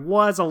episode, so I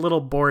was a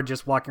little bored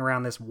just walking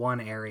around this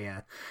one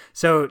area.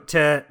 So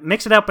to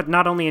mix it up with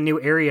not only a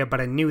new area but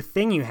a new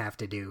thing you have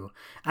to do,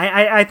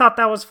 I thought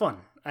that was fun.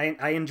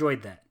 I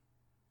enjoyed that.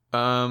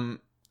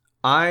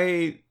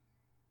 I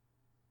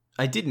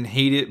didn't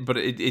hate it, but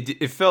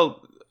it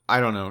felt,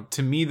 I don't know,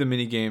 to me the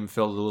minigame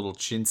felt a little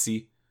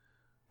chintzy.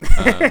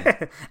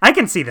 I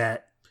can see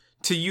that.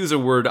 To use a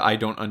word I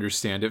don't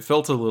understand, it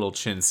felt a little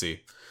chintzy.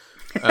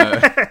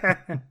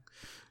 I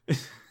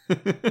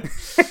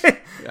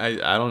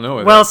don't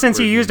know. Well, since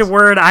you used a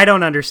word I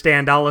don't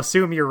understand, I'll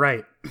assume you're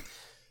right.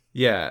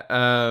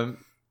 Yeah.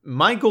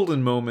 My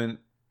golden moment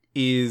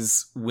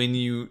is when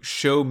you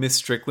show Miss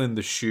Strickland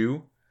the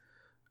shoe.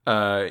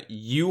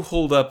 You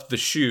hold up the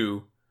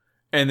shoe,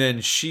 and then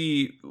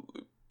she,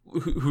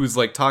 who's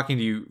like talking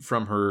to you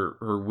from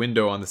her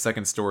window on the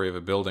second story of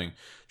a building,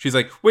 she's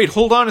like, wait,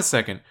 hold on a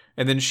second.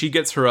 And then she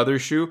gets her other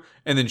shoe,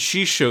 and then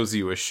she shows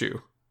you a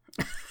shoe.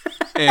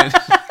 And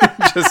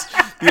just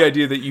the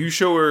idea that you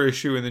show her a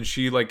shoe, and then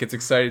she like gets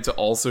excited to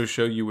also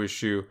show you a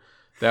shoe.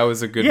 That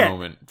was a good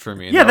moment for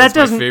me. And that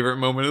was my favorite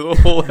moment of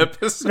the whole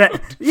episode.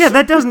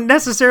 That doesn't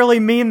necessarily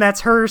mean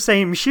that's her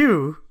same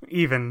shoe,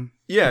 even.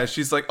 Yeah,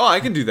 she's like, oh,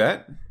 I can do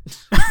that.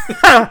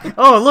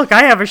 Oh, look,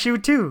 I have a shoe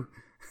too.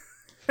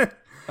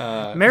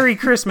 Merry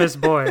Christmas,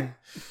 boy.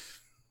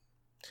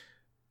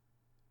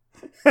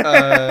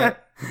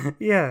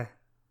 Yeah.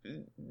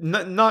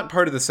 Not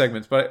part of the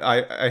segments, but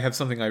I have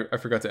something I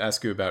forgot to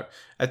ask you about.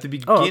 At the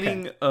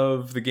beginning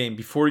of the game,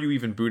 before you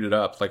even boot it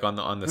up, like on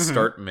the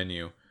start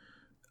menu,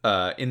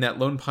 in that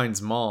Lone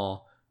Pines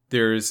Mall,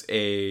 there's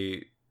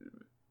a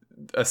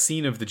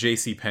scene of the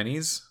J.C.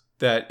 Penney's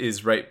that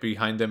is right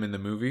behind them in the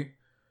movie.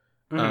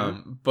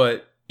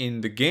 But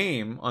in the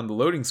game, on the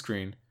loading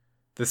screen,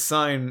 the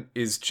sign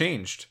is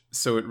changed,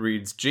 so it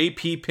reads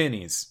J.P.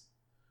 Penney's.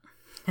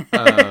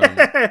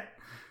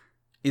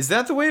 Is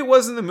that the way it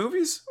was in the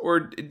movies,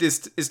 or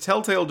is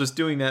Telltale just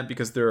doing that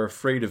because they're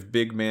afraid of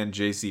big man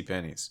J.C.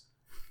 Penney's?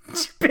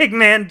 Big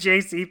man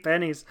J.C.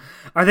 Penney's.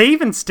 Are they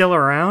even still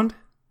around?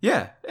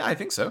 Yeah, I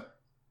think so.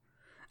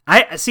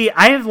 I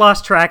have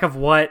lost track of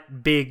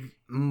what big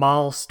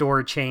mall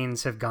store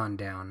chains have gone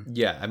down.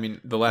 Yeah, I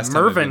mean, the last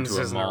time I've been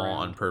to a mall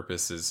on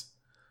purpose is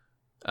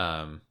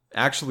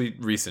actually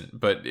recent,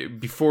 but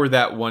before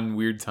that one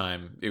weird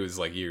time, it was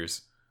like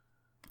years.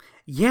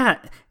 Yeah.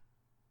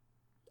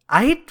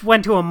 I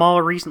went to a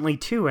mall recently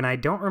too, and I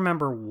don't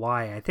remember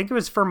why. I think it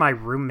was for my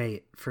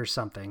roommate for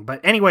something.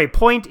 But anyway,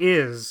 point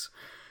is,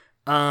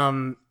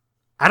 I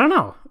don't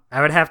know.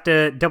 I would have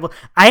to double.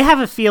 I have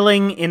a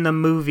feeling in the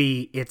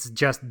movie it's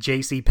just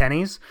J.C.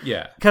 Penney's.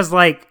 Yeah. Because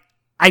like,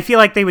 I feel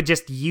like they would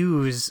just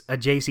use a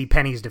J.C.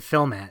 Penney's to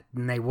film at,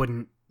 and they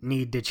wouldn't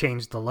need to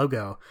change the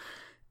logo.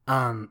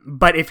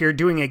 But if you're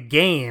doing a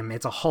game,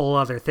 it's a whole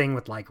other thing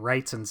with like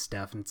rights and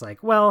stuff. And it's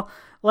like, well,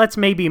 let's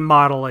maybe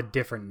model a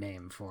different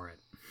name for it.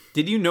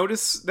 Did you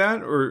notice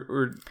that,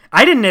 or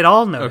I didn't at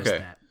all notice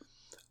that.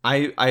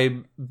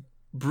 I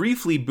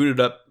briefly booted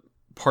up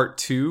part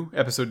 2,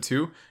 episode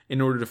 2,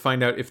 in order to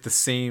find out if the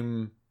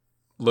same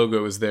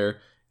logo is there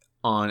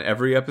on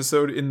every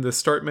episode in the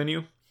start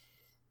menu.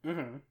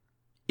 Mm-hmm.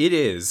 It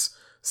is.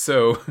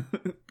 So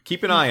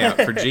keep an eye out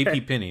for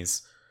J.P.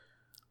 Penney's.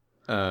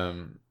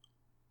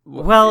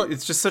 Well,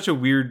 it's just such a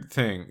weird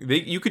thing.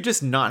 You could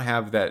just not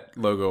have that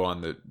logo on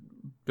the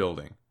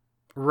building,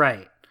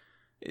 right?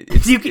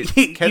 You could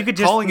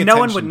just, no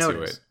one would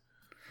notice.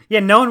 Yeah,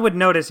 no one would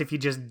notice if you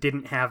just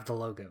didn't have the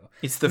logo.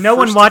 It's the no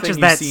first one watches thing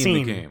you that see scene.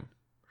 in the game.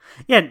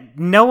 Yeah,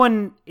 no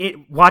one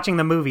watching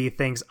the movie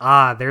thinks,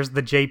 there's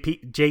the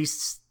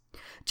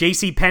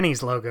J.C.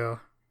 Penney's logo.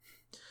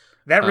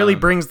 That really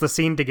brings the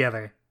scene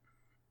together.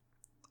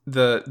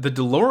 The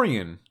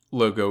DeLorean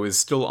logo is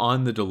still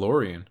on the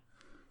DeLorean.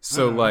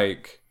 So,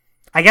 like...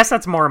 I guess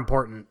that's more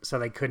important, so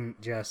they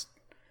couldn't just...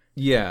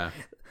 Yeah.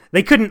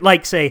 They couldn't,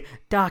 like, say,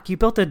 Doc, you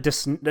built a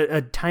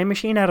time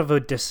machine out of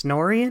a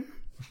DeSnorian?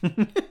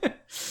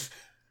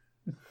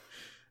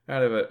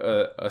 Out of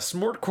a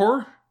Smart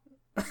Core?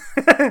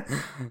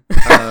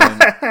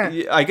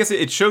 I guess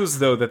it shows,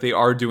 though, that they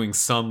are doing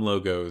some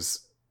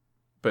logos,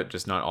 but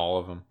just not all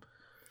of them.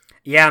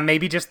 Yeah,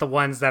 maybe just the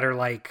ones that are,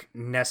 like,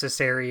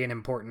 necessary and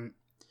important.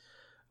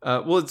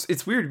 Well,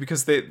 it's weird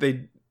because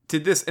they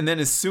did this, and then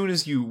as soon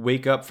as you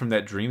wake up from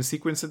that dream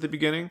sequence at the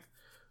beginning,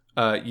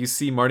 you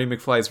see Marty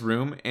McFly's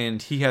room,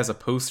 and he has a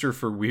poster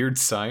for Weird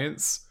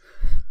Science.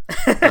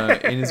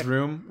 in his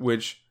room,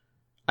 which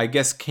I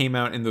guess came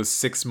out in those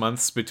 6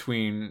 months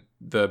between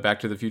the Back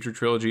to the Future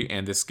trilogy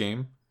and this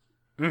game.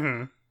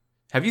 Mm-hmm.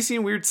 Have you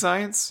seen Weird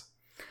Science?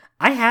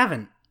 I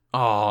haven't.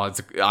 Oh,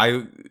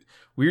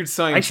 Weird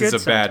Science is a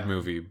sometime. bad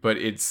movie, but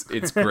it's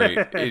great.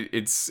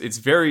 It's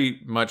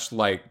very much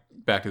like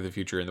Back to the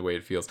Future in the way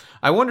it feels.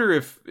 I wonder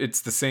if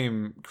it's the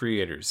same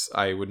creators.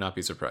 I would not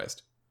be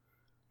surprised.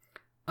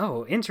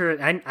 Oh,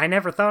 I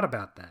never thought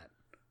about that.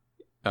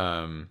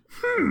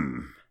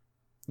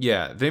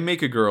 Yeah, they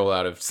make a girl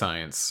out of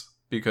science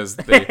because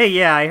they.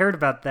 Yeah, I heard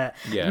about that.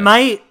 Yeah.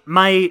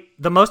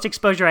 The most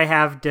exposure I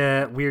have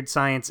to Weird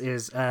Science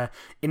is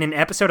in an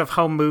episode of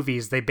Home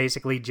Movies. They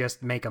basically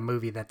just make a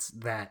movie that's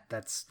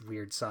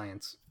Weird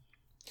Science.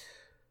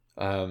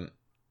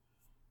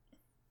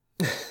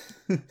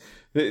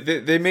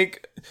 They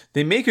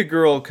make a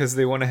girl because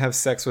they want to have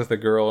sex with a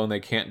girl and they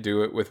can't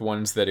do it with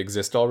ones that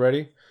exist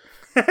already.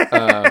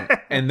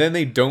 And then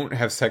they don't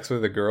have sex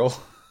with a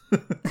girl.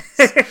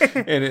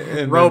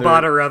 and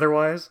Robot or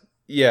otherwise.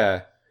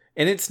 Yeah.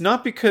 And it's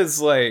not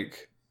because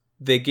like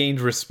they gained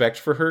respect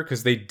for her,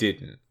 because they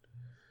didn't.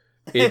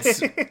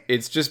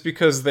 It's just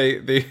because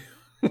they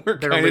were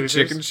kind of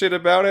chicken shit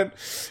about it.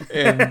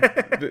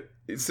 And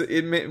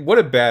what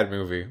a bad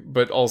movie,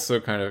 but also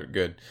kind of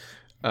good.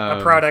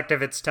 A product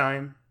of its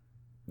time.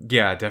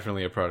 Yeah,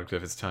 definitely a product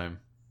of its time.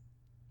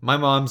 My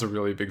mom's a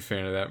really big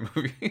fan of that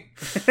movie.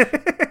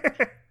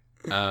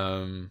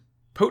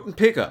 Potent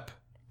pickup,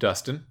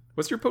 Dustin.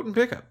 What's your potent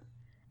pickup?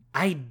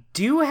 I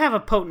do have a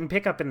potent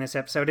pickup in this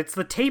episode. It's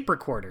the tape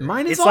recorder.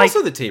 Mine is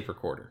also the tape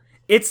recorder.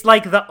 It's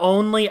like the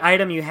only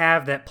item you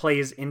have that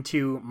plays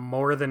into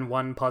more than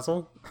one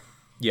puzzle.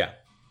 Yeah.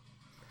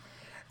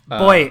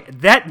 Boy,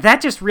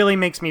 that just really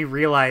makes me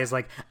realize,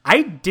 like,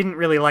 I didn't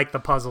really like the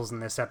puzzles in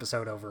this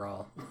episode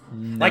overall.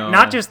 No. Like,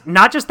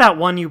 not just that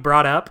one you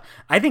brought up.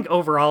 I think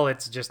overall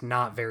it's just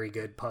not very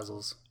good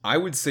puzzles. I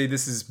would say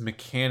this is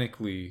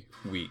mechanically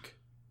weak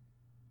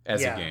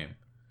as a game.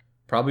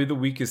 Probably the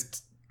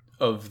weakest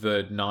of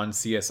the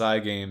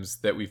non-CSI games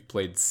that we've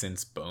played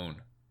since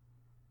Bone.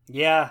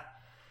 Yeah.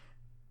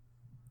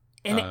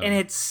 And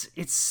it's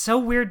so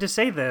weird to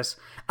say this.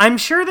 I'm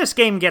sure this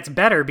game gets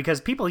better because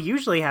people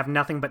usually have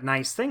nothing but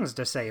nice things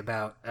to say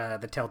about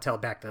the Telltale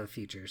Back to the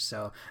Future.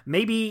 So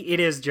maybe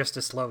it is just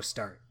a slow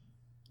start.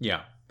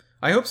 Yeah,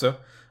 I hope so.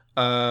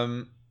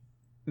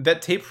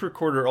 That tape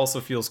recorder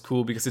also feels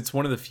cool because it's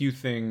one of the few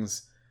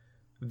things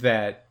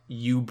that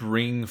you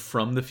bring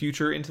from the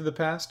future into the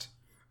past.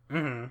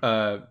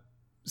 Mm-hmm.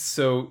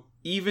 So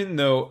even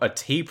though a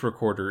tape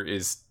recorder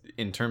is,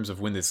 in terms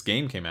of when this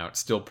game came out,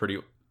 still pretty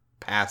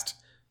past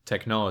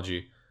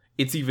technology,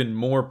 it's even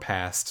more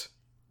past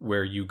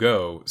where you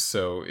go.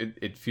 So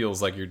it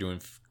feels like you're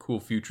doing cool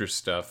future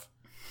stuff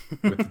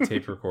with the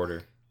tape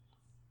recorder.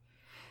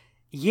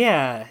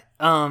 Yeah.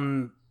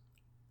 You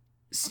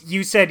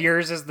said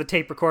yours is the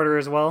tape recorder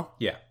as well?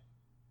 Yeah.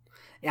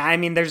 Yeah, I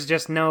mean, there's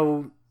just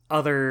no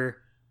other...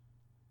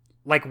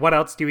 Like, what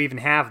else do you even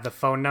have? The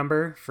phone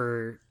number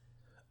for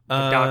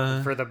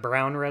for the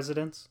Brown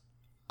residence?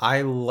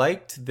 I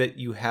liked that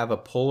you have a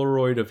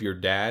Polaroid of your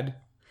dad.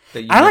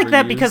 I like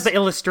that because the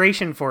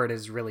illustration for it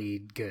is really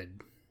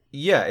good.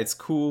 Yeah, it's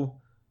cool.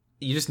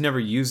 You just never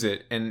use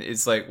it, and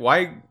it's like,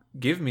 why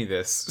give me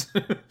this?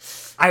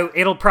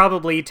 It'll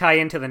probably tie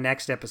into the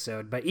next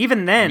episode, but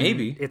even then,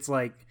 maybe it's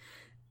like,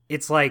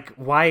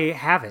 why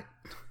have it?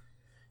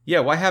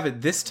 Yeah, why have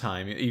it this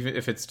time, even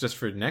if it's just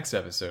for the next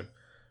episode?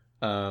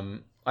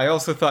 I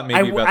also thought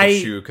maybe about the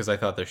shoe because I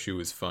thought the shoe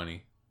was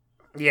funny.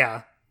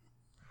 Yeah,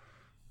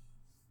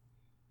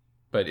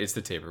 but it's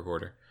the tape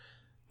recorder.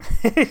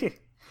 It's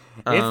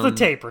the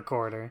tape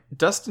recorder.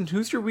 Dustin,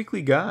 who's your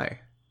weekly guy?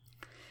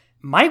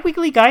 My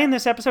weekly guy in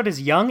this episode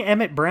is young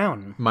Emmett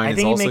Brown. Mine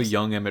is also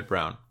young Emmett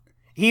Brown.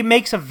 He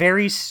makes a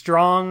very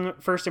strong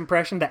first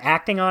impression. The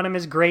acting on him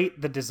is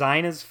great. The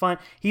design is fun.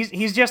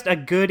 He's just a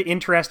good,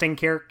 interesting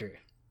character.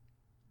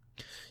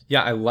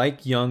 Yeah, I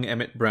like young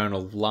Emmett Brown a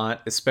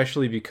lot,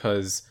 especially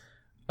because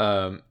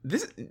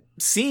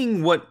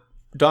seeing what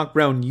Doc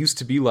Brown used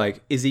to be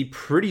like is a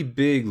pretty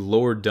big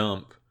lore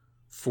dump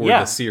for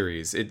the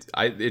series.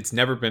 It's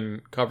never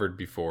been covered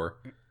before,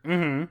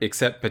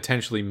 except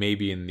potentially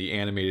maybe in the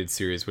animated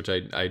series, which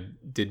I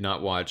did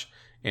not watch,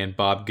 and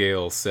Bob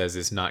Gale says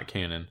is not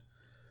canon.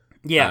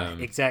 Yeah,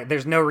 exactly.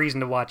 There's no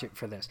reason to watch it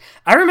for this.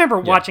 I remember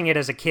watching it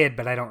as a kid,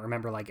 but I don't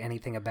remember like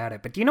anything about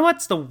it. But do you know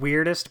what's the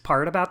weirdest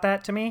part about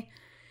that to me?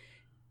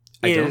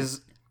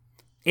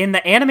 In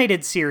the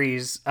animated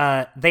series,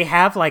 they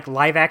have like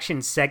live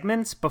action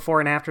segments before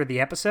and after the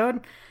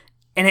episode.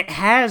 And it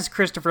has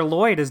Christopher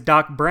Lloyd as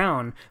Doc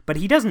Brown, but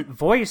he doesn't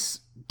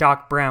voice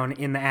Doc Brown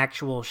in the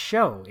actual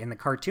show, in the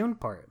cartoon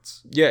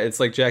parts. Yeah, it's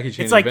like Jackie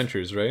Chan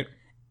Adventures, right?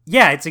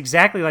 Yeah, it's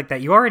exactly like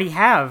that. You already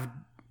have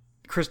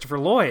Christopher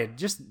Lloyd.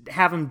 Just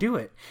have him do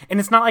it. And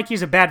it's not like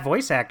he's a bad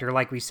voice actor,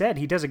 like we said.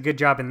 He does a good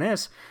job in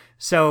this.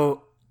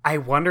 So I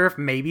wonder if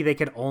maybe they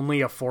could only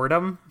afford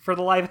him for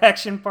the live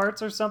action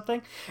parts or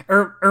something.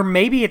 Or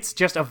maybe it's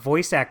just a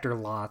voice actor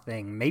law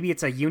thing. Maybe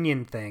it's a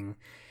union thing.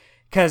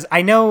 Because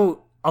I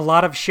know a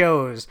lot of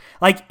shows,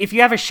 like if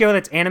you have a show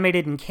that's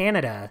animated in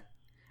Canada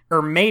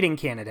or made in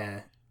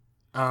Canada,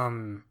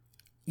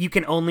 you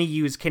can only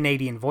use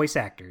Canadian voice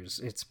actors.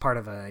 It's part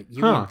of a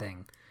union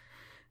thing.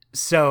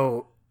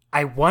 So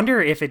I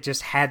wonder if it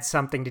just had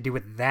something to do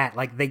with that.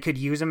 Like they could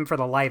use him for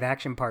the live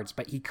action parts,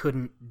 but he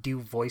couldn't do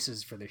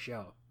voices for the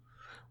show.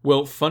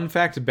 Well, fun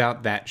fact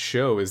about that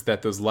show is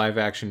that those live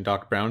action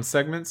Doc Brown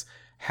segments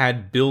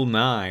had Bill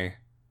Nye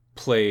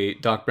play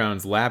Doc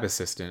Brown's lab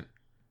assistant.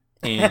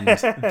 And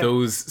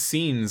those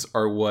scenes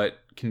are what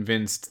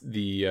convinced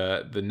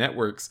the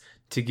networks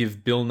to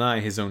give Bill Nye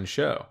his own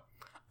show.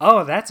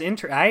 Oh, that's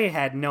I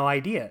had no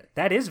idea.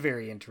 That is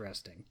very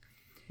interesting.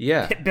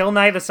 Yeah. Bill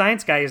Nye the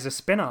Science Guy is a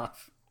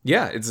spinoff.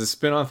 Yeah, it's a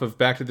spinoff of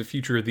Back to the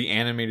Future, the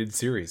animated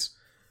series.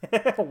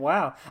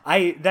 Wow.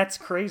 That's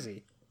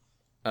crazy.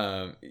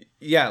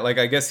 Yeah, like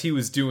I guess he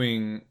was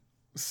doing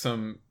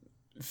some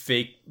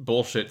fake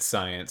bullshit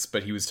science,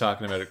 but he was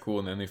talking about it cool,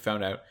 and then they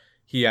found out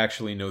he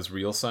actually knows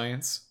real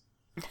science.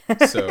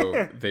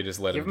 So they just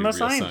let him do real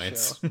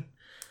science.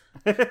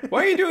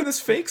 Why are you doing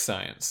this fake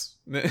science?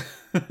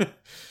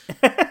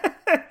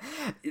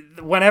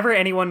 Whenever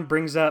anyone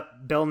brings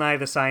up Bill Nye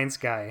the Science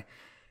Guy,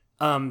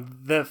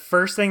 the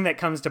first thing that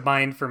comes to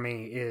mind for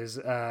me is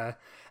was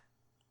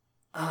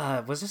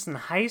this in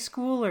high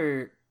school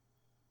or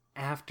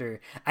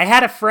after? I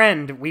had a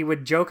friend, we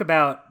would joke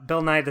about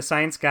Bill Nye the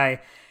Science Guy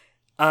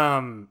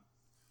having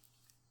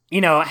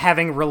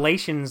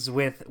relations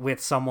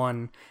with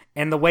someone,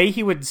 and the way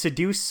he would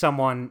seduce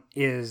someone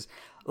is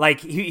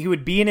like he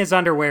would be in his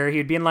underwear, he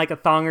would be in like a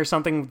thong or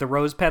something with the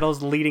rose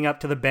petals leading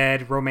up to the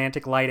bed,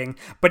 romantic lighting,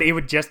 but it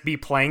would just be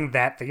playing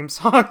that theme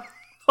song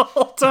the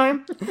whole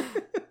time.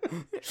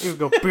 He would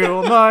go,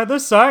 Bill Nye the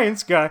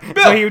Science Guy.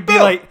 Bill, so he would be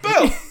like,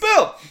 Bill.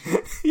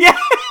 Yeah.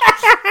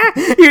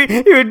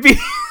 he would be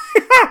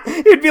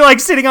he'd be like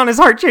sitting on his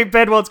heart-shaped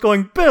bed while it's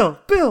going, Bill.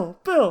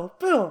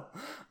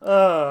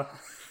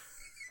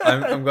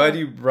 I'm glad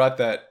you brought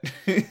that.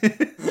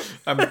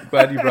 I'm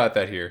glad you brought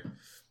that here.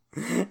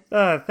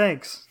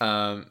 Thanks.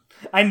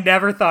 I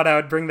never thought I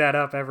would bring that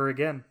up ever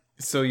again.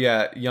 So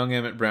yeah, young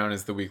Emmett Brown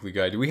is the weekly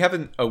guy. Do we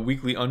have a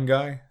weekly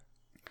unguy?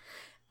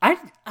 I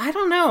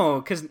don't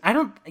know, because I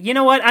don't... You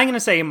know what? I'm going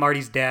to say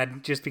Marty's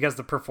dad, just because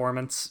the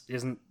performance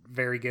isn't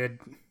very good.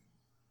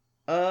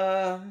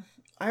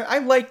 I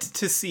liked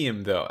to see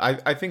him, though.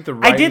 I think the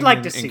writing I did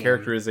like to see and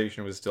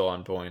characterization was still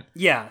on point.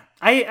 Yeah,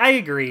 I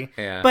agree.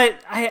 Yeah. But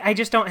I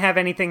just don't have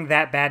anything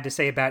that bad to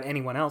say about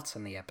anyone else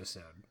in the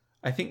episode.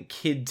 I think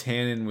Kid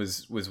Tannen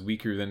was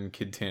weaker than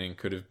Kid Tannen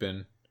could have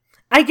been.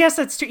 I guess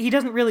that's true. He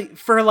doesn't really,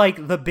 for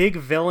like the big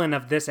villain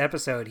of this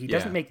episode, he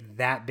doesn't make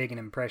that big an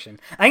impression.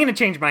 I'm going to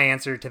change my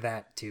answer to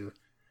that too.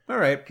 All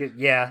right.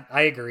 Yeah,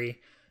 I agree.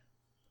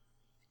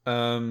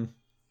 All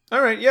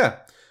right. Yeah.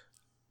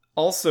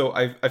 Also,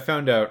 I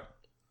found out.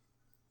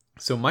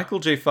 So Michael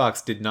J.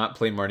 Fox did not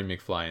play Marty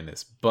McFly in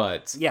this,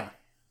 but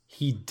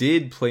he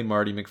did play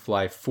Marty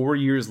McFly 4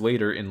 years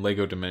later in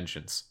Lego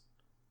Dimensions.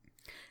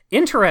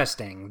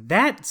 Interesting.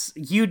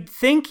 You'd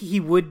think he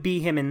would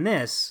be him in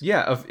this.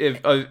 Yeah,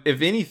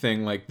 if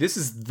anything, like this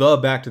is the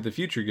Back to the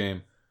Future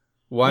game.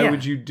 Why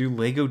would you do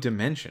Lego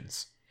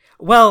Dimensions?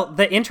 Well,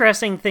 the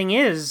interesting thing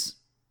is,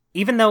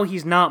 even though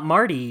he's not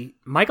Marty,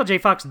 Michael J.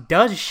 Fox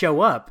does show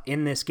up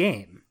in this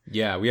game.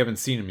 Yeah, we haven't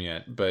seen him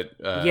yet, but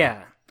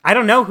yeah, I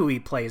don't know who he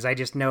plays. I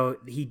just know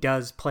he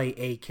does play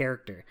a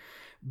character.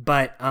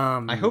 But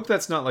I hope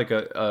that's not like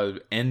a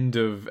end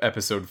of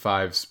episode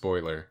 5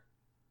 spoiler.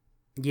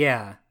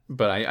 Yeah.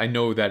 But I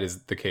know that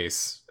is the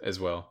case as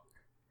well.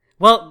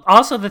 Well,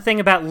 also the thing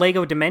about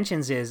Lego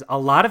Dimensions is a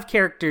lot of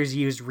characters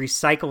use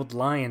recycled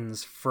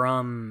lines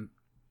from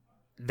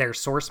their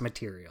source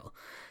material.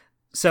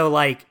 So,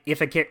 like,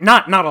 if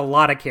not a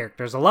lot of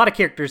characters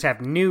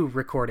have new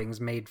recordings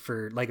made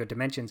for Lego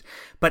Dimensions,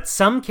 but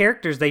some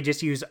characters, they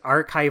just use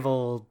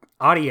archival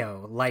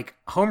audio. Like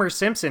Homer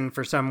Simpson,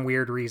 for some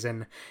weird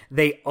reason,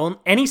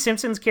 any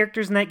Simpsons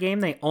characters in that game,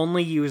 they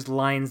only used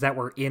lines that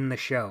were in the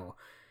show.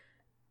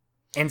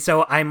 And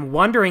so I'm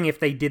wondering if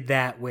they did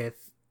that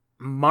with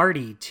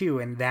Marty too,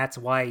 and that's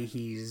why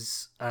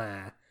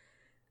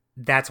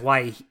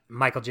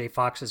Michael J.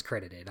 Fox is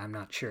credited. I'm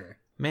not sure.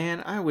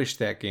 Man, I wish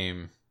that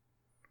game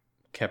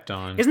kept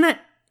on. Isn't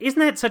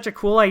that such a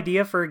cool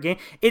idea for a game?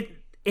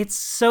 It's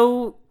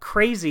so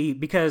crazy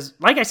because,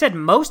 like I said,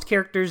 most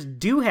characters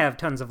do have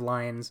tons of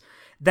lines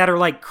that are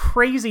like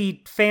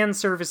crazy fan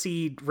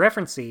servicey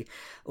referencey.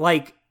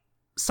 Like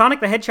Sonic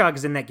the Hedgehog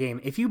is in that game.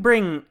 If you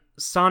bring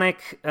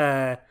Sonic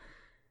to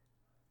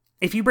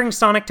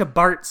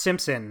Bart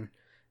Simpson,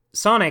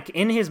 Sonic,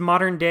 in his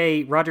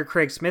modern-day Roger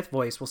Craig Smith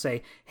voice, will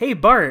say, "Hey,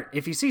 Bart,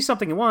 if you see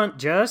something you want,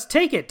 just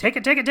take it. Take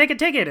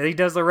it. And he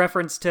does the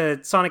reference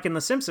to Sonic in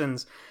The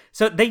Simpsons.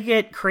 So they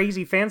get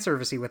crazy fan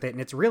servicey with it,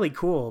 and it's really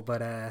cool.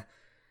 But,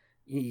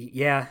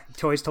 yeah,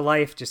 Toys to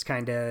Life just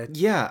kind of...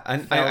 Yeah,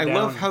 and I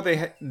love how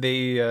they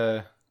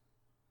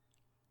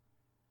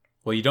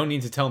well, you don't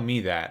need to tell me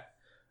that.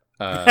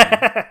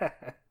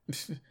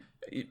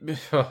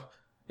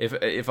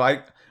 If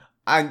I...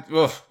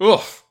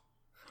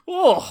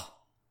 Oh.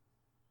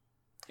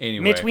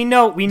 Anyway, Mitch, we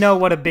know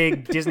what a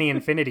big Disney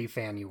Infinity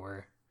fan you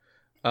were.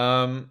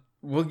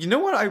 Well, you know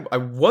what? I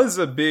was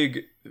a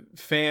big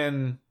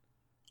fan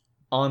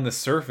on the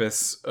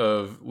surface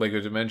of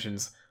Lego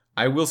Dimensions.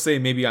 I will say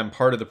maybe I'm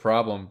part of the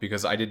problem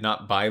because I did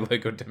not buy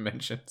Lego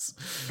Dimensions,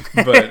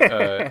 but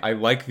I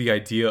like the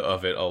idea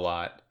of it a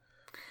lot.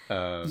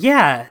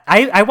 Yeah,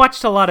 I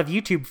watched a lot of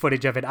YouTube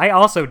footage of it. I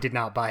also did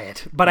not buy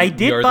it, but I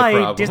did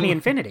buy Disney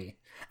Infinity.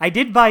 I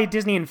did buy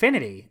Disney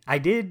Infinity. I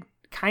did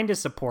kind of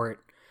support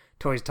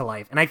Toys to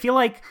Life, and I feel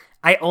like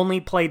I only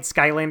played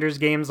Skylanders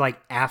games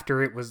like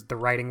after the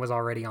writing was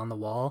already on the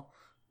wall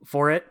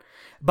for it.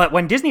 But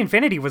when Disney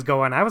Infinity was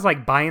going, I was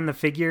like buying the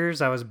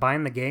figures, I was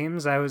buying the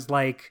games. I was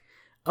like,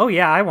 oh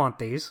yeah, I want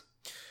these.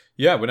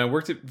 Yeah, when I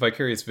worked at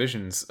Vicarious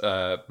Visions,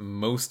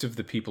 most of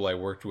the people I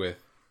worked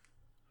with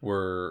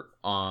were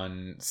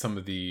on some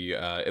of the,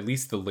 at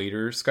least the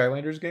later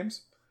Skylanders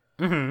games.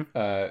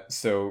 Mm-hmm.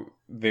 So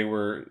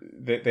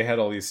they had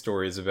all these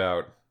stories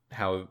about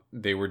how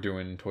they were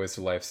doing Toys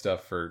to Life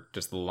stuff for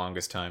just the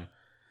longest time.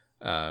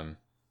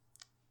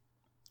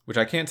 Which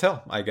I can't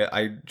tell.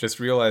 I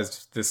just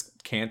realized this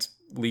can't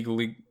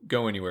legally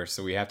go anywhere,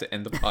 so we have to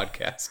end the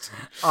podcast.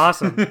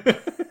 Awesome.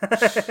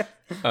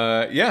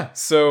 Yeah.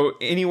 So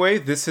anyway,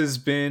 this has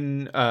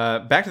been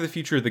Back to the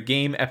Future, the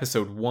game,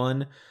 episode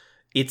 1.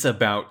 It's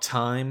About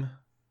Time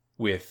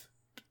with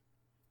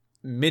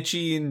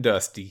Mitchie and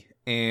Dusty,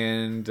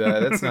 and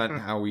that's not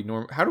how we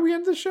How do we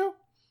end the show?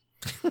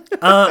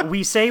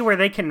 We say where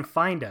they can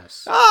find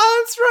us.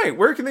 That's right.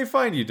 Where can they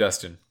find you,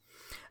 Dustin?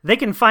 They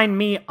can find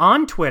me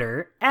on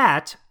Twitter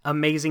at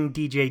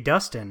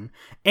AmazingDJDustin.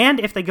 And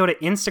if they go to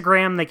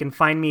Instagram, they can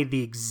find me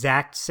the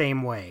exact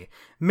same way.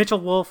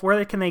 Mitchell Wolf,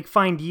 where can they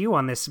find you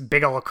on this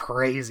big ol'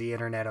 crazy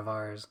internet of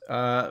ours?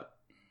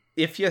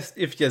 If you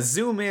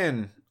zoom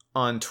in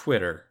on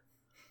Twitter,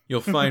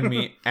 you'll find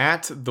me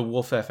at the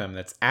Wolf FM.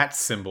 That's at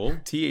symbol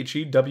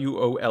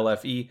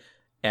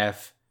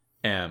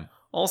TheWolfeFM.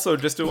 Also,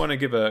 just want to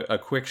give a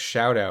quick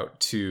shout out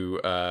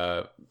to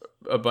a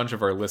bunch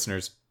of our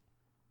listeners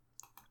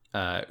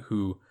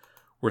who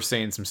were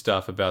saying some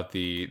stuff about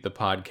the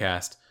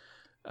podcast.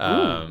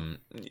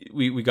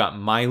 We got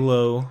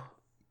Milo,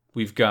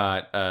 we've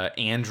got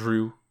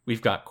Andrew,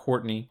 we've got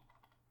Courtney.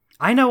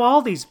 I know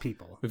all these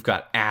people. We've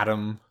got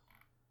Adam.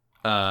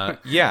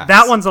 Yeah,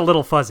 that one's a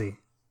little fuzzy.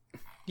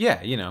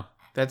 Yeah,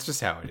 that's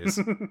just how it is.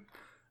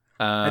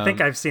 I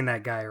think I've seen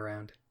that guy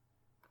around.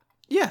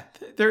 Yeah,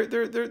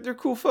 they're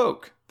cool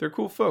folk. They're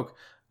cool folk.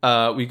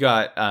 We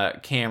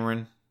got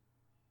Cameron.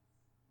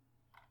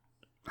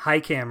 Hi,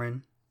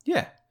 Cameron.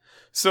 Yeah.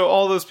 So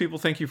all those people,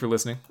 thank you for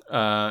listening.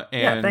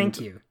 And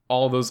thank you.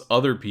 All those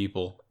other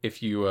people,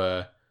 if you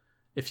want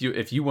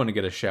to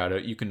get a shout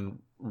out, you can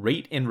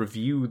rate and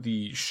review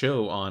the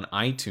show on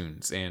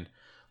iTunes and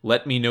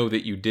let me know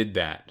that you did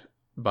that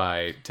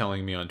by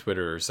telling me on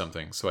Twitter or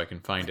something so I can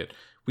find it.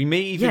 We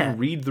may even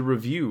read the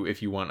review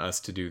if you want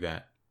us to do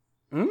that.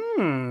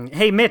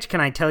 Hey, Mitch,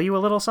 can I tell you a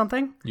little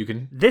something? You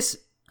can.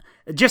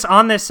 Just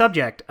on this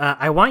subject,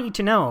 I want you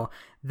to know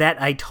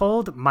that I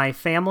told my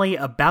family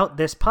about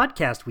this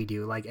podcast we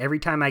do. Like, every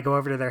time I go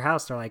over to their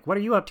house, they're like, what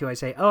are you up to? I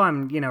say, oh,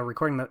 I'm,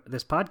 recording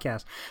this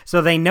podcast.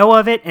 So they know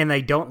of it, and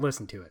they don't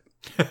listen to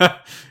it.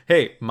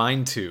 Hey,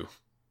 mine too.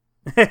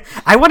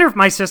 I wonder if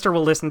my sister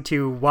will listen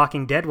to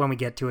Walking Dead when we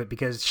get to it,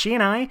 because she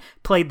and I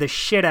played the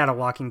shit out of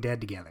Walking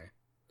Dead together.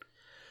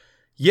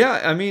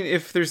 Yeah, I mean,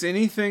 if there's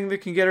anything that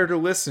can get her to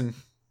listen...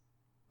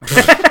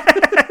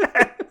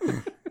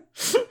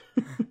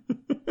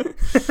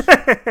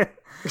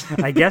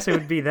 I guess it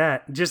would be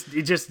that.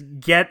 Just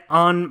get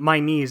on my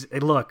knees.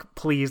 Look,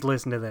 please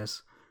listen to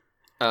this.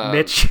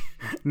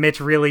 Mitch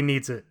really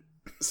needs it.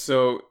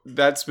 So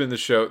that's been the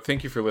show.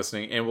 Thank you for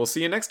listening, and we'll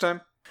see you next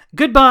time.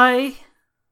 Goodbye.